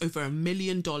to raise over $1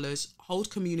 million,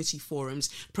 hold community forums,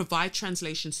 provide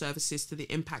translation services to the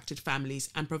impacted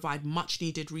families, and provide much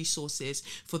needed resources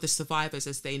for the survivors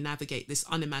as they navigate this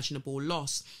unimaginable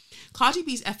loss. Cardi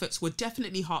B's efforts were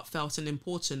definitely heartfelt and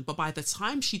important, but by the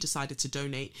time she decided to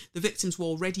donate, the victims were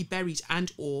already buried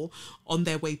and or on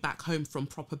their way back home from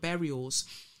proper burials.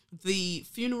 The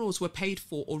funerals were paid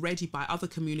for already by other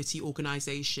community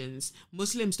organisations.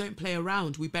 Muslims don't play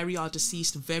around. We bury our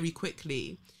deceased very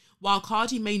quickly. While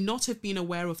Cardi may not have been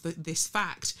aware of this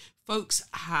fact, folks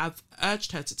have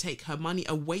urged her to take her money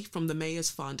away from the mayor's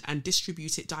fund and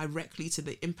distribute it directly to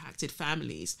the impacted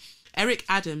families. Eric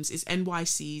Adams is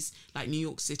NYC's, like New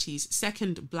York City's,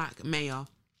 second black mayor.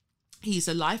 He's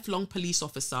a lifelong police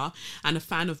officer and a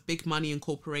fan of big money and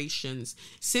corporations.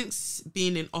 Since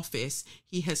being in office,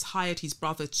 he has hired his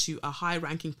brother to a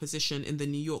high-ranking position in the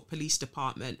New York Police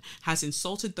Department, has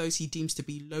insulted those he deems to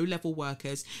be low-level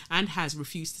workers, and has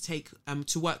refused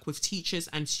to work with teachers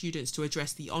and students to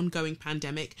address the ongoing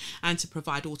pandemic and to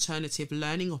provide alternative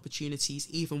learning opportunities,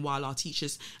 even while our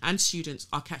teachers and students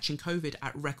are catching COVID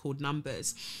at record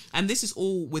numbers. And this is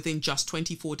all within just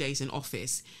 24 days in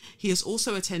office. He has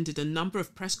also attended a number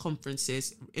of press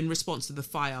conferences in response to the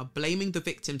fire, blaming the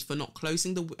victims for not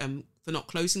closing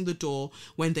the door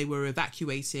when they were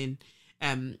evacuating,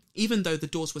 even though the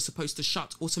doors were supposed to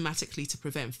shut automatically to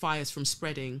prevent fires from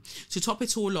spreading. To top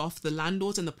it all off, the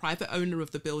landlord and the private owner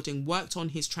of the building worked on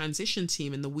his transition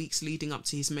team in the weeks leading up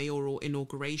to his mayoral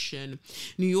inauguration.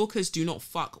 New Yorkers do not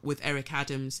fuck with Eric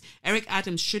Adams. Eric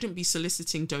Adams shouldn't be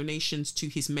soliciting donations to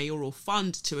his mayoral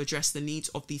fund to address the needs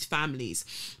of these families,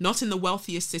 not in the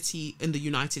wealthiest city in the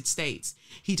United States.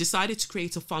 He decided to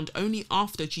create a fund only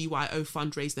after GYO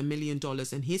fundraised $1 million,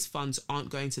 and his funds aren't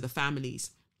going to the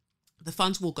families. The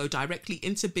funds will go directly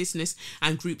into business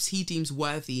and groups he deems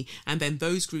worthy, and then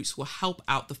those groups will help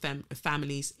out the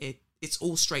families. It's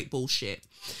all straight bullshit.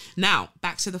 Now,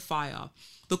 back to the fire.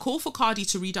 The call for Cardi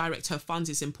to redirect her funds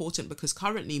is important because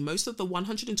currently most of the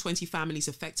 120 families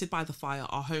affected by the fire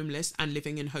are homeless and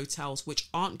living in hotels, which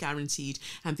aren't guaranteed,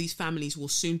 and these families will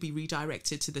soon be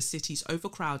redirected to the city's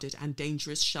overcrowded and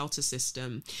dangerous shelter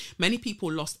system. Many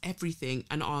people lost everything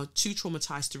and are too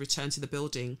traumatized to return to the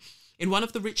building. In one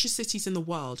of the richest cities in the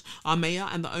world, our mayor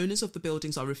and the owners of the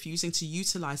buildings are refusing to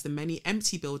utilise the many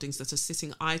empty buildings that are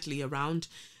sitting idly around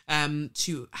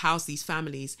to house these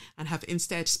families, and have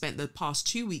instead spent the past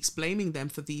 2 weeks blaming them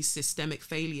for these systemic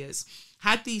failures.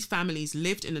 Had these families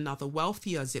lived in another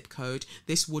wealthier zip code,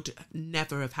 this would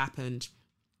never have happened.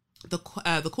 The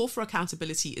call for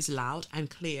accountability is loud and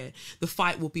clear. The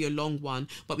fight will be a long one,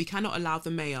 but we cannot allow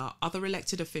the mayor, other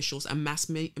elected officials and mass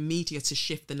media to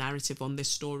shift the narrative on this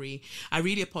story. I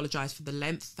really apologise for the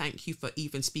length. Thank you for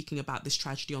even speaking about this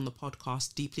tragedy on the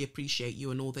podcast. Deeply appreciate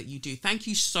you and all that you do. Thank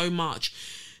you so much.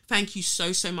 Thank you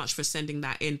so much for sending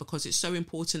that in, because it's so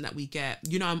important that we get,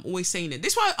 I'm always saying it.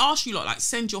 This is why I ask you lot, like,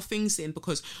 send your things in,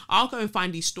 because I'll go and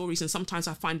find these stories and sometimes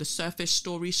I find the surface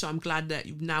story. So I'm glad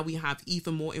that now we have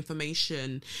even more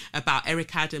information about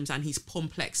Eric Adams and his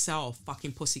complex self,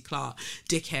 fucking pussy clut,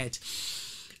 dickhead.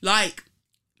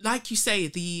 Like you say,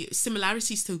 the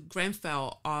similarities to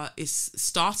Grenfell is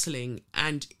startling,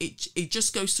 and it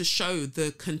just goes to show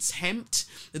the contempt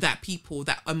that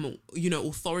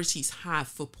authorities have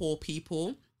for poor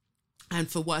people and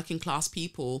for working class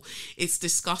people. It's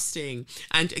disgusting.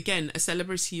 And again, a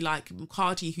celebrity like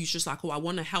Cardi, who's just like, oh, I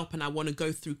want to help and I want to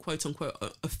go through quote unquote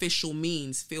official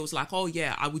means, feels like, oh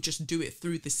yeah, I would just do it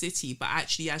through the city. But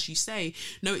actually, as you say,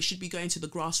 no, it should be going to the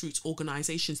grassroots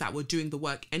organizations that were doing the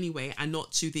work anyway, and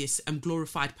not to this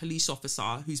glorified police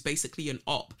officer who's basically an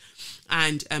op,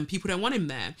 and people don't want him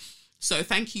there. So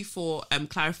thank you for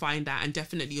clarifying that, and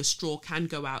definitely a straw can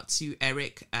go out to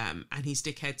Eric and his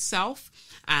dickhead self,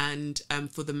 and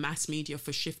for the mass media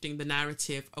for shifting the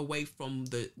narrative away from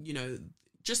the,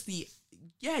 just the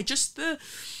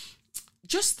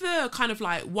kind of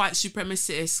like white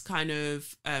supremacist kind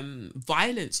of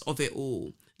violence of it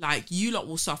all. Like, you lot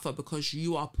will suffer because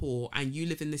you are poor and you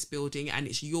live in this building and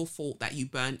it's your fault that you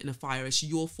burnt in a fire. It's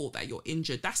your fault that you're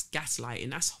injured. That's gaslighting.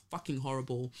 That's fucking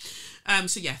horrible.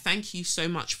 So yeah, thank you so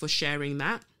much for sharing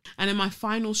that. And then my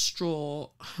final straw,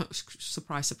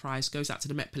 surprise, surprise, goes out to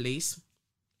the Met Police.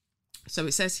 So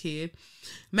it says here,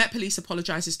 Met Police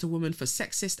apologises to woman for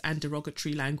sexist and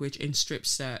derogatory language in strip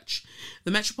search.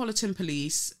 The Metropolitan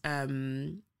Police have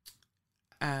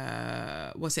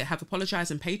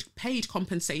apologised and paid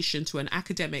compensation to an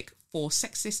academic for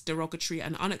sexist, derogatory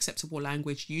and unacceptable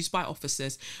language used by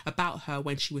officers about her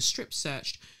when she was strip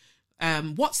searched.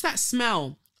 What's that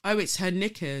smell? Oh, it's her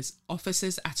knickers,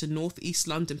 officers at a North East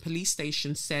London police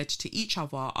station said to each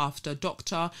other after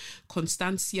Dr.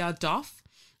 Constancia Duff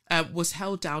was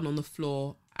held down on the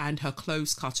floor and her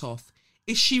clothes cut off.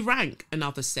 Is she rank?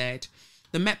 Another said.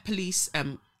 The Met Police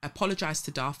apologised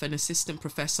to Duff, an assistant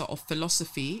professor of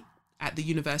philosophy at the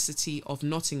University of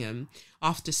Nottingham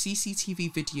after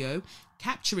CCTV video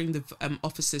capturing the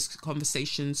officers'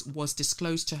 conversations was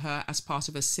disclosed to her as part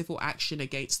of a civil action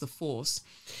against the force.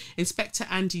 Inspector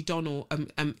Andy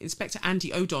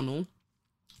O'Donnell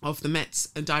of the Met's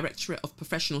Directorate of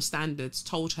Professional Standards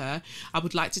told her, "I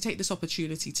would like to take this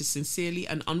opportunity to sincerely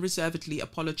and unreservedly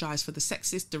apologise for the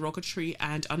sexist, derogatory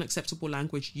and unacceptable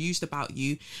language used about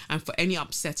you and for any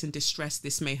upset and distress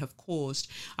this may have caused.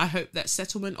 I hope that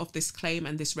settlement of this claim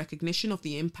and this recognition of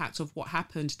the impact of what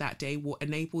happened that day will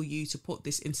enable you to put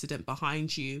this incident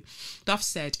behind you." Duff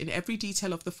said, In every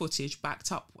detail of the footage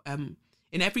backed up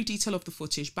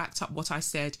what I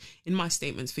said in my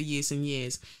statements for years and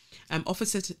years.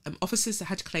 Officers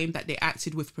had claimed that they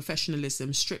acted with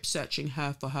professionalism, strip searching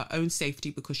her for her own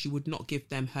safety because she would not give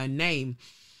them her name.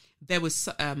 There was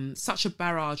such a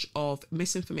barrage of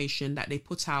misinformation that they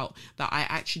put out that I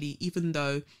actually, even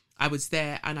though I was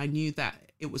there and I knew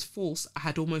that it was false, I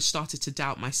had almost started to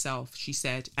doubt myself, she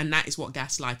said. And that is what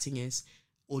gaslighting is,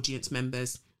 audience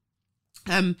members.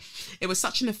 It was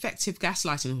such an effective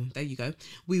gaslighting. Oh, there you go.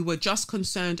 We were just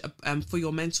concerned for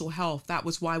your mental health. That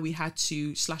was why we had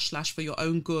to / for your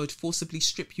own good, forcibly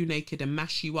strip you naked and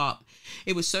mash you up.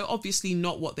 It was so obviously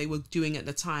not what they were doing at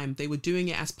the time. They were doing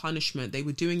it as punishment. They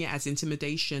were doing it as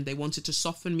intimidation. They wanted to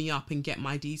soften me up and get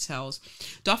my details.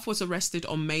 Duff was arrested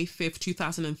on May 5th,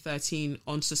 2013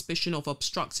 on suspicion of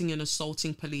obstructing and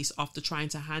assaulting police after trying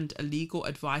to hand a legal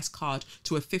advice card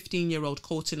to a 15-year-old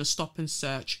caught in a stop and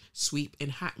search sweep in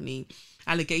Hackney.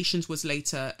 Allegations she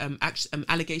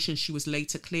was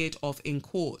later cleared of in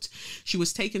court. She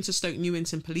was taken to Stoke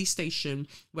Newington Police Station,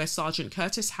 where Sergeant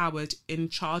Curtis Howard, in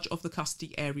charge of the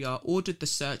custody area, ordered the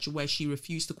search, where she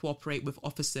refused to cooperate with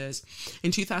officers.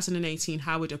 In 2018,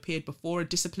 Howard appeared before a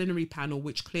disciplinary panel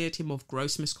which cleared him of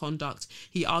gross misconduct.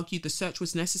 He argued the search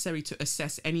was necessary to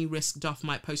assess any risk Duff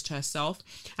might pose to herself,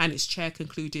 and its chair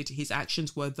concluded his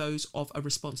actions were those of a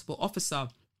responsible officer.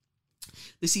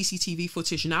 The CCTV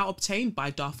footage now obtained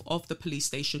by Duff of the police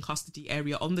station custody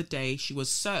area on the day she was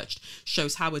searched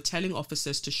shows Howard telling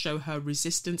officers to show her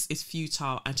resistance is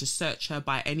futile and to search her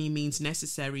by any means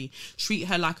necessary. Treat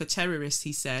her like a terrorist,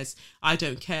 he says. I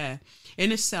don't care.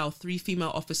 In a cell, 3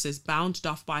 female officers bound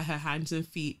Duff by her hands and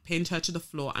feet, pinned her to the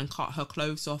floor and cut her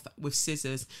clothes off with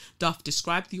scissors. Duff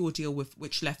described the ordeal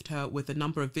which left her with a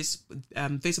number of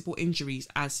visible injuries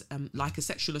as like a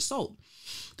sexual assault.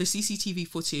 The CCTV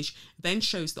footage then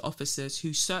shows the officers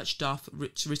who searched Duff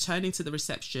returning to the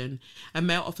reception. A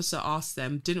male officer asked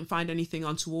them, "Didn't find anything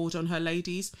untoward on her,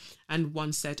 ladies?" And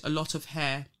one said, "A lot of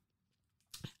hair."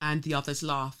 And the others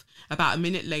laugh. About a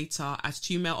minute later, as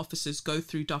 2 male officers go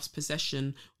through Duff's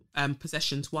possessions,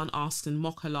 one asks in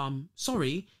mock alarm,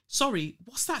 Sorry,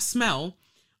 what's that smell?"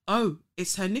 "Oh,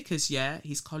 it's her knickers, yeah,"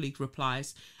 his colleague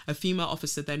replies. A female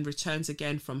officer then returns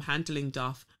again from handling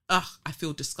Duff. "Ugh, I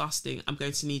feel disgusting. I'm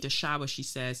going to need a shower," she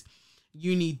says.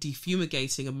 "You need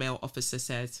defumigating," a male officer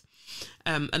says.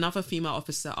 Another female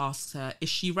officer asks her, "Is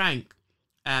she rank?"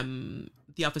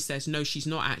 The other says, "No, she's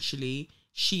not actually."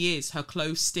 "She is. Her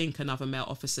clothes stink," another male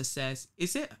officer says.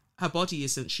 "Is it?" "Her body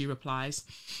isn't," she replies.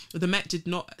 The Met did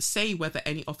not say whether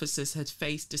any officers had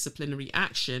faced disciplinary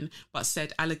action, but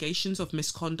said allegations of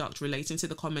misconduct relating to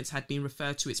the comments had been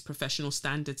referred to its Professional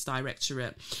Standards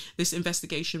Directorate. This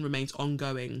investigation remains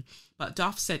ongoing. But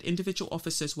Duff said individual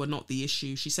officers were not the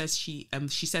issue. She said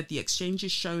the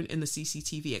exchanges shown in the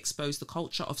CCTV exposed the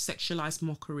culture of sexualized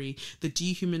mockery, the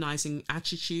dehumanizing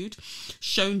attitude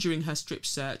shown during her strip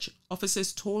search.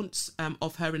 Officers' taunts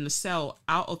of her in the cell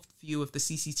out of view of the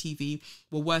CCTV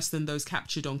were worse than those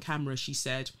captured on camera, she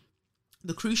said.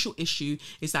 The crucial issue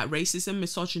is that racism,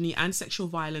 misogyny and sexual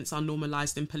violence are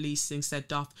normalised in policing, said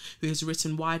Duff, who has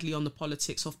written widely on the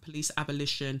politics of police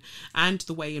abolition and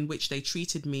the way in which they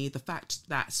treated me. The fact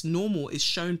that's normal is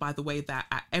shown by the way that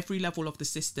at every level of the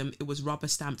system it was rubber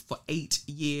stamped for 8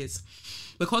 years.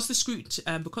 Because the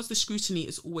scrutiny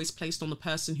is always placed on the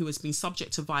person who has been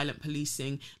subject to violent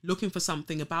policing, looking for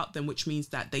something about them which means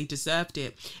that they deserved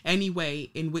it. Any way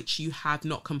in which you have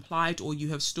not complied or you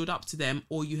have stood up to them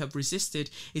or you have resisted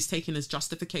is taken as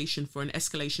justification for an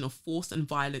escalation of force and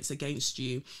violence against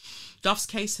you. Duff's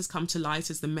case has come to light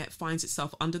as the Met finds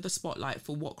itself under the spotlight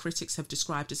for what critics have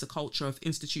described as a culture of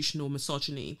institutional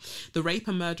misogyny. The rape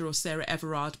and murder of Sarah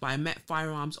Everard by a Met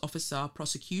firearms officer,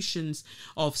 prosecutions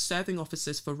of serving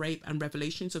officers for rape, and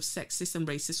revelations of sexist and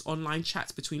racist online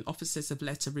chats between officers have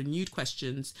led to renewed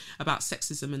questions about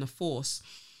sexism in the force.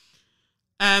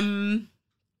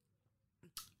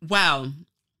 Well,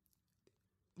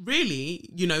 really,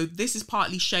 this is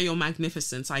partly share your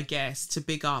magnificence, I guess, to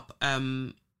big up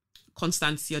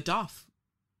Constancia Duff.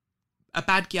 A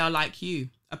bad girl like you,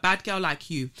 a bad girl like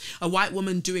you, a white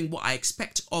woman doing what I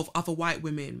expect of other white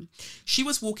women. She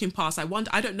was walking past.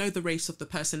 I don't know the race of the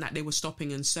person that they were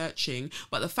stopping and searching,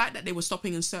 but the fact that they were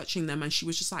stopping and searching them, and she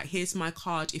was just like, here's my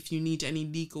card if you need any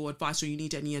legal advice or you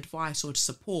need any advice or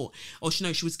support. Or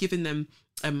she was giving them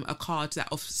a card that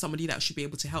of somebody that should be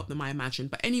able to help them, I imagine.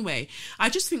 But anyway, I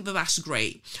just think that that's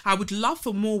great. I would love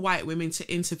for more white women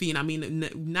to intervene. I mean,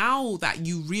 now that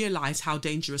you realize how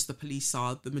dangerous the police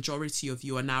are, the majority of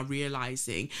you are now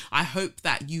realizing, I hope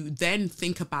that you then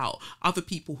think about other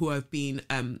people who have been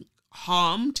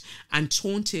harmed and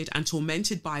taunted and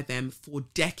tormented by them for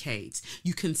decades.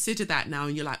 You consider that now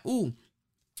and you're like, oh,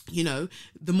 you know,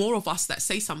 the more of us that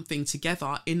say something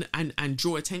together and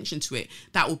draw attention to it,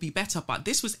 that will be better. But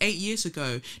this was 8 years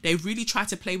ago. They really tried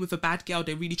to play with a bad girl.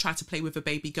 They really tried to play with a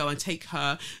baby girl and take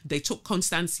her. They took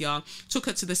Constancia, took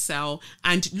her to the cell,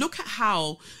 and look at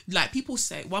how, like, people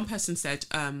say, one person said,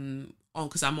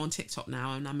 because I'm on TikTok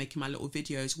now and I'm making my little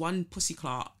videos, one pussy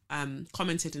clerk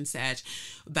commented and said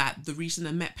that the reason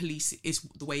the Met Police is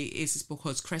the way it is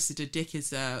because Cressida Dick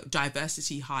is a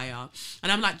diversity hire.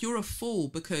 And I'm like, you're a fool,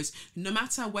 because no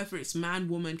matter whether it's man,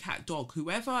 woman, cat, dog,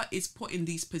 whoever is put in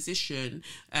these position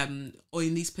or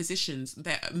in these positions,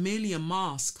 they're merely a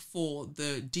mask for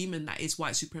the demon that is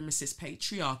white supremacist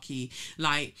patriarchy.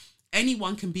 Like,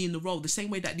 anyone can be in the role, the same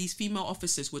way that these female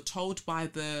officers were told by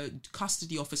the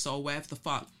custody officer or wherever the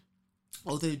fuck,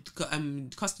 or the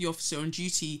custody officer on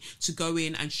duty to go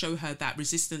in and show her that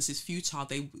resistance is futile.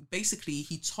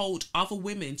 He told other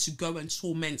women to go and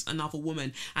torment another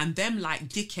woman, and them, like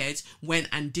dickheads, went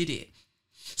and did it.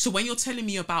 So when you're telling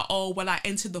me about, oh, well, I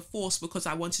entered the force because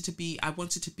I wanted to be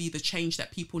the change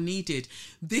that people needed,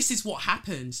 this is what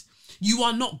happens. You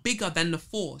are not bigger than the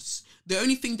force. The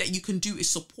only thing that you can do is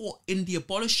support in the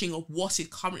abolishing of what is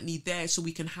currently there, so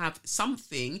we can have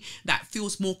something that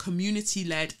feels more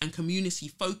community-led and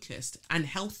community-focused and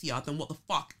healthier than what the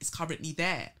fuck is currently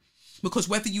there. Because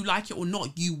whether you like it or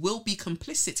not, you will be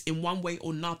complicit in one way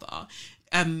or another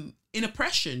in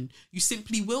oppression. You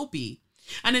simply will be.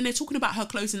 And then they're talking about her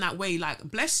closing that way. Like,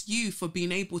 bless you for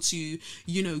being able to,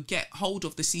 you know, get hold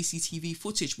of the CCTV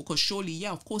footage, because surely,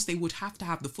 yeah, of course they would have to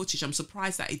have the footage. I'm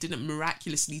surprised that it didn't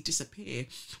miraculously disappear,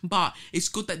 but it's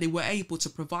good that they were able to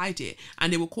provide it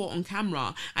and they were caught on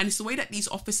camera. And it's the way that these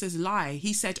officers lie.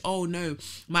 He said, oh no,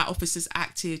 my officers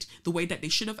acted the way that they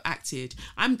should have acted.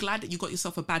 I'm glad that you got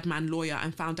yourself a bad man lawyer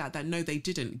and found out that no, they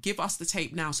didn't. Give us the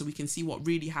tape now so we can see what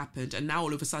really happened. And now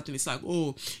all of a sudden it's like,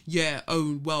 oh yeah,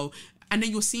 oh well. And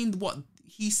then you're seeing what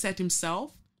he said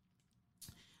himself.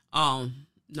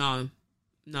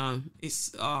 No,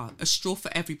 it's a straw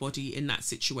for everybody in that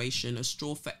situation, a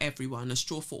straw for everyone, a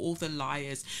straw for all the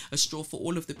liars, a straw for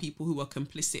all of the people who are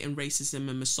complicit in racism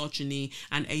and misogyny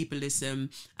and ableism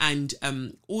and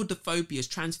all the phobias,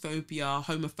 transphobia,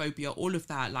 homophobia, all of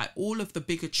that, like all of the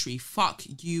bigotry. Fuck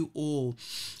you all.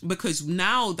 Because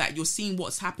now that you're seeing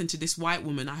what's happened to this white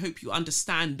woman, I hope you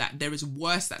understand that there is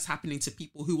worse that's happening to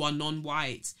people who are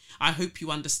non-white. I hope you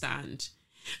understand.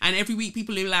 And every week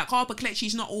people are like, oh, but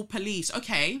Kelechi's not all police.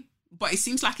 Okay, but it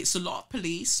seems like it's a lot of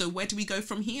police. So where do we go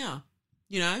from here?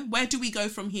 You know, where do we go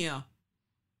from here?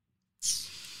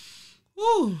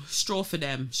 Ooh, straw for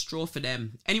them.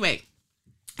 Anyway,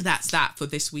 that's that for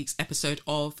this week's episode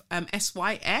of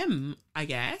SYM, I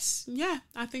guess. Yeah,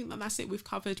 I think that's it. We've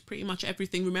covered pretty much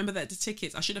everything. Remember that the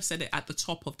tickets, I should have said it at the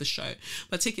top of the show,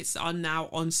 but tickets are now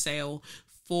on sale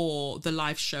for the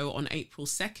live show on April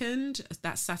 2nd.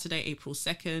 That's Saturday, April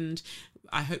 2nd.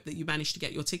 I hope that you managed to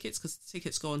get your tickets, because the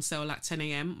tickets go on sale at 10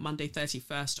 a.m. Monday,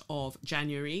 31st of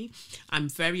January. I'm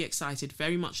very excited,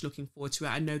 very much looking forward to it.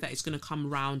 I know that it's going to come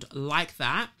around like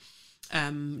that.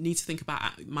 Need to think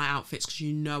about my outfits, because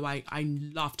you know I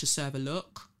love to serve a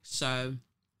look. So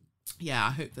yeah,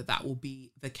 I hope that will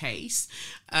be the case.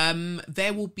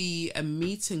 There will be a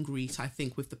meet and greet, I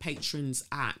think, with the patrons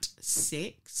at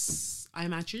 6, I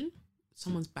imagine.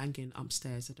 Someone's banging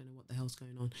upstairs. I don't know what the hell's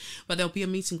going on. But there'll be a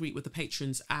meet and greet with the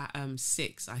patrons at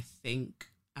 6, I think.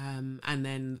 And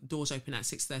then doors open at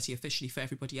 6:30 officially for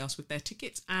everybody else with their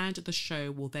tickets. And the show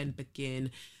will then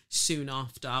begin soon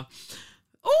after.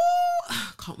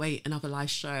 Oh, can't wait. Another live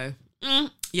show.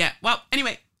 Yeah, well,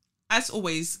 anyway. As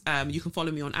always, you can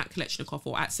follow me on @Kolechnikov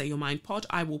or @SayYourMindPod.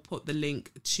 I will put the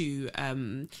link to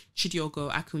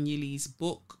Chidiogo Akunyili's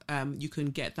book. You can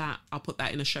get that. I'll put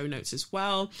that in the show notes as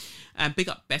well. Big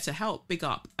up BetterHelp. Big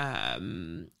up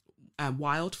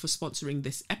Wild for sponsoring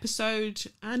this episode.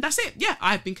 And that's it. Yeah,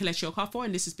 I've been Kelechi Okafor,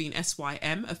 and this has been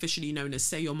SYM, officially known as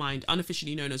Say Your Mind,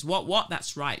 unofficially known as What?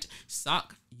 That's right.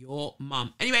 Suck your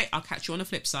mum. Anyway, I'll catch you on the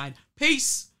flip side.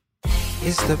 Peace.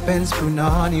 It's the Benz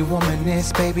Brunani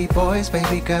womanist. Baby boys,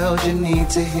 baby girls, you need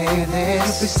to hear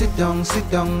this. If you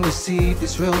sit down, receive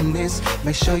this realness.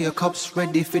 Make sure your cup's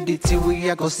ready for the tea, we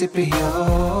are go sip it,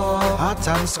 yo. Hot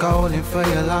time scrolling for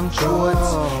your long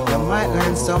throats. You might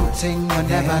learn something you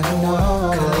never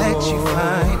know. Collect you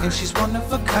fine, and she's one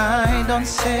of a kind. Don't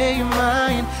say you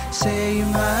mine, say you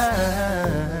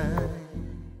mine.